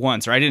getting hit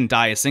once, or I didn't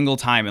die a single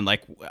time, and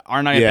like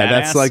aren't I a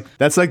badass?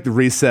 that's like the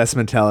recess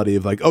mentality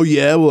of like, oh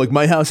yeah, well like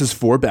my house has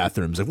 4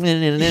 bathrooms, like, like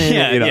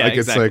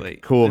exactly. It's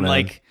like cool, and man.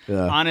 Like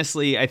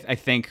honestly, I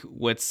think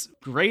what's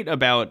great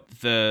about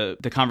the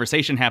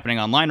conversation happening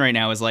online right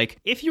now is like,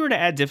 if you were to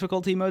add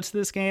difficulty modes to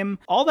this game,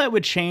 all that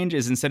would change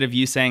is instead of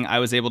you saying I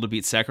was able to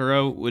beat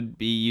Sekiro, would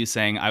be you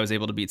saying I was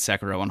able to beat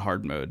Sekiro on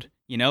hard mode.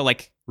 You know,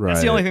 like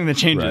that's the only thing that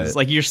changes.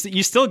 Like you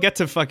still get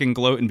to fucking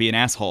gloat and be an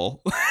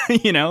asshole,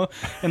 you know?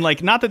 And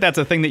like, not that that's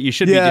a thing that you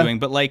should be doing,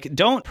 but like,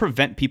 don't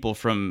prevent people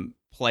from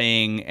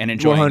playing and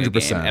enjoying 100%. A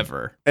game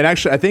ever. And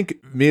actually, I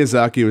think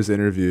Miyazaki was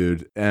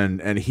interviewed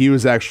and he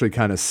was actually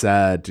kind of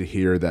sad to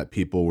hear that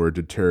people were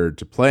deterred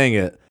to playing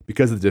it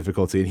because of the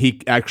difficulty. And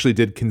he actually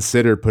did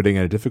consider putting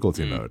in a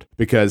difficulty mode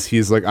because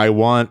he's like,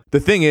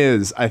 the thing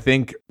is, I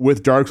think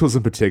with Dark Souls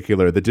in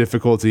particular, the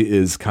difficulty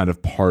is kind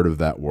of part of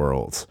that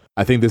world.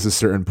 I think there's a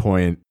certain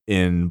point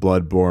in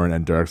Bloodborne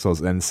and Dark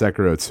Souls and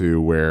Sekiro too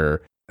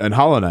where and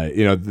Hollow Knight,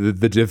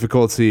 the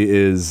difficulty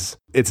is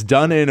it's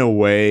done in a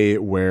way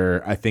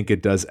where I think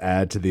it does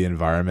add to the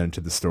environment,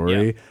 to the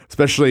story,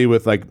 especially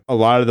with like a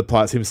lot of the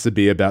plot seems to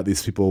be about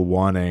these people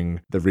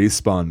wanting the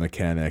respawn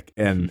mechanic,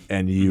 and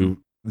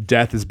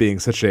death is being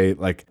such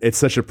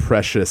a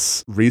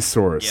precious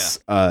resource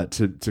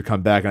to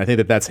come back, and I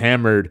think that's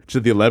hammered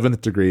to the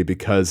 11th degree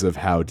because of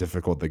how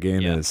difficult the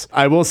game is.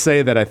 I will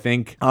say that I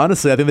think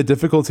the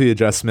difficulty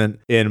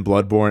adjustment in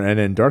Bloodborne and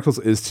in Dark Souls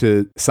is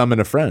to summon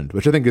a friend,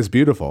 which I think is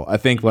beautiful. I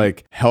think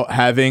like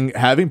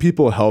having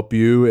people help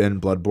you in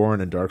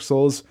Bloodborne and Dark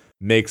Souls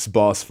makes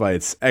boss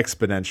fights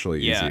exponentially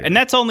easier. And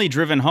that's only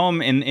driven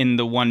home in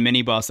the one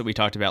mini boss that we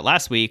talked about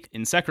last week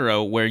in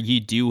Sekiro, where you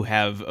do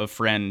have a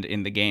friend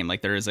in the game.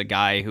 Like there is a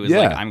guy who is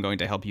like, I'm going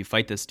to help you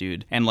fight this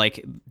dude. And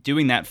like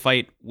doing that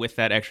fight with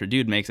that extra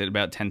dude makes it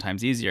about 10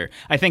 times easier.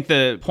 I think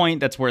the point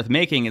that's worth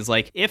making is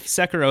like, if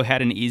Sekiro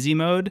had an easy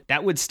mode,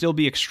 that would still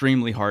be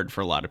extremely hard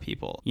for a lot of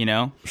people,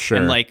 Sure.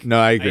 And like, no,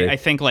 I agree. I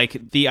think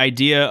like the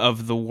idea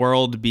of the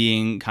world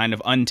being kind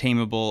of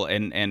untamable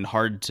and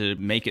hard to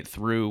make it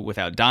through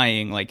without dying,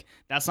 like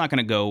that's not going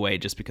to go away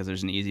just because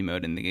there's an easy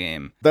mode in the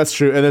game. That's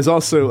true. And there's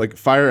also like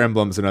Fire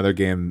Emblem's another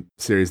game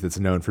series that's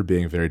known for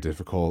being very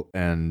difficult,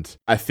 and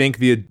I think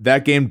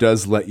that game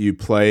does let you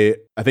play,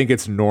 I think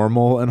it's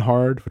normal and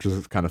hard, which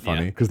is kind of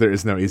funny because there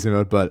is no easy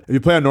mode, but if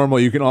you play on normal,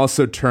 you can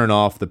also turn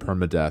off the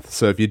permadeath.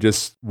 So if you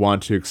just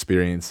want to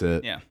experience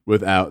it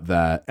without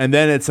that, and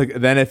then it's like,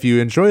 then if you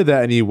enjoy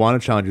that and you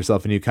want to challenge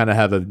yourself and you kind of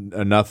have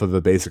enough of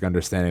a basic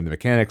understanding of the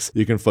mechanics,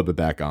 you can flip it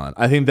back on.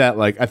 I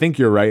think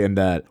you're right in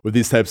that with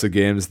these types of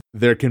games,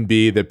 there can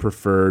be the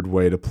preferred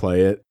way to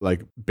play it,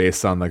 like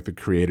based on like the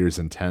creator's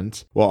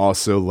intent, while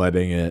also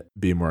letting it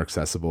be more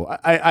accessible.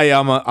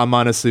 I'm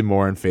honestly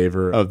more in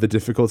favor of the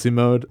difficulty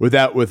mode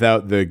without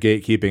the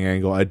gatekeeping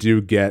angle. I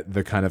do get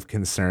the kind of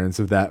concerns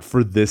of that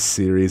for this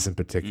series in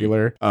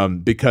particular,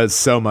 because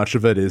so much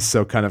of it is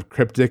so kind of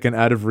cryptic and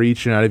out of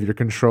reach and out of your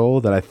control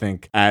that I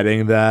think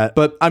adding that.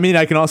 But I mean,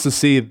 I can also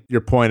see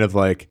your point of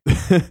like,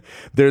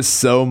 there's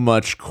so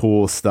much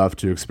cool stuff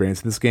to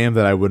experience in this game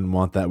that I wouldn't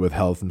want that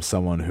withheld from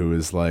someone who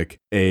is like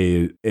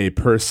a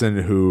person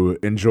who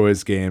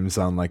enjoys games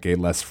on like a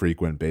less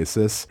frequent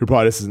basis, who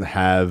probably doesn't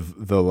have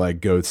the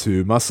like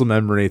go-to muscle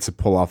memory to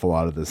pull off a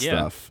lot of this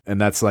stuff. And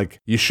that's like,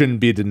 you shouldn't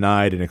be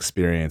denied an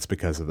experience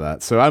because of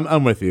that. So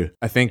I'm with you.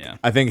 I think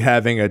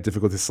having a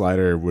difficulty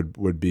slider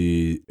would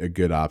be a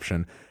good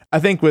option. I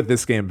think with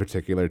this game in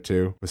particular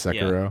too, with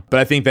Sekiro. Yeah. But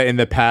I think that in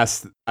the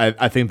past,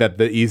 I think that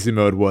the easy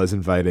mode was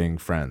inviting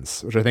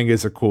friends, which I think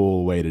is a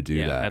cool way to do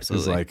that.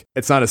 Absolutely. Because like,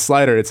 it's not a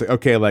slider. It's like,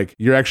 okay, like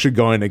you're actually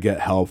going to get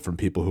help from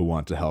people who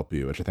want to help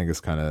you, which I think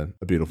is kind of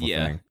a beautiful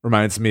thing.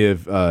 Reminds me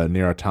of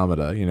Nier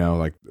Automata,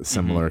 like a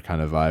similar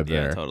kind of vibe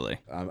there. Yeah, totally.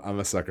 I'm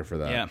a sucker for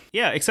that.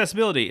 Yeah,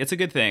 accessibility. It's a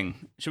good thing.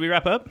 Should we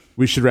wrap up?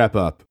 We should wrap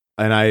up.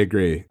 And I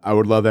agree. I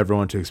would love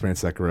everyone to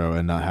experience Sekiro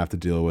and not have to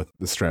deal with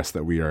the stress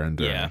that we are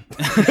enduring.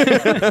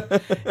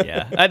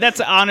 Yeah. That's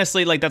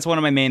honestly, like, that's one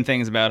of my main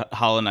things about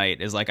Hollow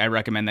Knight is, like, I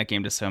recommend that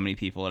game to so many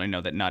people, and I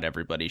know that not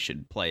everybody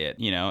should play it,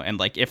 And,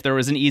 like, if there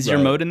was an easier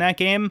mode in that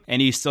game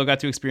and you still got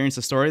to experience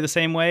the story the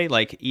same way,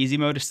 like, easy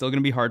mode is still going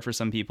to be hard for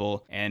some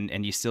people,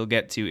 and you still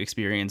get to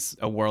experience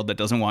a world that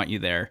doesn't want you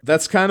there.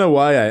 That's kind of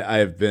why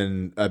I've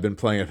been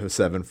playing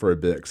FF7 for a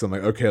bit, because I'm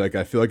like, okay, like,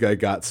 I feel like I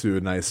got to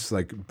a nice,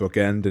 like,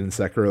 bookend in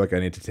Sekiro, like, I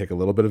need to take a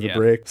little bit of a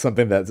break.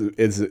 Something that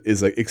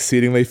is like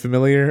exceedingly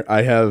familiar.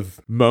 I have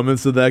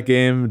moments of that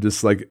game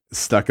just like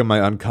stuck in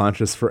my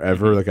unconscious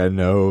forever. Like I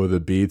know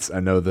the beats, I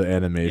know the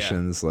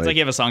animations. It's like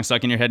you have a song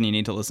stuck in your head and you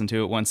need to listen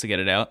to it once to get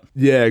it out.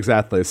 Yeah,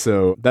 exactly.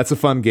 So that's a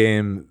fun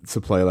game to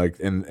play like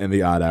in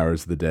the odd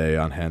hours of the day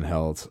on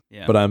handheld.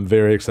 Yeah. But I'm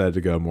very excited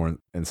to go more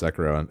in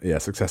Sekiro. And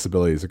yes,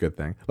 accessibility is a good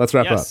thing. Let's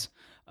wrap up.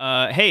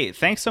 Hey,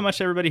 thanks so much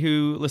to everybody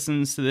who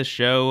listens to this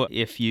show.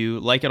 If you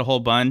like it a whole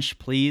bunch,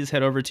 please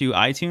head over to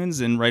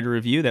iTunes and write a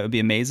review. That would be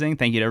amazing.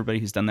 Thank you to everybody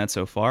who's done that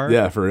so far.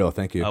 Yeah, for real.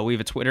 Thank you. We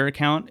have a Twitter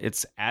account.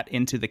 It's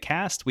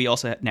 @IntoTheCast. We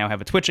also now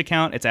have a Twitch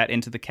account. It's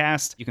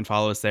 @IntoTheCast. You can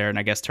follow us there and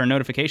I guess turn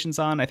notifications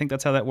on. I think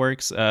that's how that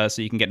works. So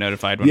you can get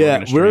notified when we're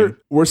going to stream.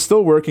 We're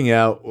still working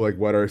out like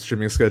what our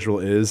streaming schedule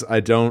is.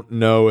 I don't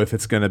know if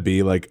it's going to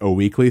be like a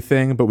weekly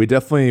thing, but we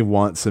definitely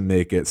want to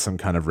make it some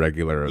kind of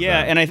regular event.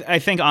 Yeah, and I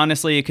think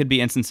honestly it could be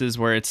instances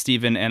where it's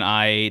Steven and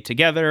I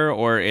together,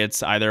 or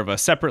it's either of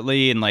us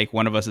separately and like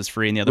one of us is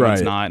free and the other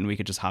one's not, and we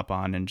could just hop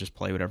on and just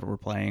play whatever we're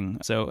playing.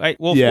 So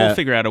we'll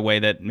figure out a way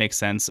that makes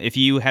sense. If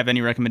you have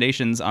any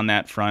recommendations on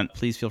that front,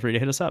 please feel free to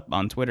hit us up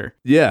on Twitter.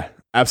 Yeah,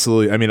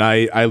 absolutely. I mean,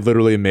 I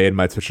literally made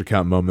my Twitch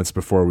account moments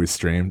before we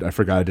streamed. I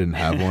forgot I didn't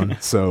have one.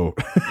 So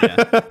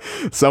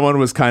someone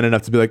was kind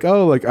enough to be like,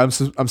 oh, like I'm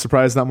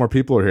surprised not more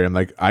people are here. I'm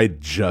like, I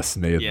just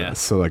made this.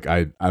 So like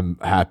I'm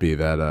happy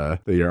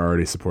that you're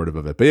already supportive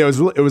of it. But yeah,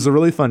 it was a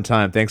really fun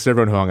time. Thanks to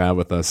everyone who hung out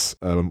with us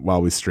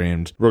while we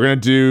streamed. We're going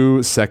to do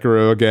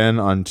Sekiro again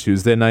on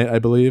Tuesday night, I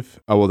believe.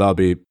 Oh, well, that'll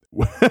be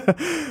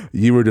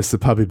you were just a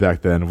puppy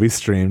back then. We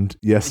streamed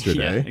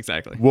yesterday. Yeah,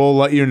 exactly. We'll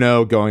let you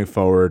know going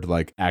forward,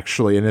 like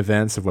actually in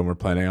advance of when we're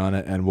planning on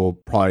it, and we'll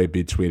probably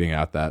be tweeting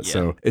out that. Yeah.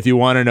 So if you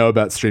want to know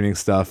about streaming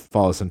stuff,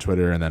 follow us on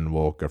Twitter, and then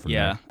we'll go from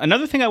there.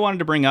 Another thing I wanted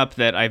to bring up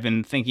that I've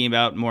been thinking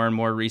about more and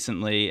more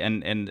recently,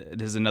 and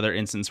this is another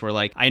instance where,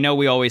 like, I know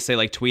we always say,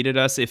 like, tweet at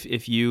us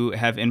if you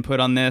have input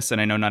on this, and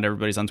I know not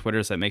everybody's on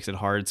Twitter, so that makes it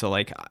hard. So,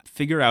 like,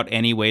 figure out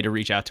any way to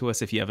reach out to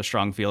us if you have a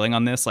strong feeling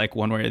on this, like,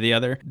 one way or the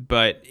other.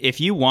 But if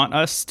you want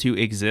us to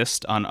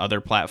exist on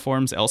other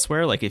platforms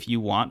elsewhere, like if you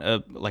want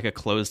a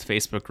closed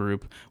Facebook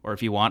group, or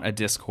if you want a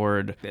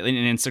Discord, an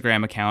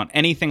Instagram account,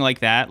 anything like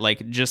that,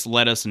 like, just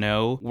let us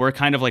know. We're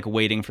kind of like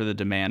waiting for the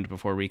demand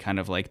before we kind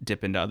of like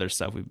dip into other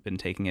stuff. We've been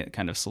taking it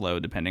kind of slow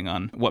depending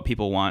on what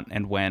people want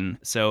and when.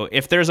 So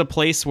if there's a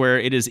place where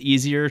it is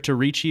easier to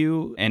reach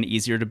you and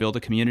easier to build a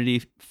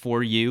community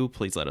for you,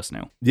 please let us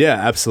know. Yeah,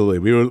 absolutely.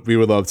 We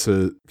would love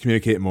to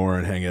communicate more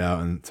and hang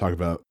out and talk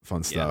about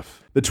fun stuff.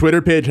 The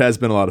Twitter page has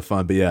been a lot of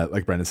fun, but yeah,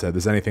 like Brendan said, if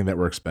there's anything that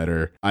works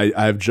better.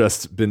 I've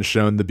just been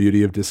shown the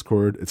beauty of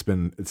Discord. It's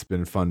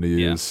been fun to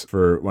use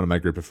for one of my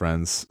group of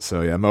friends.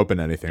 So yeah, I'm open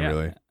to anything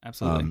really.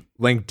 Absolutely.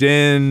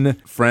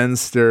 LinkedIn,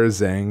 Friendster,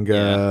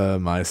 Zanga,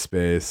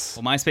 MySpace.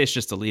 Well, MySpace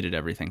just deleted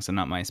everything, so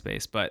not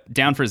MySpace, but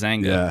down for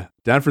Zanga. Yeah,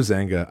 down for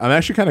Zanga. I'm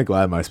actually kind of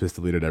glad MySpace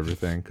deleted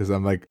everything, because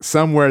I'm like,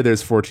 somewhere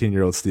there's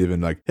 14-year-old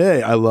Steven like,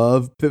 hey, I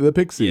love the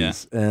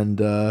Pixies, and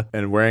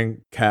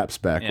wearing caps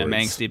backwards. Yeah, I'm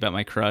angsty about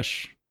my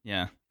crush.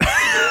 Yeah.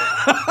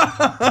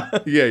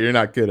 Yeah, you're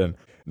not kidding.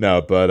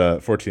 No, but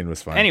 14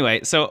 was fine.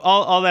 Anyway, so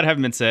all that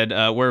having been said,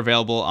 we're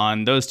available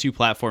on those two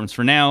platforms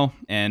for now,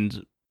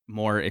 and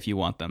more if you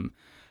want them.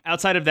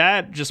 Outside of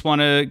that, just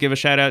want to give a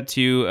shout out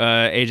to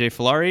AJ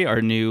Filari,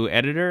 our new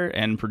editor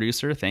and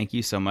producer. Thank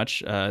you so much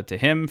to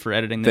him for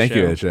editing the show.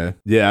 Thank you, AJ.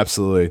 Yeah,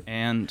 absolutely.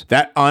 And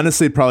that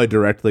honestly probably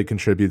directly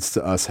contributes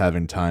to us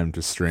having time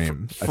to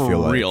stream. I feel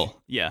like. For real.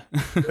 Yeah.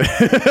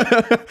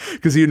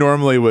 Because you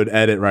normally would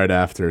edit right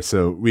after.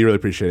 So we really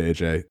appreciate it,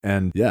 AJ.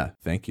 And yeah,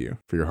 thank you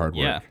for your hard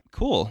work. Yeah.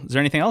 Cool. Is there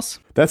anything else?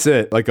 That's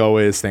it. Like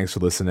always, thanks for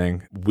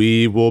listening.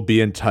 We will be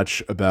in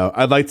touch about,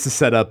 I'd like to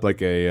set up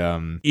like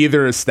a,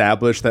 either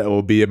establish that it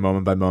will be a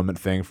moment by moment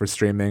thing for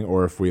streaming,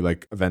 or if we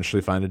like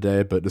eventually find a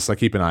day, but just like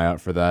keep an eye out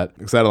for that,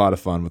 because I had a lot of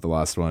fun with the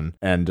last one.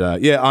 And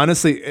yeah,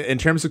 honestly, in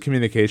terms of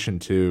communication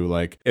too,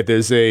 like if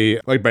there's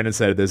like Brendan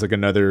said, if there's like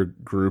another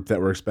group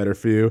that works better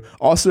for you.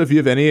 Also, if you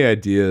have any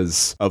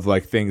ideas of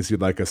like things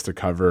you'd like us to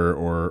cover,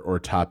 or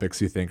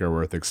topics you think are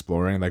worth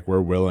exploring, like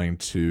we're willing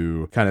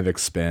to kind of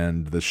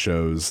expand the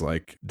show's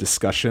like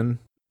discussion,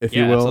 if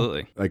you will.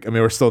 Absolutely. Like, I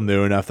mean, we're still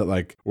new enough that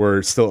like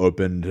we're still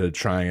open to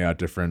trying out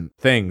different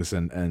things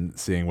and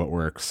seeing what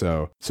works.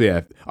 So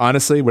yeah,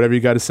 honestly, whatever you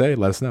got to say,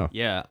 let us know.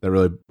 Yeah.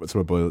 That's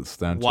what it boils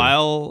down to.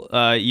 While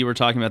you were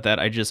talking about that,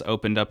 I just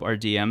opened up our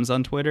DMs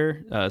on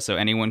Twitter, so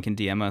anyone can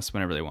DM us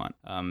whenever they want.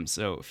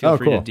 So feel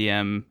free to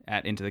DM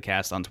at Into the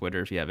Cast on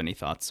Twitter if you have any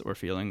thoughts or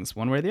feelings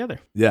one way or the other.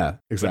 Yeah,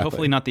 exactly. But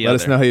hopefully not the other.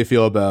 Let us know how you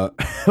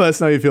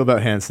feel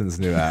about Hanson's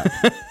new app.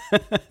 All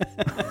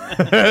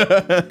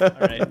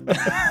right.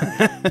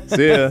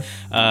 See ya.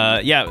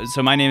 Yeah,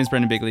 so my name is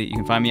Brendan Bigley. You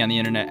can find me on the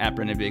internet at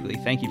Brendan Bigley.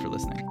 Thank you for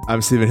listening.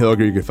 I'm Stephen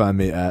Hilger. You can find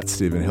me at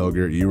Stephen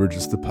Hilger. You were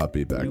just a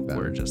puppy back then. You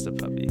were just a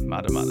puppy.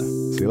 Mata mata.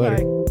 See you later.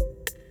 Bye.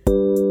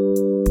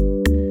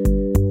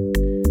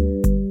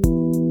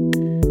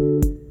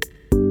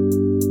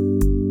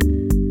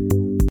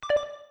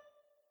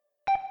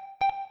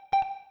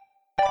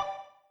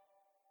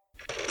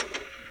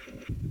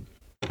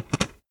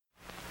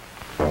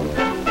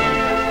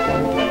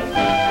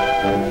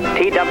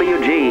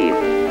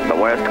 TWG, the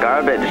worst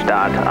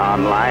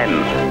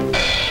garbage.online.